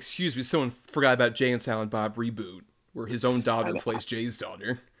 Excuse me, someone forgot about Jay and Silent Bob reboot, where his own I, daughter plays Jay's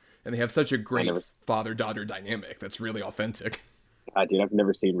daughter, and they have such a I great never, father-daughter dynamic that's really authentic. dude, I've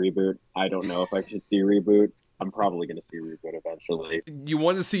never seen Reboot. I don't know if I should see Reboot. I'm probably going to see Reboot eventually. You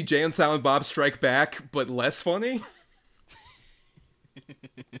want to see Jay and Silent Bob Strike Back, but less funny?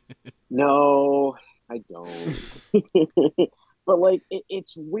 No, I don't. But like,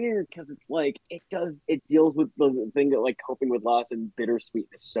 it's weird because it's like it deals with the thing that like coping with loss and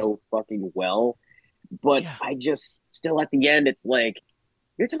bittersweetness so fucking well. But Yeah, I just still at the end, it's like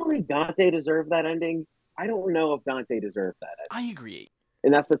you're telling me Dante deserved that ending. I don't know if Dante deserved that ending. I agree.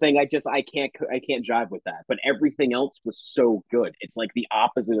 And that's the thing. I can't jive with that. But everything else was so good. It's like the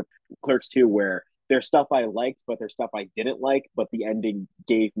opposite of Clerks 2, where there's stuff I liked, but there's stuff I didn't like. But the ending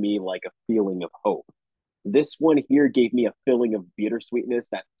gave me like a feeling of hope. This one here gave me a feeling of bittersweetness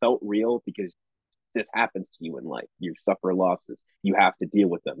that felt real because this happens to you in life. You suffer losses. You have to deal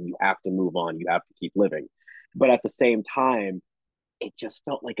with them. You have to move on. You have to keep living. But at the same time, it just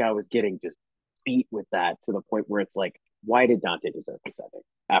felt like I was getting just beat with that to the point where it's like, why did Dante deserve this ending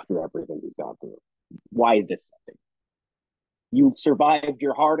after everything he's gone through? Why this ending? You survived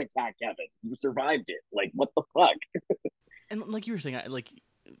your heart attack, Kevin. You survived it. Like, what the fuck? And like you were saying,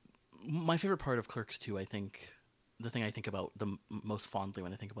 my favorite part of Clerks 2, I think, the thing I think about the most fondly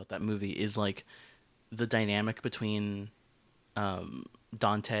when I think about that movie is like the dynamic between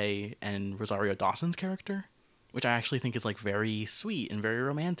Dante and Rosario Dawson's character, which I actually think is like very sweet and very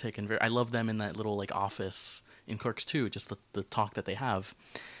romantic and I love them in that little like office in Clerks 2, just the talk that they have.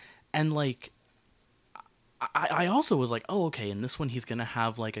 And like I also was like, oh, okay, in this one he's gonna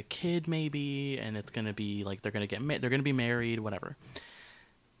have like a kid maybe, and it's gonna be like they're gonna be married, whatever.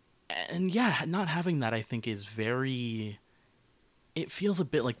 And yeah, not having that I think is very. It feels a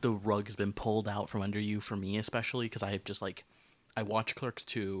bit like the rug's been pulled out from under you for me, especially because I just like I watched Clerks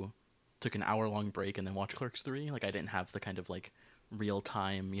 2, took an hour-long break, and then watched Clerks 3. Like I didn't have the kind of like real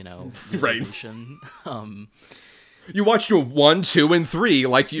time, Right. realization. You watched 1, 2, and 3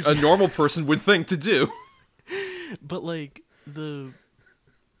 like a normal person would think to do. But like the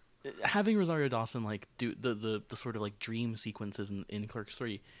having Rosario Dawson like do the sort of like dream sequences in Clerks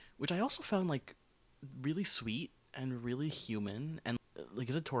 3, which I also found like really sweet and really human, and like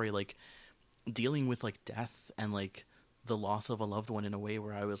as a Tori, like dealing with like death and like the loss of a loved one in a way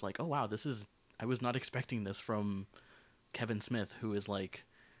where I was like, oh wow, I was not expecting this from Kevin Smith, who is like,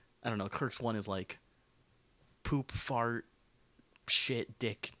 I don't know, Clerks 1 is like poop fart shit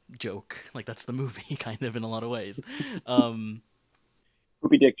dick joke, like that's the movie kind of in a lot of ways. um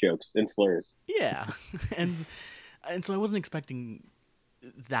Poopy dick jokes and slurs. yeah. and so I wasn't expecting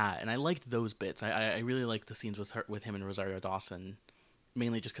that, and I liked those bits. I really liked the scenes with him and Rosario Dawson,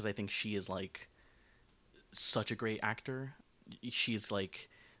 mainly just because I think she is like such a great actor. She's like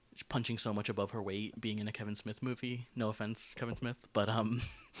punching so much above her weight being in a Kevin Smith movie. No offense, Kevin Smith, but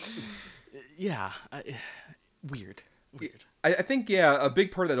yeah, weird. I think, yeah, a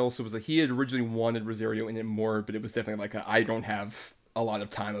big part of that also was that he had originally wanted Rosario in it more, but it was definitely like I don't have a lot of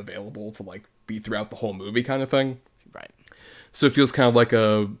time available to like be throughout the whole movie kind of thing. Right. So it feels kind of like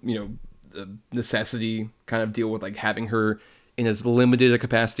a necessity kind of deal with like having her in as limited a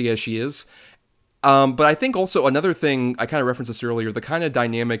capacity as she is. But I think also another thing, I kind of referenced this earlier, the kind of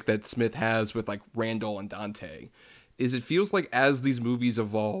dynamic that Smith has with like Randall and Dante is it feels like as these movies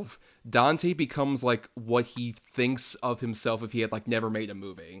evolve, Dante becomes like what he thinks of himself if he had like never made a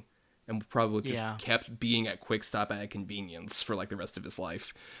movie and probably just kept being at Quick Stop at a convenience for like the rest of his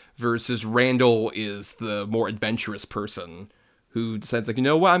life, versus Randall is the more adventurous person who decides like, you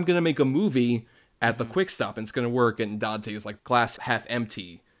know what, I'm going to make a movie at the Quick Stop and it's going to work. And Dante is like glass half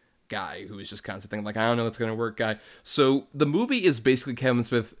empty guy who is just kind of thinking like, I don't know if it's going to work guy. So the movie is basically Kevin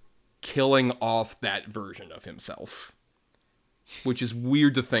Smith killing off that version of himself, which is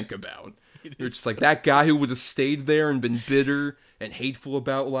weird to think about. You're just like, that guy who would have stayed there and been bitter and hateful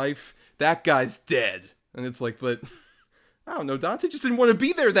about life, that guy's dead. And it's like, but I don't know, Dante just didn't want to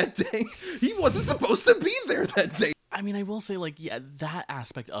be there that day. He wasn't supposed to be there that day. I mean, I will say, like, yeah, that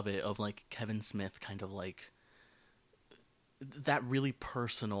aspect of it, of like Kevin Smith kind of like that really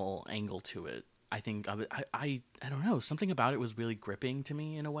personal angle to it, I think I don't know, something about it was really gripping to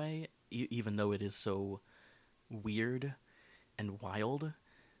me in a way, even though it is so weird and wild.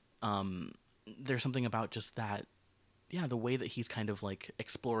 There's something about just that yeah, the way that he's kind of like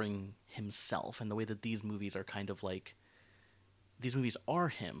exploring himself, and the way that these movies are kind of like, these movies are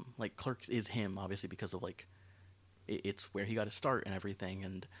him. Like Clerks is him, obviously, because of like it's where he got to start and everything,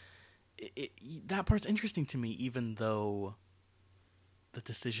 and that part's interesting to me, even though the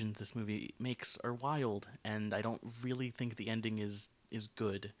decisions this movie makes are wild, and I don't really think the ending is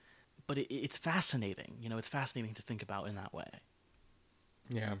good. But it's fascinating, it's fascinating to think about in that way.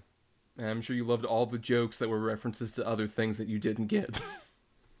 Yeah. And I'm sure you loved all the jokes that were references to other things that you didn't get.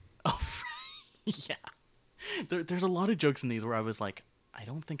 Oh, yeah. There's a lot of jokes in these where I was like, I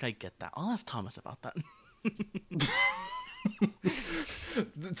don't think I get that. I'll ask Thomas about that.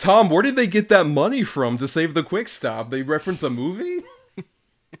 Tom, where did they get that money from to save the quick stop? They reference a movie?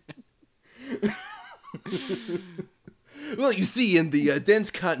 Well, you see, in the dense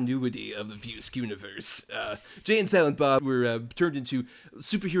continuity of the Fused universe, Jay and Silent Bob were turned into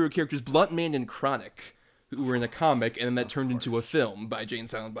superhero characters Blunt Man and Chronic, who were in a comic, and then that turned into a film by Jay and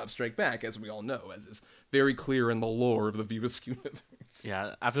Silent Bob Strike Back, as we all know, as is very clear in the lore of the Fused universe.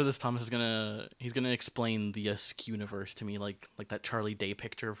 Yeah, after this, Thomas is gonna explain the Skewniverse to me, like that Charlie Day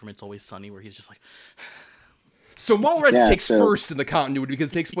picture from It's Always Sunny, where he's just like. So Mallrats takes first in the continuity because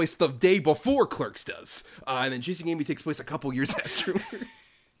it takes place the day before Clerks does, and then Chasing Amy takes place a couple years after.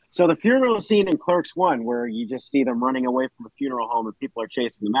 So the funeral scene in Clerks 1, where you just see them running away from a funeral home and people are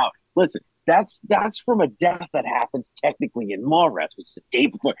chasing them out. Listen, that's from a death that happens technically in Mallrats, which is the day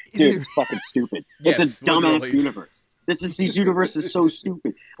before. Dude, it's fucking stupid. Yes, it's a dumbass literally. universe. This universe is so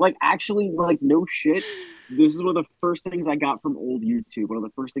stupid. Like, actually, like, no shit. This is one of the first things I got from old YouTube. One of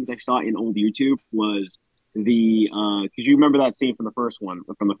the first things I saw in old YouTube was because you remember that scene from the first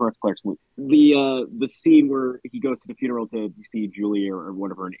Clerks movie, the scene where he goes to the funeral to see Julie or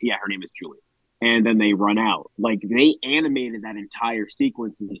whatever. Yeah, her name is Julie, and then they run out. Like, they animated that entire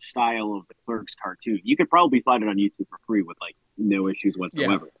sequence in the style of the Clerks cartoon. You could probably find it on YouTube for free with like no issues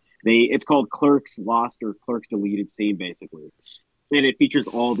whatsoever. Yeah. It's called Clerks Lost or Clerks Deleted Scene, basically. And it features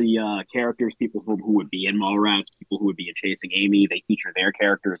all the characters, people who would be in Mallrats, people who would be in Chasing Amy. They feature their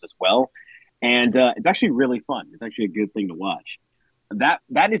characters as well. And it's actually really fun. It's actually a good thing to watch.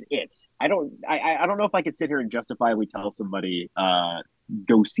 That is it. I don't know if I could sit here and justifiably tell somebody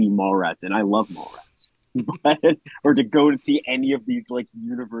go see Mallrats, and I love Mallrats, or to go to see any of these like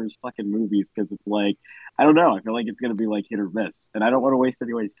universe fucking movies, because it's like, I don't know. I feel like it's gonna be like hit or miss, and I don't want to waste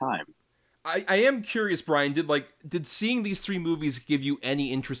anybody's time. I am curious, Brian. Did seeing these three movies give you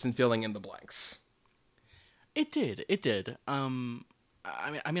any interest in filling in the blanks? It did.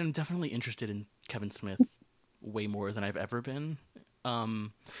 I mean, I'm definitely interested in Kevin Smith way more than I've ever been,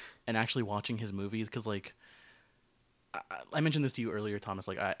 and actually watching his movies, because like I mentioned this to you earlier, Thomas.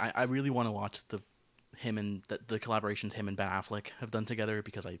 Like I really want to watch the collaborations him and Ben Affleck have done together,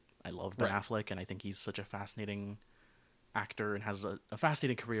 because I love Ben Affleck, and I think he's such a fascinating actor and has a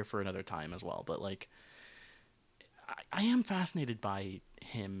fascinating career for another time as well. But like I am fascinated by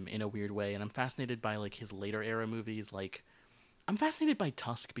him in a weird way, and I'm fascinated by like his later era movies. Like, I'm fascinated by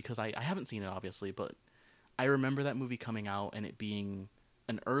Tusk because I haven't seen it, obviously, but I remember that movie coming out and it being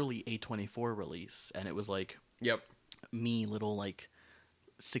an early A24 release, and it was like, yep, me, little like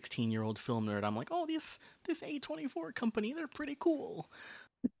 16-year-old film nerd. I'm like, oh, this A24 company, they're pretty cool.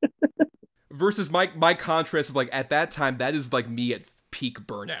 Versus my contrast is like, at that time, that is like me at peak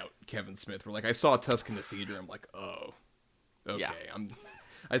burnout, Kevin Smith. Where like I saw Tusk in the theater, I'm like, oh, okay, yeah.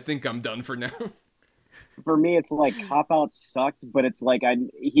 I think I'm done for now. For me, it's like Cop Out sucked, but it's like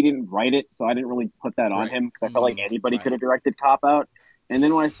he didn't write it, so I didn't really put that on him, because I felt like anybody could have directed Cop Out. And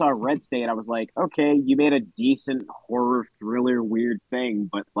then when I saw Red State, I was like, okay, you made a decent horror thriller weird thing,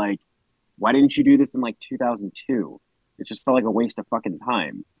 but like, why didn't you do this in like 2002? It just felt like a waste of fucking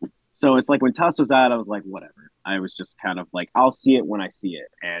time. So it's like when Tusk was out, I was like, whatever. I was just kind of like, I'll see it when I see it.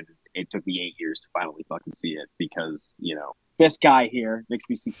 And it took me 8 years to finally fucking see it, because, you know, this guy here makes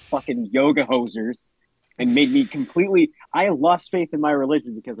me see fucking yoga hosers and made me completely, I lost faith in my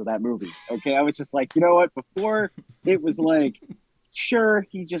religion because of that movie. Okay. I was just like, you know what? Before it was like, sure,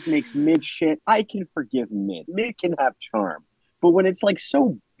 he just makes mid shit. I can forgive mid. Mid can have charm. But when it's like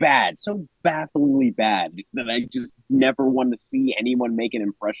so bad, so bafflingly bad, that I just never want to see anyone make an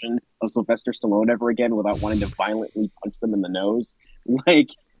impression of Sylvester Stallone ever again without wanting to violently punch them in the nose. Like,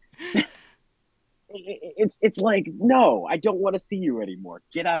 it's like, no, I don't want to see you anymore.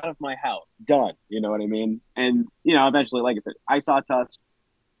 Get out of my house. Done. You know what I mean? And, you know, eventually, like I said, I saw Tusk.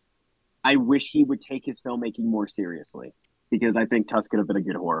 I wish he would take his filmmaking more seriously, because I think Tusk could have been a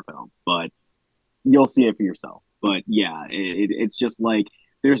good horror film, but you'll see it for yourself. But yeah, it's just like,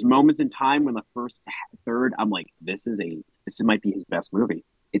 there's moments in time when the first third, I'm like, this might be his best movie.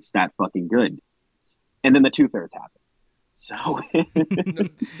 It's that fucking good. And then the 2/3 happen. So No,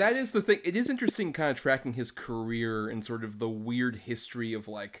 that is the thing. It is interesting kind of tracking his career and sort of the weird history of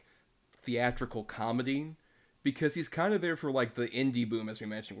like theatrical comedy, because he's kind of there for like the indie boom, as we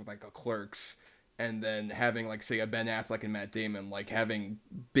mentioned, with like a Clerks, and then having like say a Ben Affleck and Matt Damon like having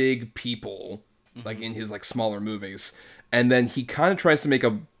big people like in his like smaller movies, and then he kind of tries to make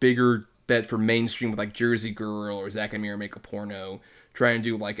a bigger bet for mainstream with like Jersey Girl or Zack and Miri Make a Porno, trying to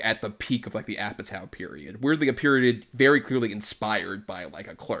do like at the peak of like the Apatow period, weirdly a period very clearly inspired by like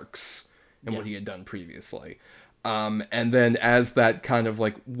a Clerks and what he had done previously. And then as that kind of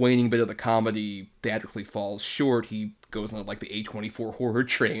like waning bit of the comedy theatrically falls short, he goes on like the A24 horror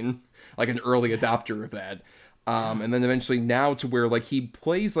train, like an early adopter of that. And then eventually now to where like he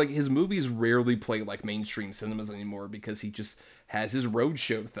plays like his movies rarely play like mainstream cinemas anymore because he just has his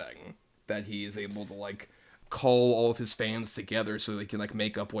roadshow thing that he is able to like call all of his fans together so they can like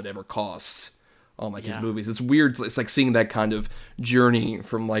make up whatever cost on like his movies. It's weird. It's like seeing that kind of journey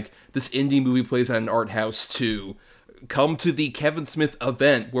from like this indie movie plays at an art house to come to the Kevin Smith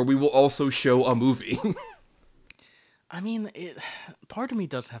event where we will also show a movie. I mean, part of me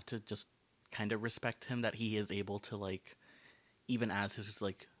does have to just kind of respect him that he is able to like, even as his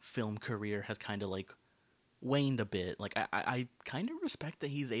like film career has kind of like waned a bit. Like I kind of respect that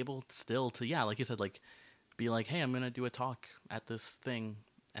he's able still to, yeah, like you said, like be like, hey, I'm gonna do a talk at this thing,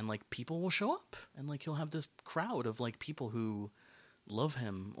 and like people will show up, and like he'll have this crowd of like people who love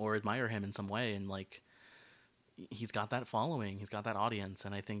him or admire him in some way, and like he's got that following, he's got that audience,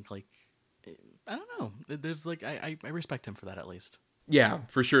 and I think like I don't know, there's like I respect him for that at least. Yeah,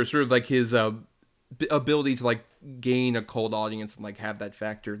 for sure. Sort of like his ability to like gain a cold audience and like have that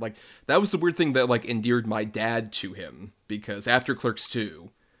factor. Like that was the weird thing that like endeared my dad to him, because after Clerks 2,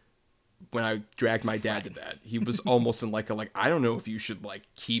 when I dragged my dad to that, he was almost in like a like I don't know if you should like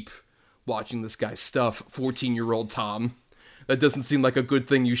keep watching this guy's stuff, 14-year-old Tom. That doesn't seem like a good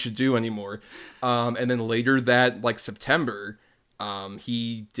thing you should do anymore. And then later that like September,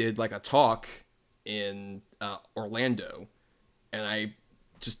 he did like a talk in Orlando, and I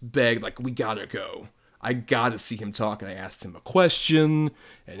just begged like, we gotta go. I gotta see him talk. And I asked him a question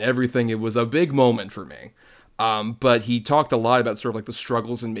and everything. It was a big moment for me. But he talked a lot about sort of like the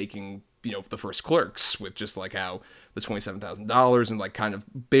struggles in making, you know, the first Clerks, with just like how the $27,000 and like kind of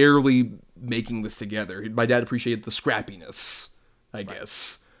barely making this together. My dad appreciated the scrappiness, I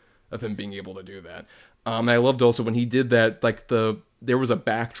guess, of him being able to do that. And I loved also when he did that, like there was a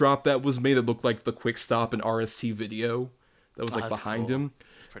backdrop that was made that looked like the Quick Stop and RST video that was like behind him.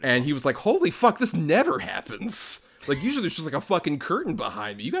 And he was like, holy fuck, this never happens. Like usually there's just like a fucking curtain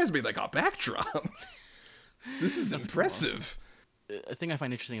behind me. You guys made like a backdrop. This is impressive. Cool. A thing I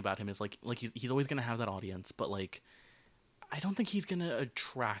find interesting about him is like he's always gonna have that audience, but like I don't think he's gonna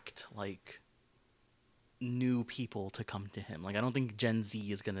attract like new people to come to him. Like I don't think Gen Z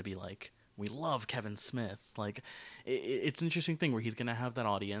is gonna be like, we love Kevin Smith. Like it's an interesting thing where he's gonna have that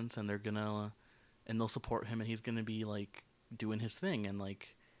audience, and they'll support him, and he's gonna be like doing his thing, and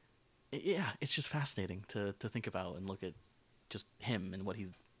like it's just fascinating to think about and look at just him and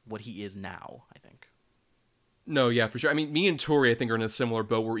what he is now, I think. No, yeah, for sure. I mean, me and Tori, I think, are in a similar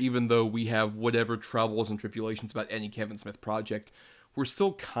boat where even though we have whatever troubles and tribulations about any Kevin Smith project, we're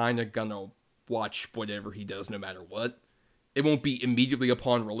still kind of gonna watch whatever he does no matter what. It won't be immediately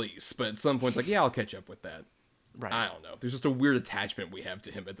upon release, but at some point, it's like, yeah, I'll catch up with that. Right. I don't know. There's just a weird attachment we have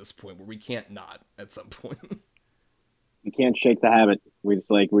to him at this point where we can't not at some point. you can't shake the habit. We're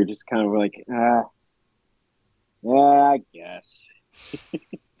just kind of like, yeah, I guess.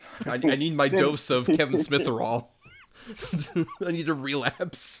 I need my dose of Kevin Smitherall. I need a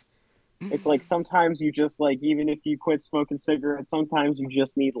relapse. It's like sometimes you just like, even if you quit smoking cigarettes, sometimes you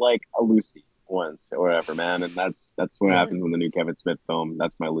just need like a Lucy once or whatever, man. And that's what happens in the new Kevin Smith film.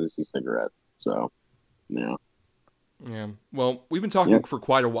 That's my Lucy cigarette. So, yeah. Yeah. Well, we've been talking for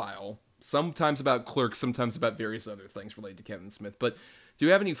quite a while. Sometimes about Clerks, sometimes about various other things related to Kevin Smith. But do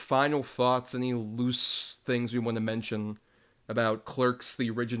you have any final thoughts, any loose things we want to mention about Clerks, the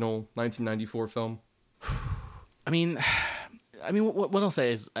original 1994 film? I mean, what I'll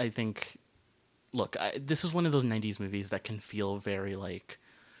say is, I think, look, this is one of those 90s movies that can feel very, like,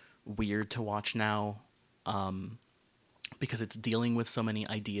 weird to watch now, because it's dealing with so many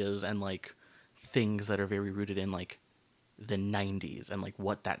ideas and, like, things that are very rooted in, like, the 90s and, like,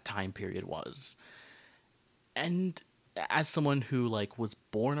 what that time period was. And as someone who, like, was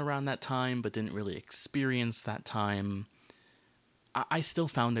born around that time but didn't really experience that time, I still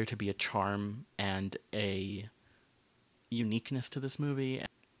found there to be a charm and a uniqueness to this movie.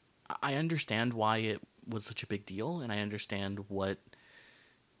 I understand why it was such a big deal, and I understand what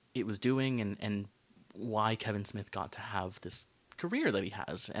it was doing and why Kevin Smith got to have this career that he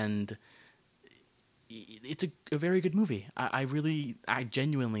has. And it's a very good movie. I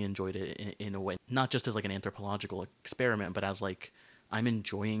genuinely enjoyed it in a way, not just as like an anthropological experiment, but as like, I'm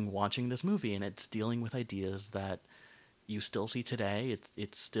enjoying watching this movie, and it's dealing with ideas that you still see today.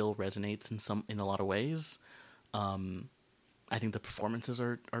 It still resonates in a lot of ways. I think the performances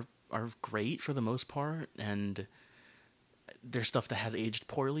are great for the most part, and there's stuff that has aged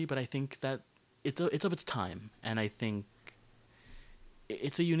poorly, but I think that it's of its time, and I think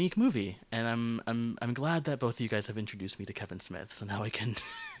it's a unique movie, and I'm glad that both of you guys have introduced me to Kevin Smith, so now I can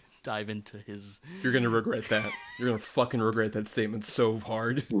dive into his. You're gonna regret that. You're gonna fucking regret that statement so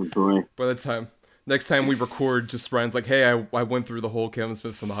hard. Oh, boy. By the next time we record, just Brian's like, hey, I went through the whole Kevin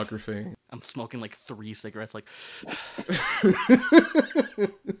Smith filmography. I'm smoking like 3 cigarettes, like.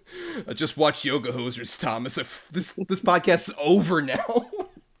 I just watched Yoga Hosers, Thomas. This podcast's over now.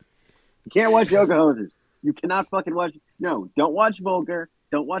 You can't watch Yoga Hosers. You cannot fucking watch. No, don't watch Vulgar.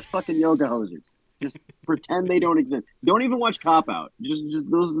 Don't watch fucking Yoga Hosers. Just pretend they don't exist. Don't even watch Cop Out. Just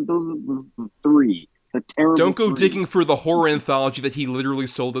those are the 3. The terrible. Don't go 3. digging for the horror anthology that he literally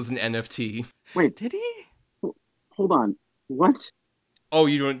sold as an NFT. Wait, Did he? Hold on. What? Oh,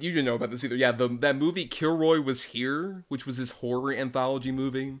 you didn't know about this either. Yeah, that movie Kilroy Was Here, which was his horror anthology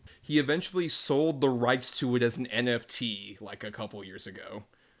movie. He eventually sold the rights to it as an NFT like a couple years ago.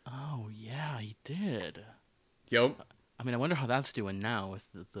 Oh yeah, he did. Yep. I mean, I wonder how that's doing now with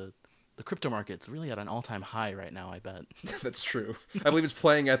the crypto market's really at an all-time high right now, I bet. That's true. I believe it's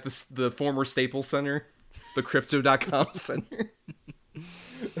playing at the former Staples Center, the Crypto.com Center.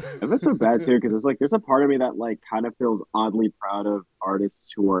 I feel so bad too because there's a part of me that like kind of feels oddly proud of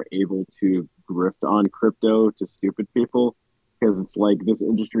artists who are able to grift on crypto to stupid people, because it's like this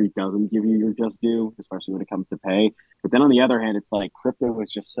industry doesn't give you your just due, especially when it comes to pay. But then on the other hand, it's like crypto is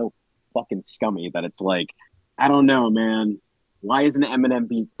just so fucking scummy that it's like, I don't know, man. Why isn't Eminem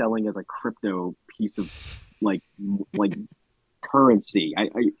beat selling as a crypto piece of like currency?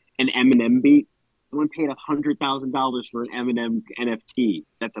 An Eminem beat. Someone paid $100,000 for an Eminem NFT.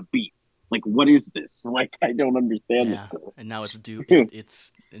 That's a beat. Like, what is this? Like, I don't understand Yeah, this. and now it's due.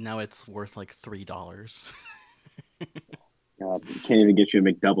 It's worth like $3. God, can't even get you a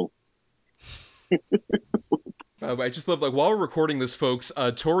McDouble. I just love, like, while we're recording this, folks,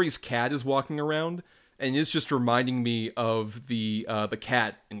 Tori's cat is walking around and is just reminding me of the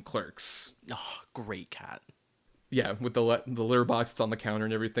cat in Clerks. Oh, great cat. Yeah, with the litter box that's on the counter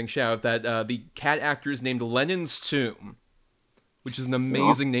and everything. Shout out that the cat actor is named Lennon's Tomb, which is an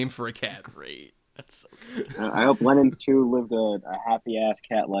amazing name for a cat. Great. That's so good. I hope Lennon's too lived a happy-ass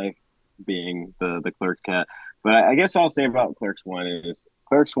cat life being the Clerks cat. But I guess all I'll say about Clerks 1 is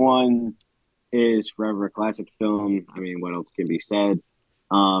Clerks 1 is forever a classic film. I mean, what else can be said?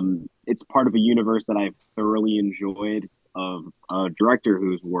 It's part of a universe that I've thoroughly enjoyed, of a director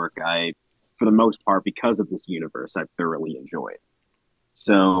whose work I, for the most part, because of this universe, I've thoroughly enjoyed.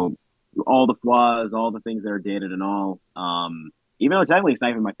 So all the flaws, all the things that are dated and all, even though technically it's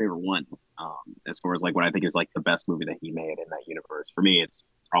not even my favorite one, as far as like what I think is like the best movie that he made in that universe. For me, it's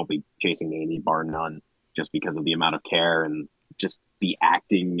probably Chasing Amy, bar none, just because of the amount of care and just the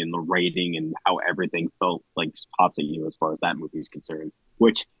acting and the writing and how everything felt like just pops at you as far as that movie is concerned.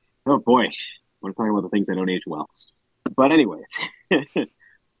 Which, oh boy, we're talking about the things that don't age well. But anyways,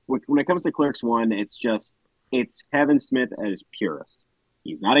 when it comes to Clerks 1, it's Kevin Smith at his purest.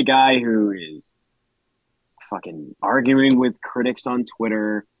 He's not a guy who is fucking arguing with critics on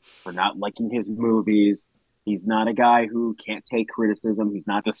Twitter for not liking his movies. He's not a guy who can't take criticism. He's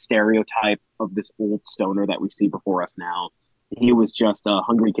not the stereotype of this old stoner that we see before us now. He was just a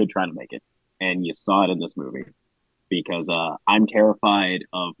hungry kid trying to make it. And you saw it in this movie. Because I'm terrified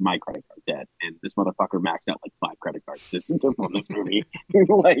of my credit card debt. And this motherfucker maxed out like 5 credit cards just on this movie.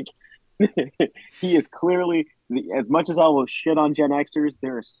 Like, he is clearly, as much as I will shit on Gen Xers,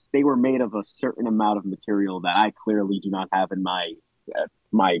 they were made of a certain amount of material that I clearly do not have in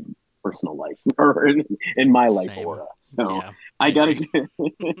my personal life or in my life aura. So yeah, I gotta get.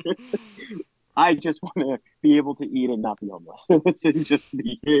 I just want to be able to eat and not be homeless and just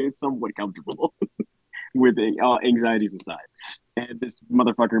be somewhat comfortable with anxieties aside. And this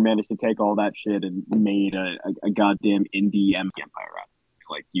motherfucker managed to take all that shit and made a goddamn indie empire out of it.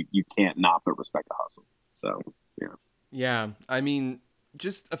 Like, you can't not but respect the hustle. So, yeah. Yeah, I mean,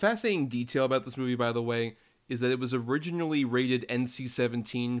 just a fascinating detail about this movie, by the way, is that it was originally rated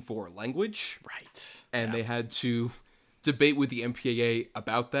NC-17 for language. Right. And they had to debate with the MPAA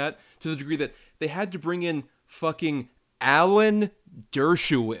about that, to the degree that they had to bring in fucking Alan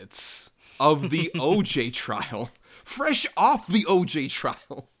Dershowitz of the OJ trial, fresh off the OJ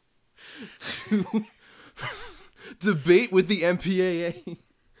trial, debate with the MPAA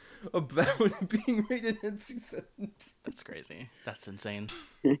about it being rated NC-17. That's crazy. That's insane.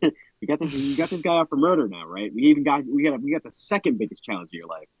 You got this guy out for murder now, right? We got the second biggest challenge of your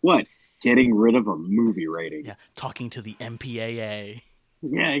life. What? Getting rid of a movie rating. Yeah, talking to the MPAA.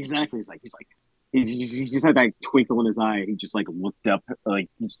 Yeah, exactly. He just had that twinkle in his eye. He just like looked up, like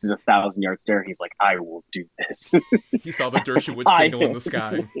just did a 1,000-yard stare. He's like, "I will do this." He saw the Dershowitz signal in the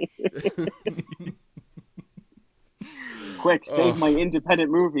sky. Quick, save my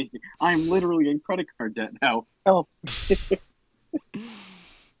independent movie. I'm literally in credit card debt now. Help.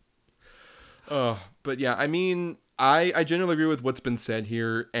 But yeah, I mean, I generally agree with what's been said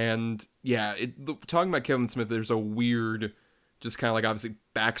here, and yeah, talking about Kevin Smith, there's a weird, just kind of like obviously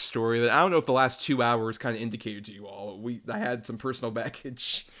backstory that I don't know if the last 2 hours kind of indicated to you all. I had some personal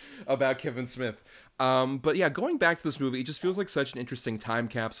baggage about Kevin Smith. But yeah, going back to this movie, it just feels like such an interesting time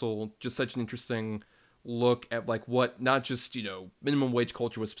capsule, just such an interesting look at like what not just, minimum wage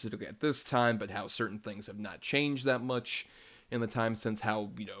culture was specifically at this time, but how certain things have not changed that much in the time since, how,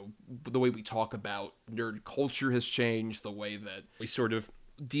 the way we talk about nerd culture has changed, the way that we sort of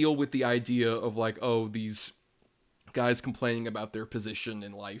deal with the idea of like, oh, these guys complaining about their position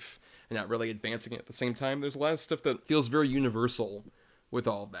in life and not really advancing it at the same time. There's a lot of stuff that feels very universal with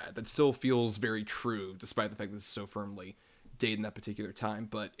all of that still feels very true, despite the fact that it's so firmly dated in that particular time.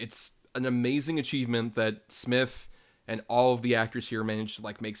 But it's an amazing achievement that Smith and all of the actors here managed to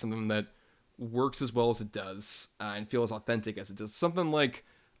like make something that works as well as it does, and feel as authentic as it does. Something like,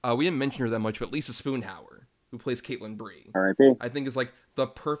 we didn't mention her that much, but Lisa Spoonhauer, who plays Caitlin Bree, R.I.P. I think is like the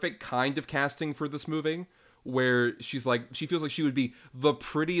perfect kind of casting for this movie, where she feels like she would be the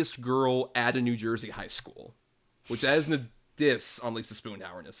prettiest girl at a New Jersey high school, which that isn't a diss on Lisa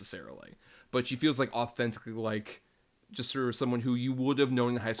Spoonhauer necessarily, but she feels like authentically like just sort of someone who you would have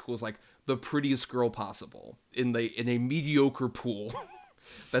known in high school as like the prettiest girl possible in a mediocre pool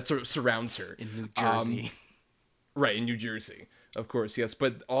that sort of surrounds her. In New Jersey. Right, in New Jersey, of course, yes.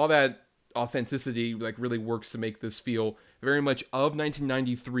 But all that authenticity like really works to make this feel very much of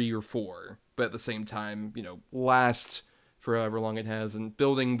 1993 or 4, but at the same time, last for however long it has, and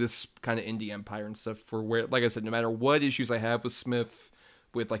building this kind of indie empire and stuff for where, like I said, no matter what issues I have with Smith,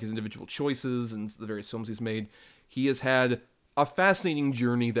 with like his individual choices and the various films he's made, he has had a fascinating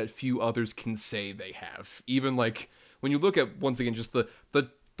journey that few others can say they have. Even like, when you look at, once again, just the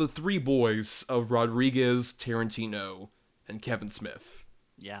three boys of Rodriguez, Tarantino, and Kevin Smith,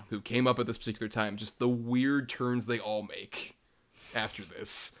 who came up at this particular time, just the weird turns they all make after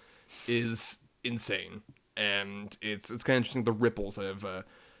this is insane. And it's kind of interesting, the ripples that have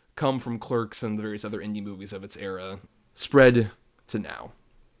come from Clerks and the various other indie movies of its era spread to now.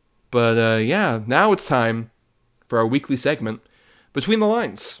 But yeah, now it's time for our weekly segment, Between the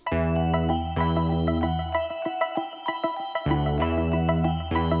Lines.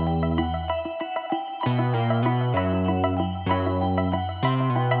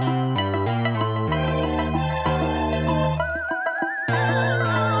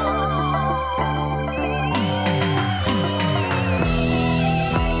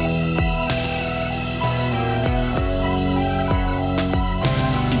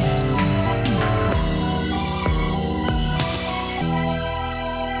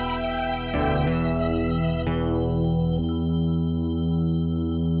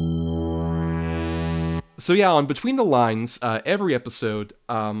 So yeah, on Between the Lines, every episode,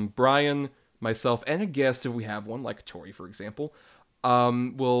 Brian, myself, and a guest, if we have one, like Tori, for example,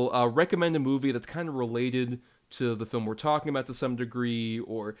 will recommend a movie that's kind of related to the film we're talking about to some degree,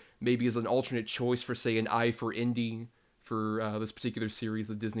 or maybe as an alternate choice for, say, an eye for indie for this particular series,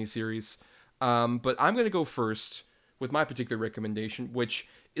 the Disney series. But I'm going to go first with my particular recommendation, which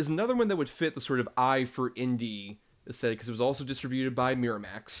is another one that would fit the sort of eye for indie aesthetic, because it was also distributed by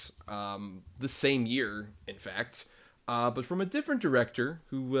Miramax the same year, in fact, but from a different director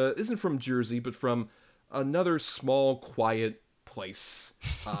who isn't from Jersey, but from another small, quiet place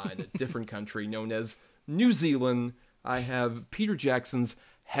in a different country known as New Zealand. I have Peter Jackson's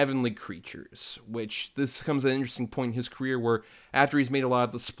Heavenly Creatures, which this comes at an interesting point in his career where after he's made a lot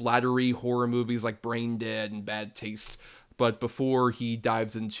of the splattery horror movies like Brain Dead and Bad Taste, but before he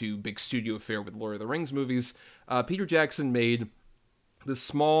dives into big studio fare with Lord of the Rings movies, Peter Jackson made this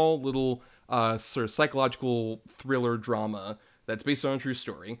small little sort of psychological thriller drama that's based on a true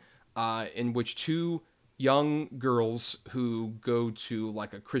story, in which two young girls who go to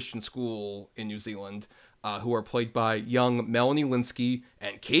like a Christian school in New Zealand, who are played by young Melanie Linsky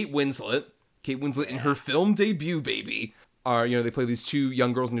and Kate Winslet. Kate Winslet in her film debut, baby. are, they play these two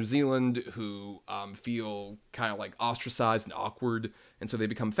young girls in New Zealand who feel kind of like ostracized and awkward, and so they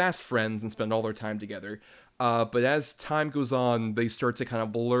become fast friends and spend all their time together. But as time goes on, they start to kind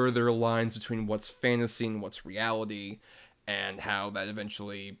of blur their lines between what's fantasy and what's reality, and how that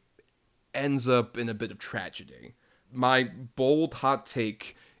eventually ends up in a bit of tragedy. My bold hot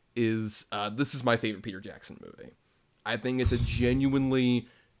take is this is my favorite Peter Jackson movie. I think it's a genuinely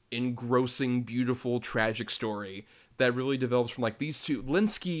engrossing, beautiful, tragic story that really develops from like these two,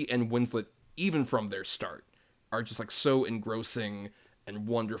 Linsky and Winslet, even from their start, are just like so engrossing and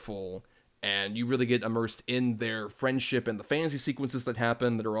wonderful. And you really get immersed in their friendship and the fantasy sequences that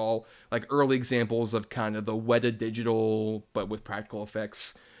happen that are all like early examples of kind of the weta digital, but with practical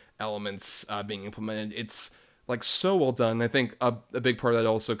effects elements being implemented. It's like so well done. I think a big part of that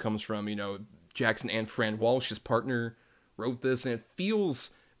also comes from, Jackson and Fran Walsh, his partner, wrote this, and it feels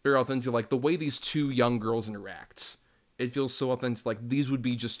very authentic. Like the way these two young girls interact, it feels so authentic. Like these would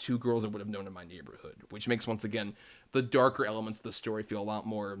be just two girls I would have known in my neighborhood, which makes, once again, the darker elements of the story feel a lot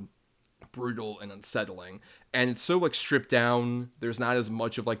more brutal and unsettling. And it's so like stripped down. There's not as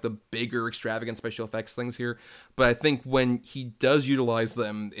much of like the bigger extravagant special effects things here, but I think when he does utilize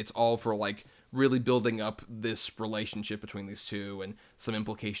them, it's all for like really building up this relationship between these two and some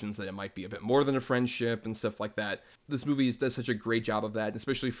implications that it might be a bit more than a friendship and stuff like that. This movie does such a great job of that,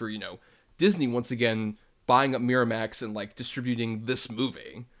 especially for, Disney once again buying up Miramax and like distributing this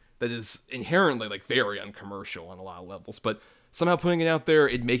movie that is inherently like very uncommercial on a lot of levels, but somehow putting it out there,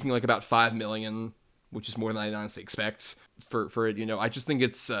 it making like about $5 million, which is more than I honestly expect for it. I just think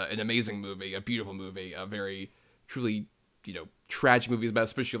it's an amazing movie, a beautiful movie, a very truly, tragic movie about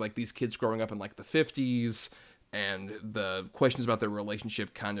especially like these kids growing up in like the 50s and the questions about their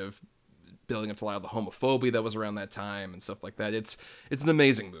relationship kind of building up to a lot of the homophobia that was around that time and stuff like that. It's an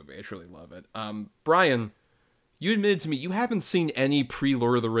amazing movie. I truly love it. Brian, you admitted to me you haven't seen any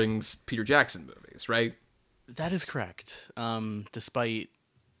pre-Lord of the Rings Peter Jackson movies, right? That is correct. Despite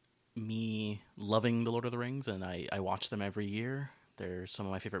me loving the Lord of the Rings, and I watch them every year, they're some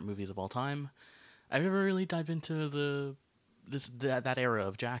of my favorite movies of all time. I've never really dived into that era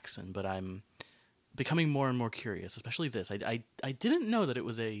of Jackson, but I'm becoming more and more curious, especially this. I didn't know that it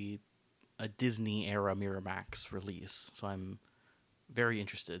was a Disney era Miramax release, so I'm very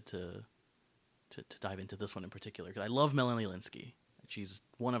interested to dive into this one in particular, because I love Melanie Linsky. She's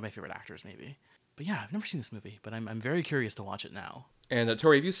one of my favorite actors, maybe. But yeah, I've never seen this movie, but I'm very curious to watch it now. And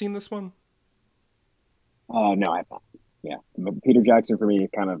Tori, have you seen this one? No, I have not. Yeah, but Peter Jackson for me,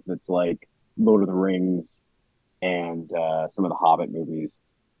 kind of, it's like Lord of the Rings and some of the Hobbit movies.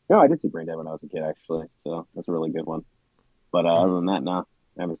 No, I did see Brain Dead when I was a kid, actually, so that's a really good one. But other than that, no,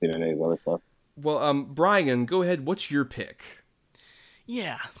 I haven't seen any of the other stuff. Well, Brian, go ahead. What's your pick?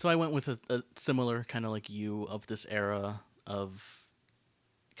 Yeah, so I went with a similar kind of like you of this era of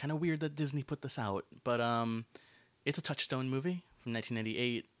kind of weird that Disney put this out, but it's a Touchstone movie from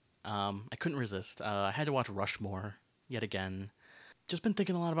 1998. I couldn't resist. I had to watch Rushmore yet again. Just been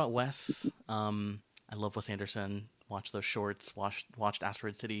thinking a lot about Wes. I love Wes Anderson. Watched those shorts. Watched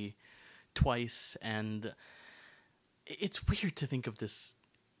Asteroid City twice, and it's weird to think of this.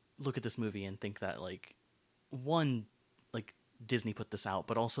 Look at this movie and think that like Disney put this out,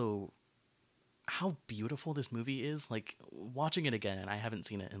 but also how beautiful this movie is. Like watching it again, and I haven't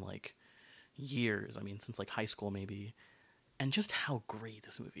seen it in like years. I mean, since like high school maybe, and just how great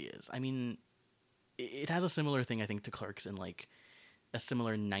this movie is. I mean, it has a similar thing I think to Clerks in like a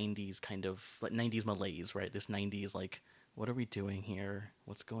similar 90s kind of like 90s malaise, right? This 90s like, what are we doing here?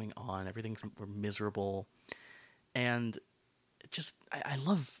 What's going on? We're miserable, and just I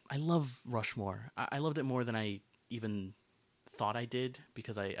love Rushmore. I loved it more than I even thought I did,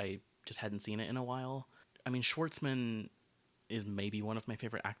 because I just hadn't seen it in a while. I mean, Schwartzman is maybe one of my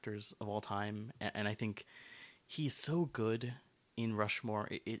favorite actors of all time, and I think he's so good in Rushmore.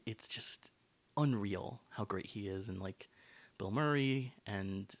 It's just unreal how great he is, and like Bill Murray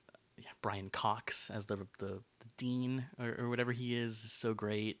and Brian Cox as the dean or whatever he is so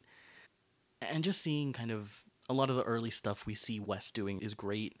great. And just seeing kind of a lot of the early stuff we see Wes doing is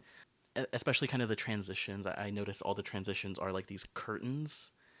great, especially kind of the transitions. I noticed all the transitions are like these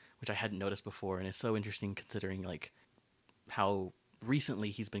curtains, which I hadn't noticed before, and it's so interesting considering like how recently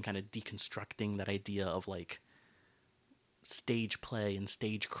he's been kind of deconstructing that idea of like stage play and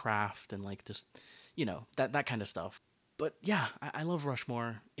stage craft and like just, that kind of stuff. But yeah, I love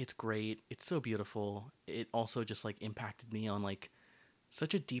Rushmore. It's great. It's so beautiful. It also just like impacted me on like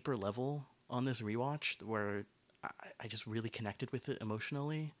such a deeper level on this rewatch where I just really connected with it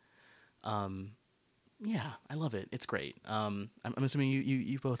emotionally. Yeah, I love it. It's great. I'm assuming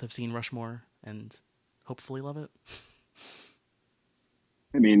you both have seen Rushmore and hopefully love it.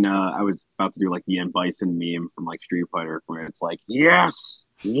 I mean, I was about to do like the M Bison meme from like Street Fighter, where it's like, yes,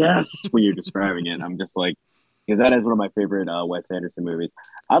 yes, when you're describing it. I'm just like, because that is one of my favorite Wes Anderson movies.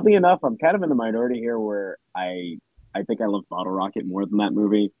 Oddly enough, I'm kind of in the minority here, where I think I love Bottle Rocket more than that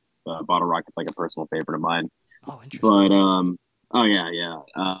movie. Bottle Rocket's like a personal favorite of mine. Oh, interesting. But oh yeah, yeah.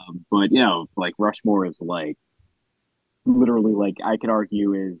 But like Rushmore is like literally like I could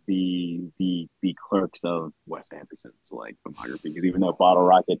argue is the Clerks of Wes Anderson's like filmography, because even though Bottle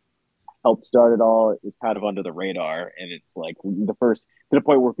Rocket helped start it all, it's kind of under the radar, and it's like the first, to the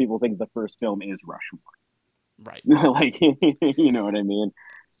point where people think the first film is Right. Rushmore. Like you know what I mean?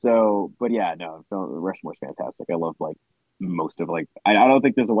 So, but yeah, no, Rushmore's fantastic. I love like most of like I don't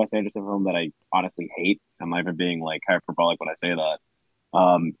think there's a Wes Anderson film that I honestly hate. I'm not even being like hyperbolic when I say that.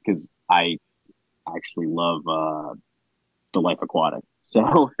 Because I actually love The Life Aquatic. So,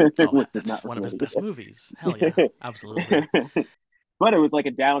 Oh, which is that's not one of his really. best movies. Hell yeah, absolutely. But it was like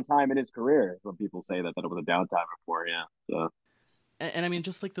a downtime in his career. When people say that it was a downtime before, yeah. So And I mean,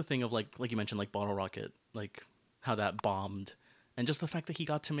 just like the thing of like you mentioned, like Bottle Rocket, like how that bombed, and just the fact that he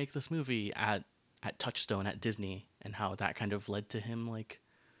got to make this movie at Touchstone at Disney, and how that kind of led to him like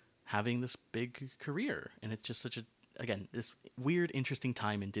having this big career. And it's just such a, again, this weird, interesting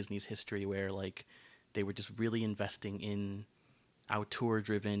time in Disney's history where like they were just really investing in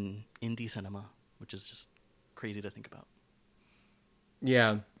auteur-driven indie cinema, which is just crazy to think about.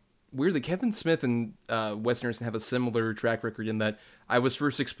 Yeah. Weirdly, Kevin Smith and Wes Anderson have a similar track record in that I was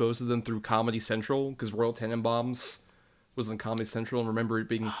first exposed to them through Comedy Central, because Royal Tenenbaums was on Comedy Central, and remember it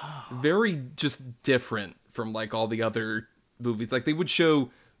being very just different from like all the other movies. Like they would show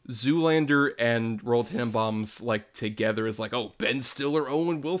Zoolander and Royal Tenenbaums like together as like, oh, Ben Stiller,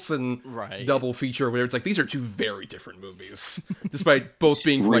 Owen Wilson Right. double feature or whatever. It's like these are two very different movies, despite both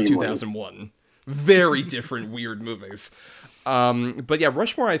being from like Extremely. 2001. Very different, weird movies. But yeah,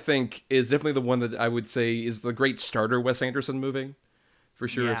 Rushmore, I think, is definitely the one that I would say is the great starter Wes Anderson movie. For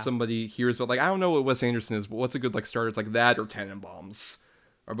sure, Yeah. if somebody hears about, like, I don't know what Wes Anderson is, but what's a good, like, starter? It's like that or Tenenbaums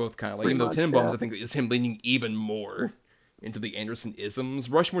are both kind of like, Pretty even though much, Tenenbaums, yeah. I think, is him leaning even more into the Anderson-isms.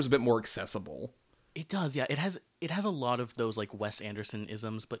 Rushmore's a bit more accessible. It does, yeah. It has a lot of those like Wes Anderson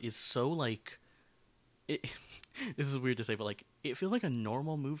isms, but is so like it. This is weird to say, but like it feels like a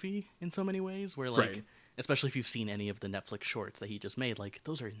normal movie in so many ways. Where like, Right. especially if you've seen any of the Netflix shorts that he just made, like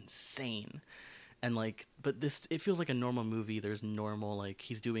those are insane. And like, but this it feels like a normal movie. There's normal like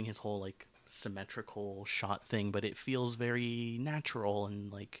he's doing his whole like symmetrical shot thing, but it feels very natural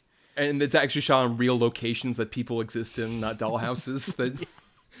and like And it's actually shot on real locations that people exist in, not dollhouses that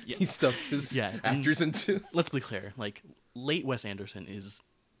yeah. he stuffs his Yeah, and actors into. let's be clear, like late Wes Anderson is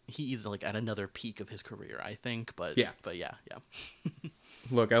he's like at another peak of his career, I think. But Yeah. yeah.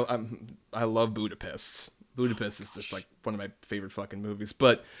 Look, I love Budapest. Budapest is just like one of my favorite fucking movies.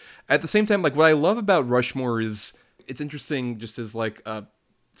 But at the same time, like what I love about Rushmore is it's interesting just as like a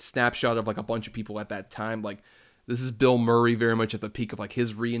snapshot of like a bunch of people at that time. Like this is Bill Murray very much at the peak of like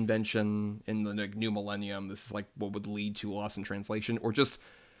his reinvention in the like, new millennium. This is like what would lead to Lost in Translation, or just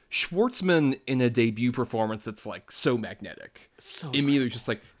Schwartzman in a debut performance that's like so magnetic. So Immediately just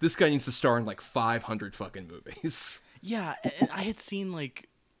like this guy needs to star in like 500 fucking movies. Yeah, and I had seen like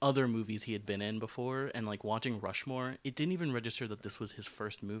other movies he had been in before, and like watching Rushmore, it didn't even register that this was his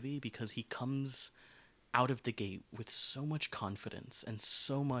first movie because he comes out of the gate with so much confidence and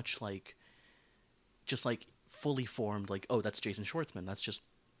so much like just like fully formed like, oh, that's Jason Schwartzman, that's just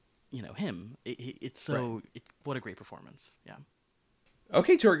him. It's so Right. what a great performance. Yeah.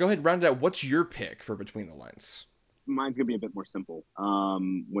 Okay, Tori, go ahead and round it out. What's your pick for Between the Lines? Mine's gonna be a bit more simple.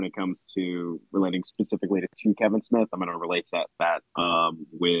 When it comes to relating specifically to Kevin Smith, I'm gonna relate that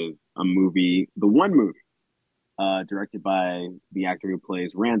with a movie, the one movie, directed by the actor who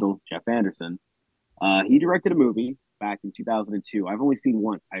plays Randall, Jeff Anderson. He directed a movie back in 2002. I've only seen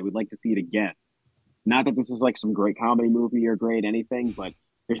once. I would like to see it again. Not that this is like some great comedy movie or great anything, but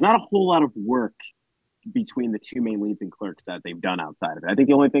there's not a whole lot of work between the two main leads in Clerks that they've done outside of it. I think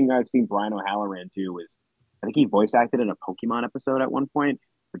the only thing I've seen Brian O'Halloran do is I think he voice acted in a Pokemon episode at one point.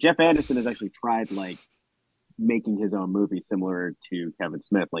 But Jeff Anderson has actually tried like making his own movie similar to Kevin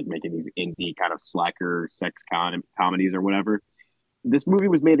Smith, like making these indie kind of slacker comedies or whatever. This movie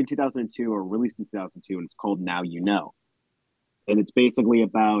was made in 2002 or released in 2002, and it's called Now You Know. And it's basically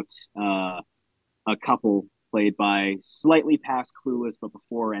about a couple played by slightly past Clueless, but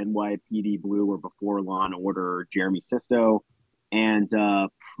before NYPD Blue or before Law and Order, Jeremy Sisto, and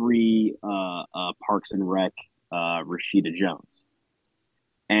pre Parks and Rec, Rashida Jones.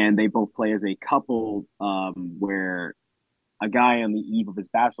 And they both play as a couple where a guy on the eve of his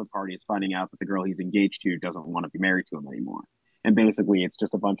bachelor party is finding out that the girl he's engaged to doesn't want to be married to him anymore. And basically, it's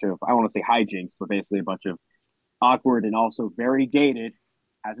just a bunch of, I don't want to say hijinks, but basically a bunch of awkward and also very dated,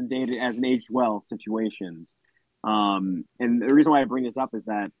 hasn't dated, hasn't aged well situations. And the reason why I bring this up is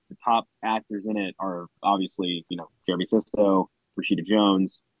that the top actors in it are obviously, Jeremy Sisto, Rashida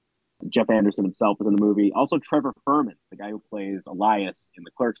Jones, Jeff Anderson himself is in the movie. Also, Trevor Furman, the guy who plays Elias in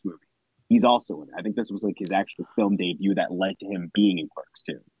the Clerks movie, he's also in it. I think this was like his actual film debut that led to him being in Clerks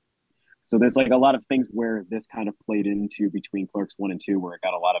too. So there's like a lot of things where this kind of played into between Clerks 1 and 2, where it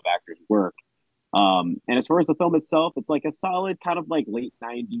got a lot of actors' work. And as far as the film itself, it's like a solid kind of like late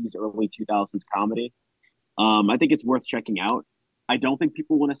 90s, early 2000s comedy. I think it's worth checking out. I don't think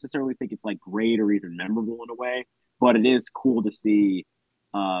people will necessarily think it's like great or even memorable in a way, but it is cool to see,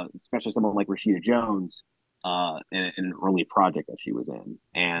 especially someone like Rashida Jones in an early project that she was in,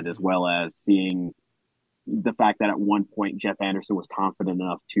 and as well as seeing the fact that at one point Jeff Anderson was confident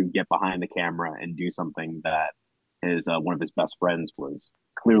enough to get behind the camera and do something that his one of his best friends was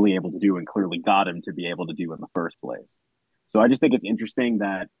clearly able to do and clearly got him to be able to do in the first place. So I just think it's interesting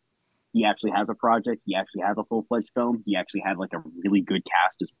that he actually has a project. He actually has a full-fledged film. He actually had like a really good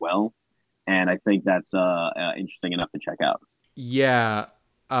cast as well. And I think that's interesting enough to check out. Yeah,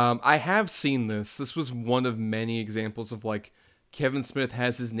 I have seen this. This was one of many examples of like Kevin Smith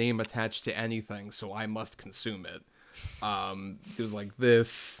has his name attached to anything, so I must consume it. It was like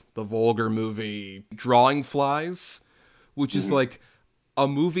this, the Vulgar movie, Drawing Flies, which is like a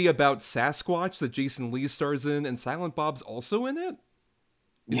movie about Sasquatch that Jason Lee stars in, and Silent Bob's also in it.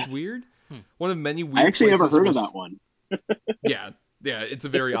 It's weird. One of many weird. I actually never heard of that one. yeah, it's a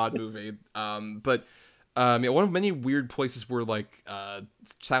very odd movie. But one of many weird places where like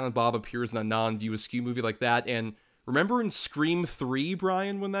Silent Bob appears in a non-View Askew movie like that. And remember in Scream 3,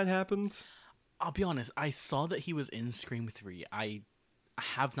 Brian, when that happened? I'll be honest, I saw that he was in Scream 3. I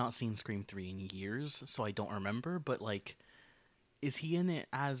have not seen Scream 3 in years, so I don't remember, but like, is he in it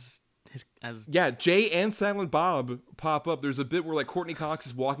as Yeah, Jay and Silent Bob pop up. There's a bit where like Courtney Cox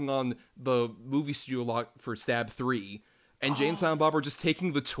is walking on the movie studio lot for Stab 3, and Jay and Silent Bob are just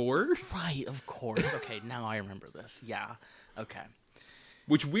taking the tour. Right, of course. Okay, now I remember this. Yeah. Okay.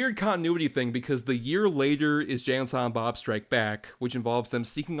 Which weird continuity thing, because the year later is Jay and Silent Bob Strike Back, which involves them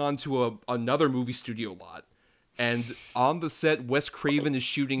sneaking onto another movie studio lot. And on the set, Wes Craven is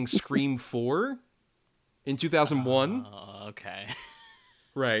shooting Scream 4 in 2001. Okay.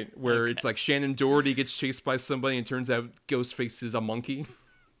 Right, where it's like Shannon Doherty gets chased by somebody and it turns out Ghostface is a monkey.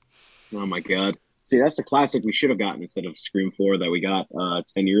 Oh my god. See, that's the classic we should have gotten instead of Scream 4 that we got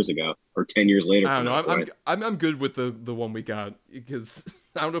 10 years ago, or 10 years later. I don't know. I'm good with the one we got, because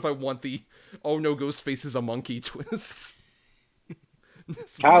I don't know if I want the oh no, Ghostface is a monkey twist.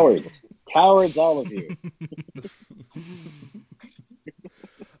 Cowards, all of you.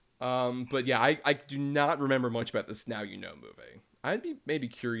 But yeah, I do not remember much about this Now You Know movie. I'd be maybe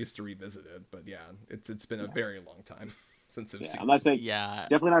curious to revisit it, but yeah, it's been a very long time since I've seen it. I'm not saying,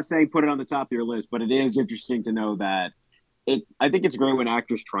 definitely not saying put it on the top of your list, but it is interesting to know that I think it's great when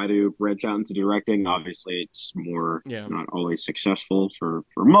actors try to branch out into directing. Obviously, it's more not always successful for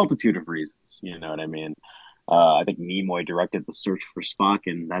a multitude of reasons. You know what I mean? I think Nimoy directed The Search for Spock,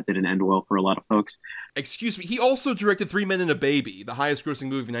 and that didn't end well for a lot of folks. Excuse me, he also directed Three Men and a Baby, the highest-grossing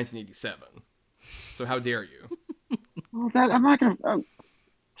movie of 1987. So how dare you? Well, I'm not going to...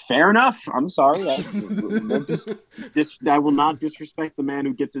 fair enough. I'm sorry. I will not disrespect the man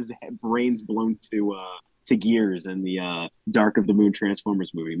who gets his brains blown to gears in the Dark of the Moon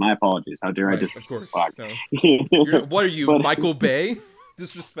Transformers movie. My apologies. How dare I disrespect Spock? No. What are you, Michael Bay?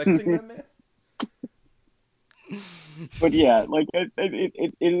 Disrespecting that man? But yeah, like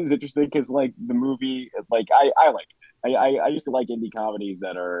it is interesting because like the movie, like I like it. I used to like indie comedies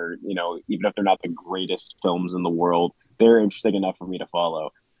that are, even if they're not the greatest films in the world, they're interesting enough for me to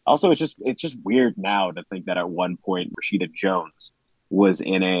follow. Also, it's just weird now to think that at one point Rashida Jones was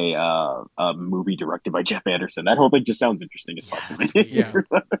in a movie directed by Jeff Anderson. That whole thing just sounds interesting as fuck.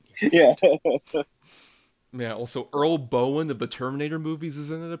 Yeah. Yeah. Also, Earl Bowen of the Terminator movies is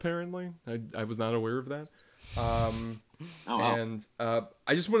in it. Apparently, I was not aware of that. And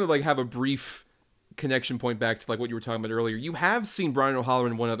I just want to like have a brief connection point back to like what you were talking about earlier. You have seen Brian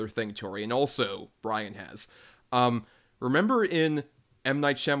O'Halloran in one other thing, Tori, and also Brian has. Remember in M.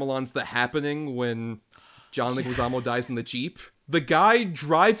 Night Shyamalan's The Happening when John Leguizamo dies in the Jeep? The guy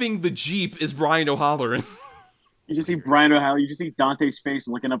driving the Jeep is Brian O'Halloran. You just see Brian O'Halloran, you just see Dante's face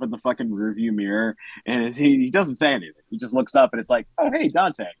looking up in the fucking rearview mirror, and he doesn't say anything. He just looks up, and it's like, oh, hey,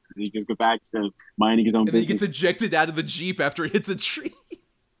 Dante. And he just goes back to minding his own business. And he gets ejected out of the Jeep after it hits a tree.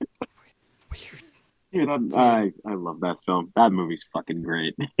 Weird. Dude, I love that film. That movie's fucking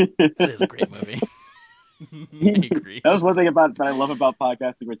great. That is a great movie. I agree. That was one thing about that I love about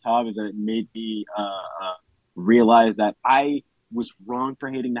podcasting with Tom is that it made me realize that I was wrong for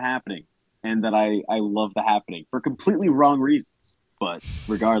hating The Happening, and that I love The Happening for completely wrong reasons. But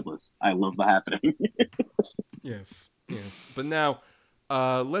regardless, I love The Happening. Yes, yes. But now,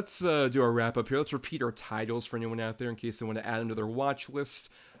 let's do our wrap up here. Let's repeat our titles for anyone out there in case they want to add them to their watch list.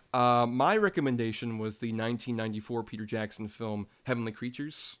 My recommendation was the 1994 Peter Jackson film Heavenly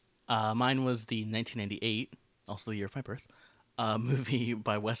Creatures. Mine was the 1998, also the year of my birth, movie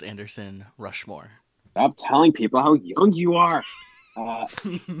by Wes Anderson, Rushmore. Stop telling people how young you are.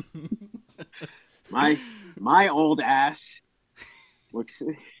 My old ass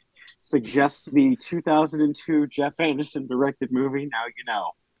suggests the 2002 Jeff Anderson directed movie. Now you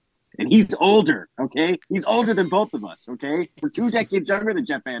know. And he's older, okay? He's older than both of us, okay? We're 2 decades younger than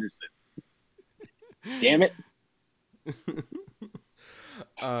Jeff Anderson. Damn it.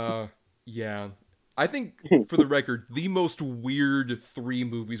 Yeah. I think, for the record, the most weird 3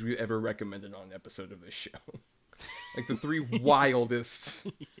 movies we've ever recommended on an episode of this show. Like the 3 wildest,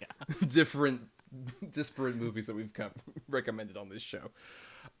 different, disparate movies that we've recommended on this show.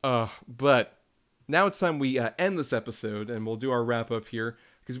 But now it's time we end this episode, and we'll do our wrap up here,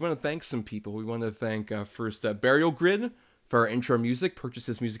 because we want to thank some people. We want to thank, first, Burial Grid for our intro music. Purchase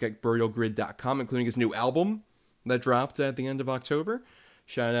his music at burialgrid.com, including his new album that dropped at the end of October.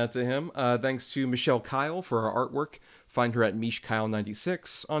 Shout out to him. Thanks to Michelle Kyle for our artwork. Find her at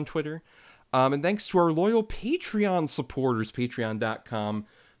MishKyle96 on Twitter. And thanks to our loyal Patreon supporters,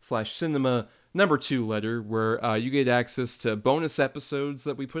 patreon.com/cinema2letter, where you get access to bonus episodes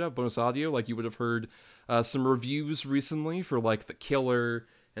that we put out, bonus audio, like you would have heard some reviews recently for like The Killer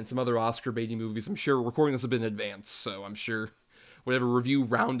and some other Oscar baiting movies. I'm sure we're recording this a bit in advance, so I'm sure whatever review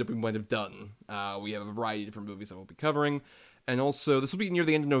roundup we might have done, we have a variety of different movies that we'll be covering. And also, this will be near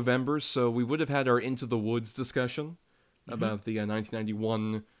the end of November, so we would have had our Into the Woods discussion about the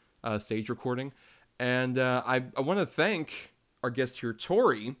 1991 stage recording. And I want to thank our guest here,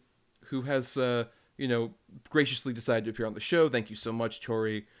 Tori, who has, graciously decided to appear on the show. Thank you so much,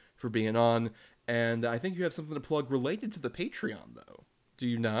 Tori, for being on. And I think you have something to plug related to the Patreon, though. Do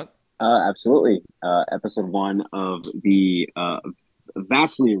you not? Absolutely. Episode 1 of the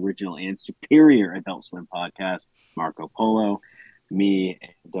vastly original and superior Adult Swim podcast, Marco Polo, me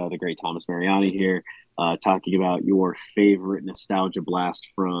and the great Thomas Mariani here, talking about your favorite nostalgia blast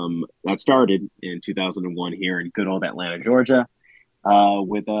from that started in 2001 here in good old Atlanta, Georgia,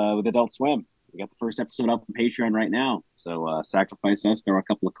 with Adult Swim. We got the first episode up on Patreon right now, so sacrifice us, throw a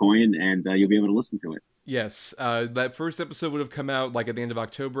couple of coin, and you'll be able to listen to it. Yes, that first episode would have come out like at the end of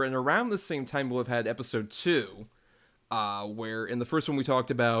October, and around the same time we'll have had episode 2. Where in the first one we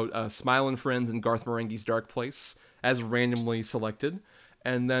talked about Smilin' Friends and Garth Marenghi's Dark Place as randomly selected.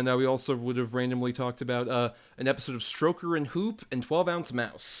 And then we also would have randomly talked about an episode of Stroker and Hoop and 12-Ounce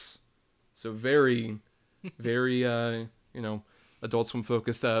Mouse. So very, very, Adult Swim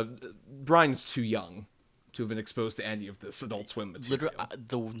focused. Brian's too young to have been exposed to any of this Adult Swim material. Literally,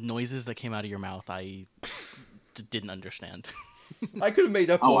 the noises that came out of your mouth, I didn't understand. I could have made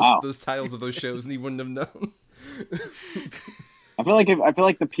up those titles of those shows and he wouldn't have known. I feel like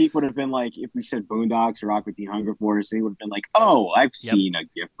the peak would have been like if we said Boondocks or Rock with the Hunger Force, he would have been like, "Oh, I've seen a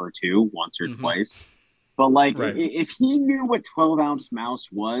GIF or two once or twice." But like, if he knew what 12-Ounce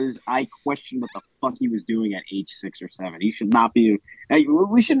Mouse was, I question what the fuck he was doing at age 6 or 7. He should not be.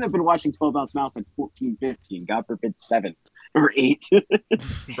 We shouldn't have been watching 12-Ounce Mouse at 14, 15. God forbid 7 or 8.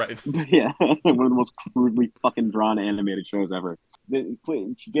 Right. But yeah, one of the most crudely fucking drawn animated shows ever.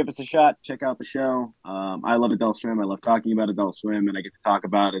 Please give us a shot. Check out the show. I love Adult Swim. I love talking about Adult Swim, and I get to talk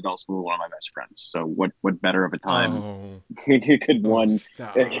about Adult Swim with one of my best friends. So what better of a time could one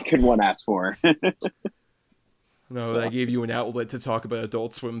ask for? No, I gave you an outlet to talk about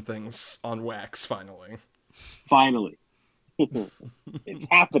Adult Swim things on Wax. Finally, it's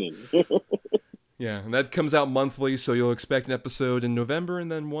happening. Yeah, and that comes out monthly, so you'll expect an episode in November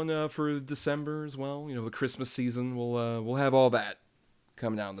and then one for December as well. You know, the Christmas season. We'll have all that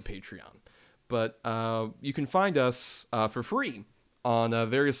coming out on the Patreon. But you can find us for free on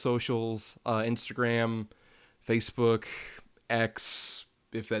various socials, Instagram, Facebook, X,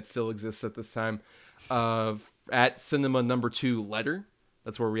 if that still exists at this time, at cinema2letter.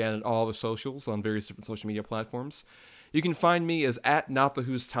 That's where we added all the socials on various different social media platforms. You can find me as at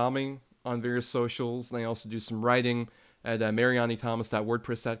NotTheWho'sTommy on various socials, and I also do some writing at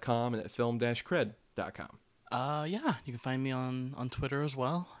marianithomas.wordpress.com and at film-cred.com. Yeah, you can find me on Twitter as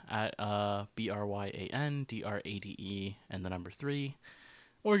well at BryanDrade and the number 3.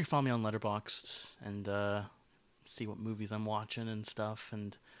 Or you can follow me on Letterboxd and see what movies I'm watching and stuff,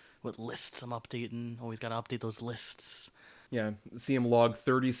 and what lists I'm updating. Always got to update those lists. Yeah, see him log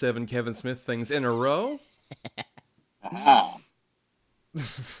 37 Kevin Smith things in a row. Ah.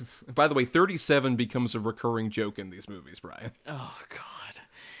 By the way, 37 becomes a recurring joke in these movies, Brian. Oh, God.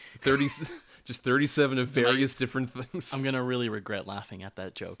 30, just 37 of various different things. I'm going to really regret laughing at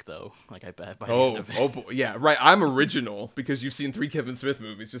that joke, though. Like, I bet by the end of it. Oh, boy. Yeah, right. I'm original because you've seen 3 Kevin Smith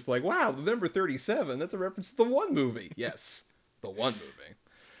movies. Just like, wow, the number 37, that's a reference to the one movie. Yes, the one movie.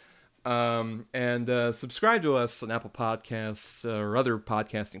 And subscribe to us on Apple Podcasts or other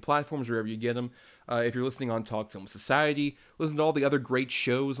podcasting platforms, wherever you get them. If you're listening on Talk Film Society, listen to all the other great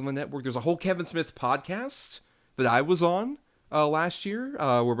shows on the network. There's a whole Kevin Smith podcast that I was on last year,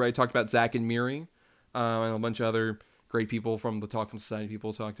 where I talked about Zach and Miri, and a bunch of other great people from the Talk Film Society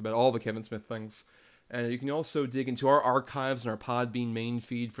people talked about all the Kevin Smith things. And you can also dig into our archives and our Podbean main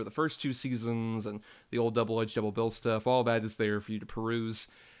feed for the first 2 seasons and the old Double Edge Double Bill stuff. All that is there for you to peruse.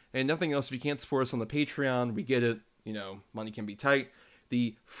 And nothing else. If you can't support us on the Patreon, we get it. You know, money can be tight.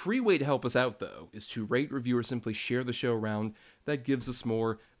 The free way to help us out, though, is to rate, review, or simply share the show around. That gives us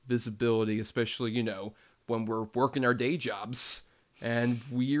more visibility, especially, you know, when we're working our day jobs. And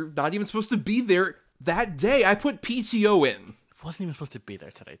we're not even supposed to be there that day. I put PTO in. Wasn't even supposed to be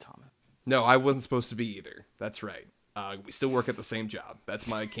there today, Thomas. No, I wasn't supposed to be either. That's right. We still work at the same job. That's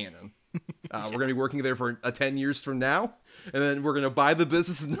my canon. We're going to be working there for 10 years from now, and then we're going to buy the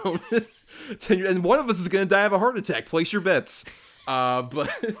business and own it. 10 years, and one of us is going to die of a heart attack. Place your bets. But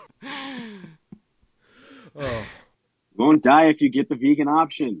You won't die if you get the vegan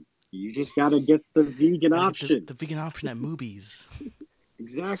option. You just got to get the vegan option. The vegan option at Moobies.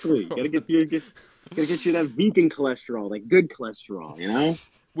 Exactly. Got to get you that vegan cholesterol, like good cholesterol, you know?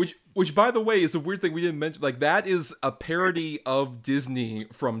 Which, by the way, is a weird thing we didn't mention. Like, that is a parody of Disney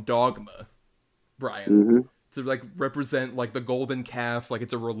from Dogma, Brian. Mm-hmm. To, like, represent, like, the golden calf, like,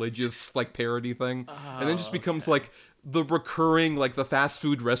 it's a religious, like, parody thing. And then just becomes, like, the recurring, like, the fast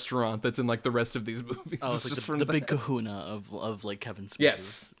food restaurant that's in, like, the rest of these movies. Oh, it's like the big kahuna of like, Kevin Smith.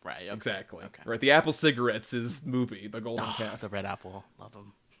 Yes. Right. Okay. Exactly. Okay. Right, the Apple cigarettes is Movie, the golden calf. The red apple. Love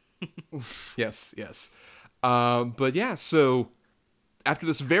them. Yes. But, yeah, so after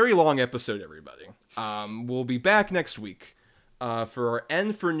this very long episode, everybody, we'll be back next week for our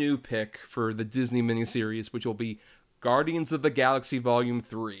N for New pick for the Disney miniseries, which will be Guardians of the Galaxy Volume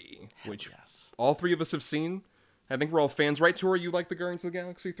 3, which all 3 of us have seen. I think we're all fans, right, Tori? You like the Guardians of the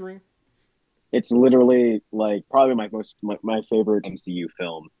Galaxy 3? It's literally, like, probably my favorite MCU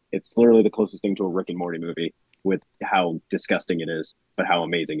film. It's literally the closest thing to a Rick and Morty movie with how disgusting it is, but how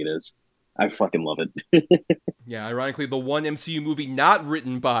amazing it is. I fucking love it. Yeah, ironically, the one MCU movie not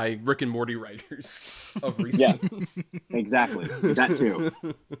written by Rick and Morty writers of recent. Yes, exactly. That too.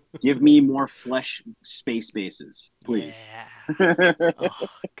 Give me more flesh space bases, please. Yeah. Oh,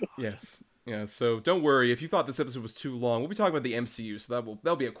 God. Yes. Yeah, so don't worry. If you thought this episode was too long, we'll be talking about the MCU, so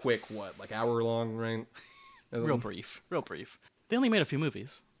that'll be a quick, like, hour long, right? Real brief. They only made a few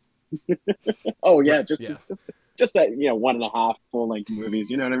movies. Oh, yeah, right, just that, 1.5 full-length movies,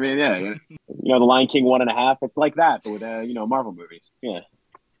 you know what I mean? Yeah. The Lion King 1.5, it's like that, but with, Marvel movies. Yeah.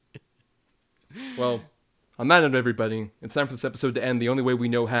 Well, on that note, everybody, it's time for this episode to end the only way we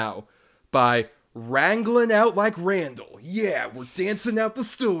know how, by wrangling out like Randall. Yeah, we're dancing out the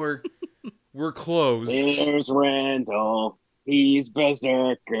store. We're closed. There's Randall. He's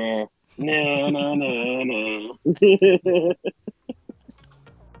berserker. No.